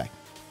singer today.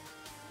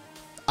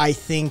 I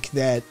think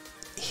that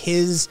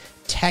his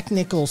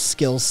technical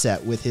skill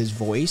set with his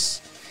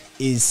voice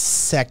is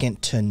second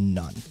to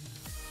none.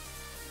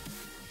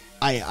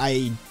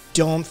 I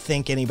don't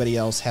think anybody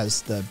else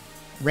has the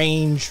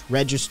range,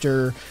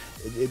 register,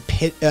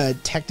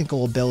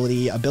 technical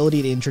ability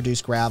to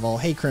introduce gravel.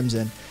 Hey,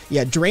 Crimson.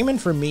 Yeah, Draymond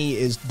for me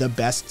is the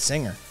best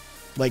singer,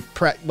 like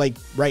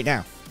right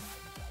now,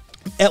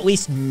 at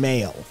least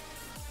male.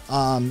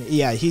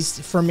 Yeah, he's,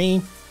 for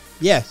me,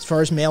 yeah, as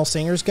far as male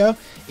singers go,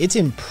 it's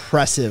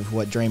impressive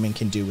what Draymond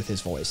can do with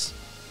his voice.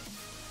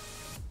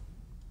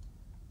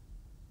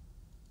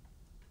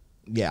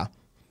 Yeah.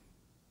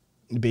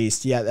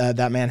 Beast. Yeah,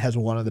 that man has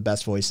one of the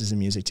best voices in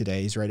music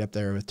today. He's right up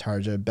there with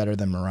Tarja, better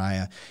than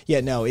Mariah.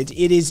 Yeah, no, it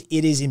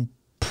is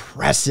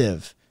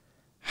impressive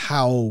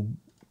how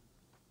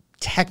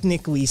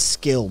technically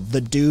skilled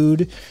the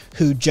dude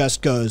who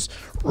just goes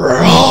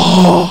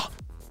raw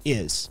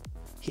is.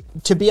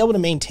 To be able to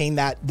maintain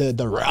that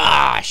the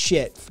raw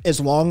shit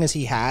as long as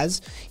he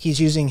has, he's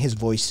using his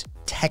voice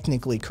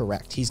technically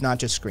correct. He's not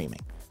just screaming.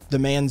 The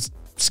man's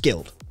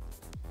skilled.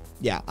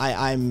 Yeah,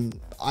 I'm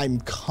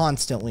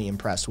constantly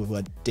impressed with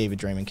what David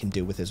Draymond can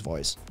do with his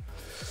voice.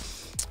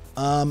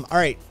 All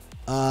right,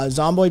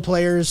 Zomboid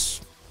players,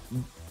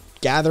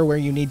 gather where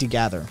you need to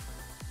gather.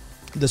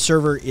 The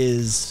server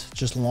is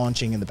just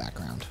launching in the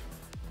background.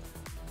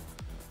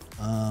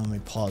 Let me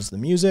pause the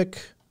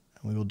music,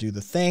 and we will do the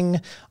thing.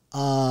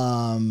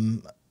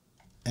 And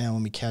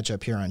let me catch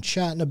up here on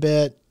chat in a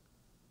bit.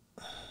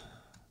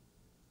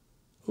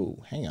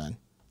 Ooh, hang on.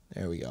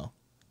 There we go.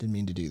 Didn't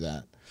mean to do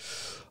that.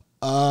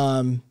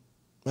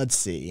 Let's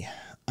see.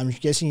 I'm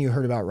guessing you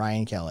heard about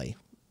Ryan Kelly.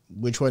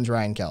 Which one's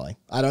Ryan Kelly?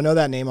 I don't know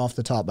that name off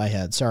the top of my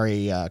head.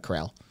 Sorry,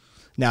 Corral.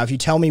 Now, if you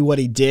tell me what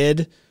he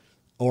did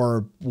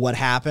or what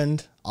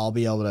happened, I'll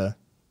be able to.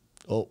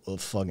 Oh,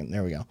 fucking.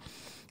 There we go.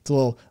 It's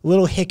a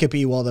little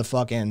hiccupy while the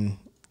fucking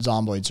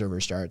Zomboid server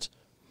starts.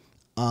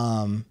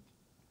 I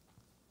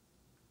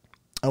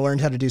learned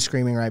how to do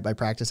screaming right by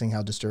practicing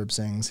how Disturbed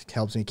sings. It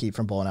helps me keep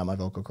from blowing out my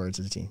vocal cords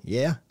as a teen.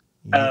 Yeah.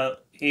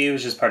 He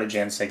was just part of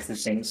Jan 6 and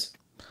sings.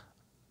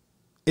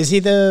 Is he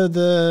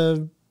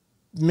the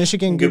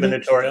Michigan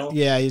gubernatorial?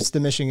 Yeah, he's the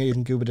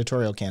Michigan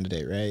gubernatorial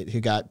candidate, right? Who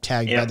got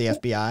tagged by the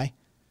FBI.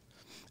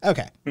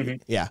 Okay.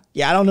 Mm-hmm. Yeah.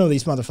 I don't know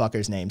these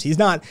motherfuckers' names. He's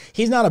not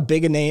a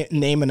big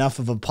name enough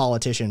of a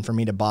politician for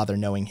me to bother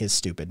knowing his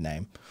stupid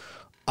name.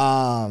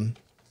 Fucking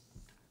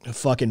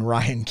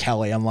Ryan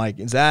Kelly. I'm like,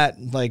 is that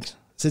like?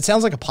 So it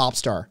sounds like a pop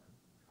star.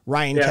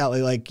 Ryan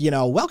Kelly, like,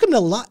 welcome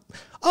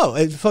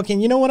to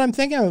fucking, you know what I'm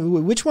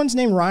thinking? Which one's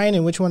named Ryan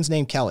and which one's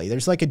named Kelly?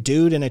 There's like a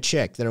dude and a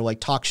chick that are like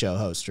talk show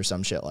hosts or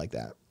some shit like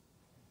that.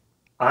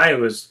 I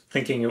was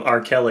thinking of R.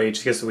 Kelly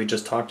because we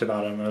just talked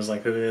about him. I was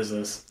like, who is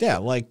this? Yeah,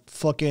 like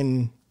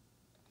fucking,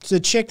 it's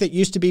a chick that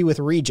used to be with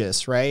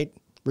Regis, right?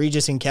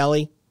 Regis and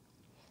Kelly.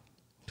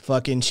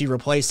 Fucking, she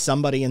replaced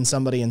somebody and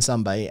somebody and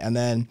somebody. And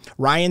then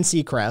Ryan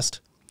Seacrest,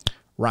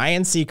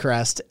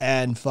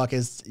 and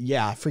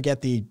I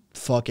forget the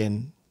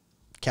fucking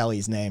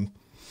Kelly's name.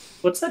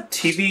 What's that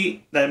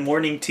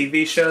morning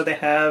TV show they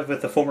have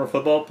with the former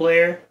football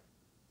player?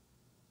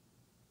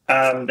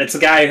 It's the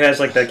guy who has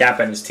like the gap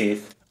in his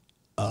teeth.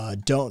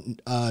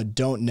 Don't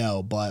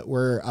know, but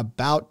we're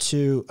about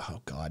to.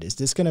 Oh God, is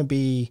this gonna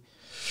be?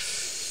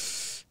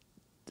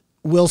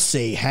 We'll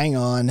see. Hang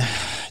on.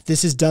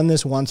 This has done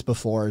this once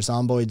before.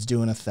 Zomboid's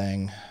doing a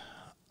thing.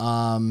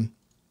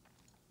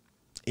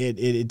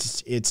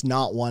 It's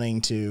not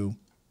wanting to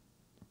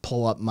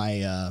pull up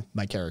my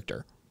my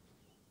character.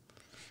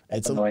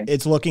 annoying.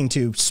 It's looking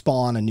to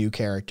spawn a new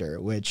character,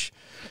 which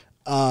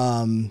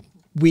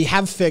we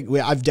have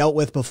I've dealt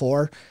with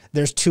before.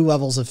 There's 2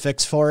 levels of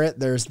fix for it.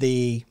 There's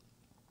the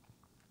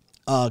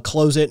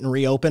close it and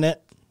reopen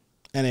it,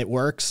 and it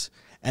works.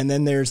 And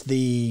then there's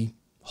the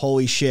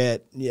holy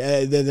shit.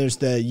 Yeah, then there's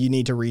the you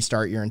need to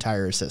restart your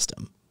entire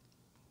system.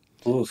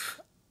 Oof.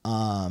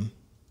 We're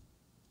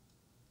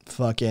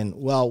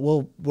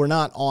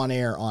not on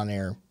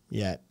air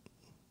yet.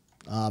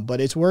 But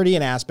it's Wordy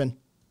and Aspen.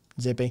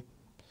 Zippy.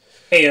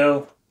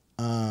 Heyo.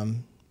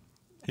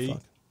 Hey.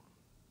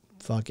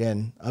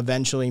 Fucking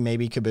eventually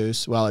maybe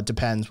Caboose. Well, it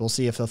depends. We'll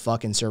see if the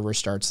fucking server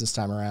starts this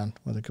time around.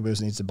 Whether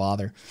Caboose needs to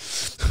bother.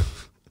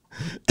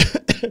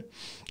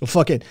 We'll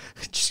fucking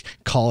just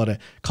call it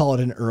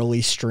an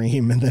early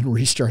stream and then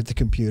restart the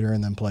computer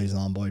and then play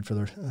Zomboid for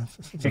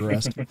the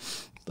rest.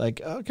 Like,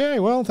 okay,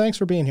 well, thanks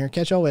for being here.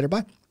 Catch y'all later.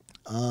 Bye.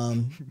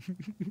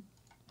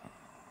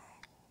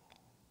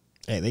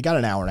 Hey, they got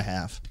an hour and a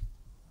half.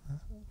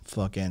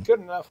 Fucking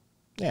Good enough.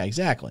 yeah,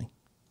 exactly.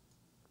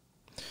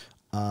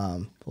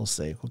 We'll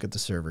see. We'll get the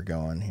server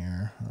going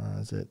here.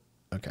 Is it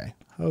okay?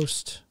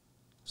 Host,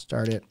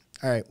 start it.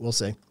 All right, we'll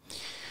see.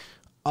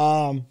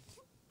 Oh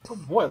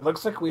boy, it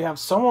looks like we have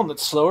someone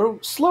that's slow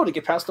to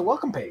get past the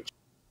welcome page.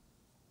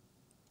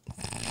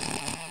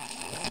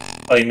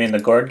 Oh, you mean the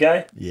gourd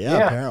guy?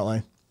 Yeah,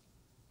 apparently.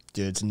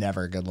 Dude, it's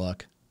never a good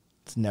look.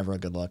 It's never a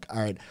good look. All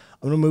right,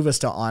 I'm gonna move us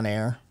to on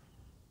air.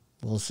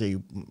 We'll see.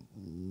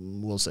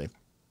 We'll see.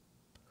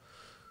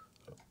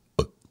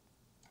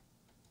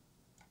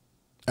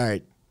 All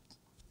right.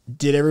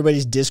 Did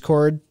everybody's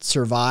Discord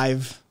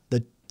survive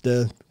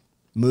the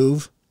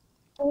move?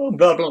 Oh,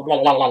 blah, blah,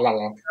 blah, blah, blah,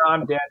 blah.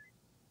 I'm dead.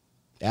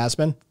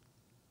 Aspen?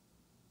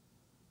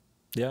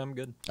 Yeah, I'm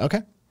good.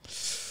 Okay.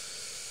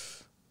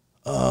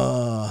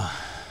 Oh,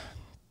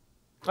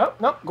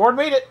 no, Gord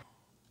made it.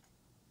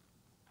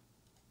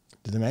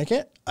 Did they make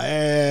it?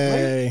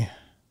 Hey.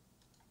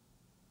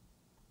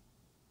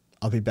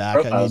 I'll be back.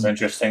 Oh, that was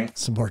interesting.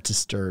 Some more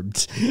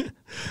Disturbed.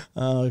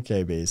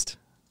 Okay, Beast.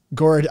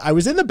 Gord, I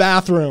was in the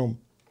bathroom.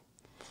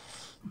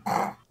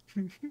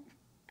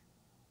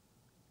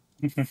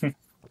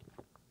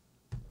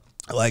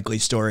 Likely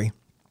story.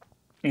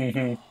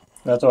 Mm-hmm.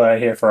 That's what I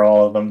hear for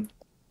all of them.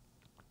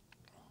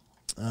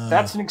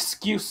 That's an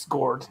excuse,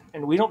 Gord,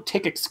 and we don't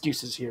take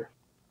excuses here.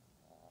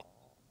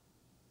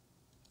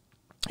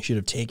 You should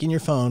have taken your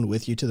phone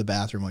with you to the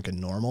bathroom like a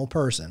normal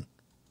person.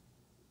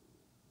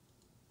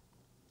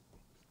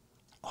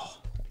 Oh,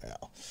 yeah.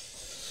 All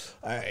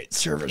right,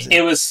 servers.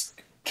 It was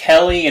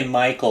Kelly and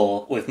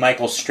Michael with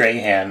Michael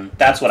Strahan.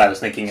 That's what I was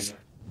thinking of.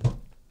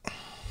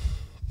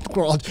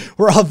 We're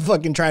all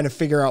fucking trying to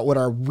figure out what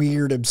our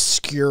weird,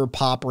 obscure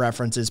pop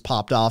references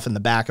popped off in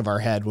the back of our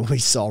head when we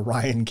saw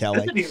Ryan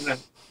Kelly. This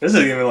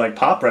isn't even like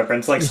pop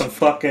reference, like some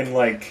fucking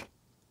like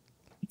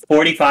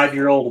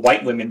 45-year-old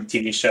white women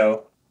TV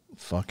show.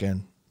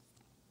 Fucking,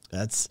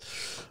 that's,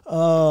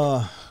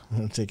 I'll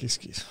take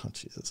excuse. Oh,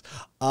 Jesus.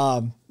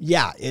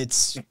 Yeah, it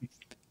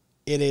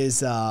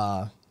is,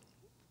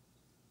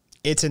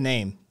 it's a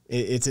name.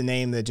 It's a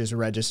name that just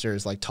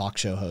registers like talk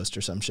show host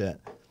or some shit.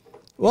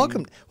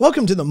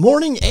 Welcome to the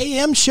morning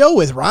AM show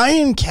with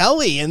Ryan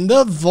Kelly in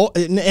the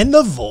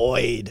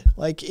void.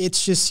 Like,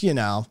 it's just, you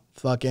know,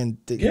 fucking.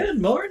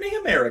 Good morning,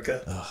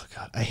 America. Oh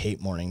God, I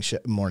hate morning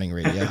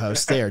radio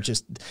hosts. They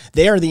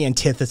are the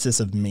antithesis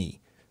of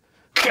me.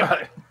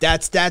 God.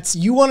 That's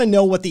you want to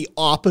know what the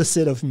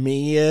opposite of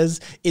me is?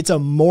 It's a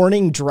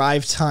morning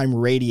drive time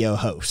radio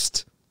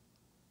host.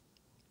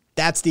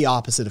 That's the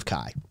opposite of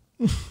Kai.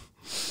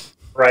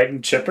 Right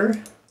and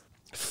chipper?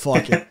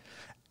 Fucking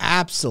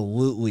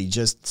absolutely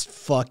just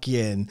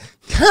fucking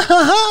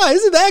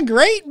isn't that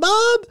great,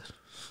 Bob?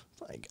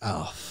 Like,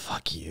 oh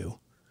fuck you.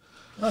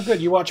 Oh good,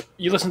 you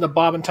listen to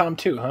Bob and Tom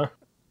too, huh?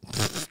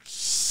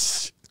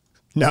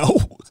 No.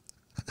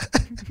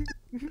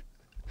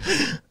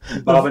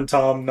 Bob and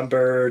Tom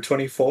number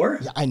 24?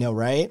 Yeah, I know,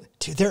 right?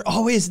 Dude, they're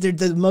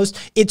the most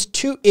it's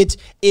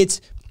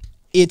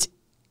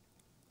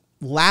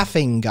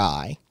laughing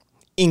guy,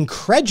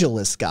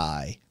 incredulous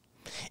guy,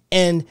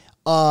 and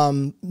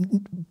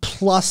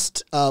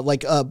plussed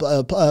like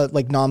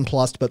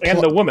nonplussed but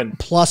And the woman.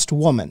 plussed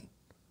woman.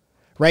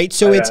 Right?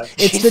 So Oh,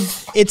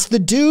 it's the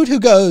dude who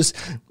goes,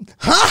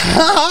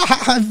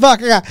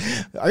 fuck,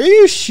 are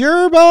you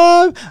sure,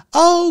 Bob?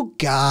 Oh,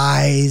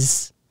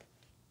 guys.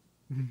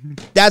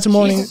 That's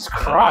morning. Jesus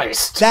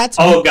Christ. That's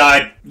Oh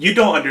God, you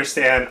don't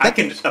understand. I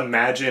can just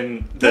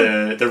imagine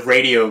the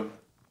radio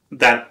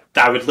that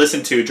I would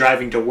listen to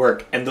driving to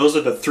work, and those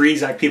are the three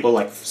exact people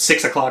like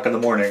 6 o'clock in the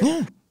morning.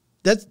 Yeah.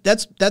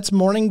 That's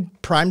morning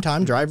prime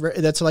time drive.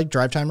 That's like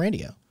drive time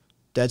radio.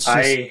 That's just,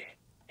 I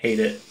hate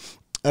it.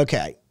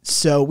 okay.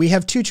 So we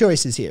have two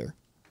choices here.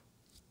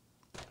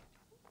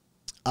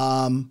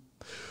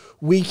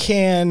 We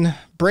can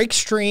break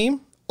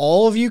stream.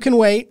 All of you can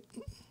wait,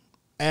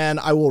 and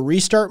I will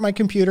restart my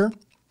computer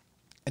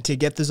to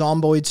get the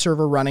Zomboid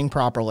server running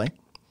properly.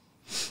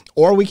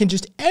 Or we can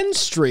just end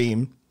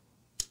stream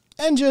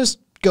and just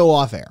go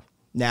off air.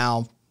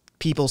 Now,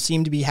 people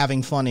seem to be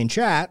having fun in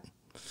chat.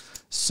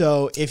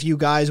 So if you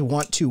guys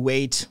want to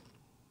wait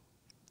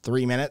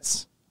 3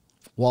 minutes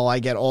while I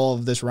get all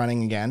of this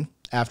running again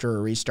after a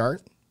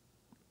restart,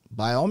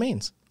 by all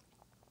means.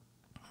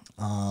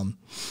 I'm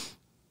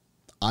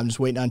just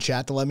waiting on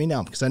chat to let me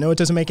know because I know it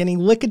doesn't make any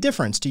lick of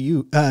difference to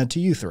you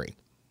three.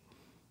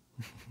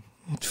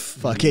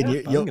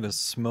 Fucking, I'm gonna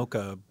smoke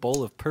a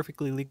bowl of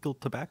perfectly legal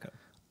tobacco.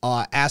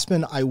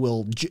 Aspen, I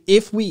will,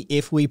 if we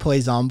play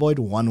Zomboid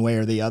one way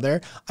or the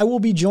other, I will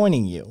be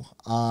joining you.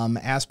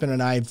 Aspen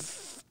and I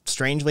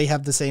strangely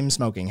have the same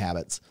smoking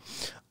habits.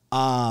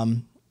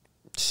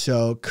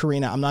 So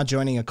Karina, I'm not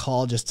joining a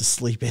call just to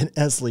sleep in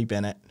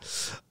it.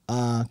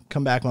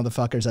 Come back,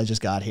 motherfuckers. I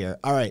just got here.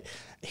 All right.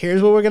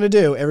 Here's what we're going to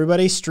do.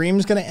 Everybody,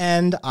 stream's going to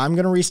end. I'm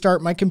going to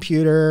restart my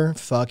computer.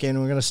 We're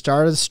going to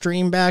start the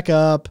stream back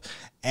up.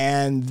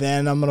 And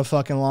then I'm going to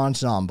fucking launch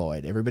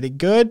Zomboid. Everybody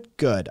good?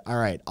 Good. All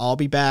right. I'll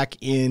be back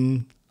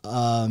in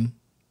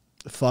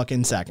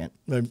fucking second.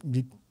 A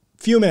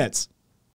few minutes.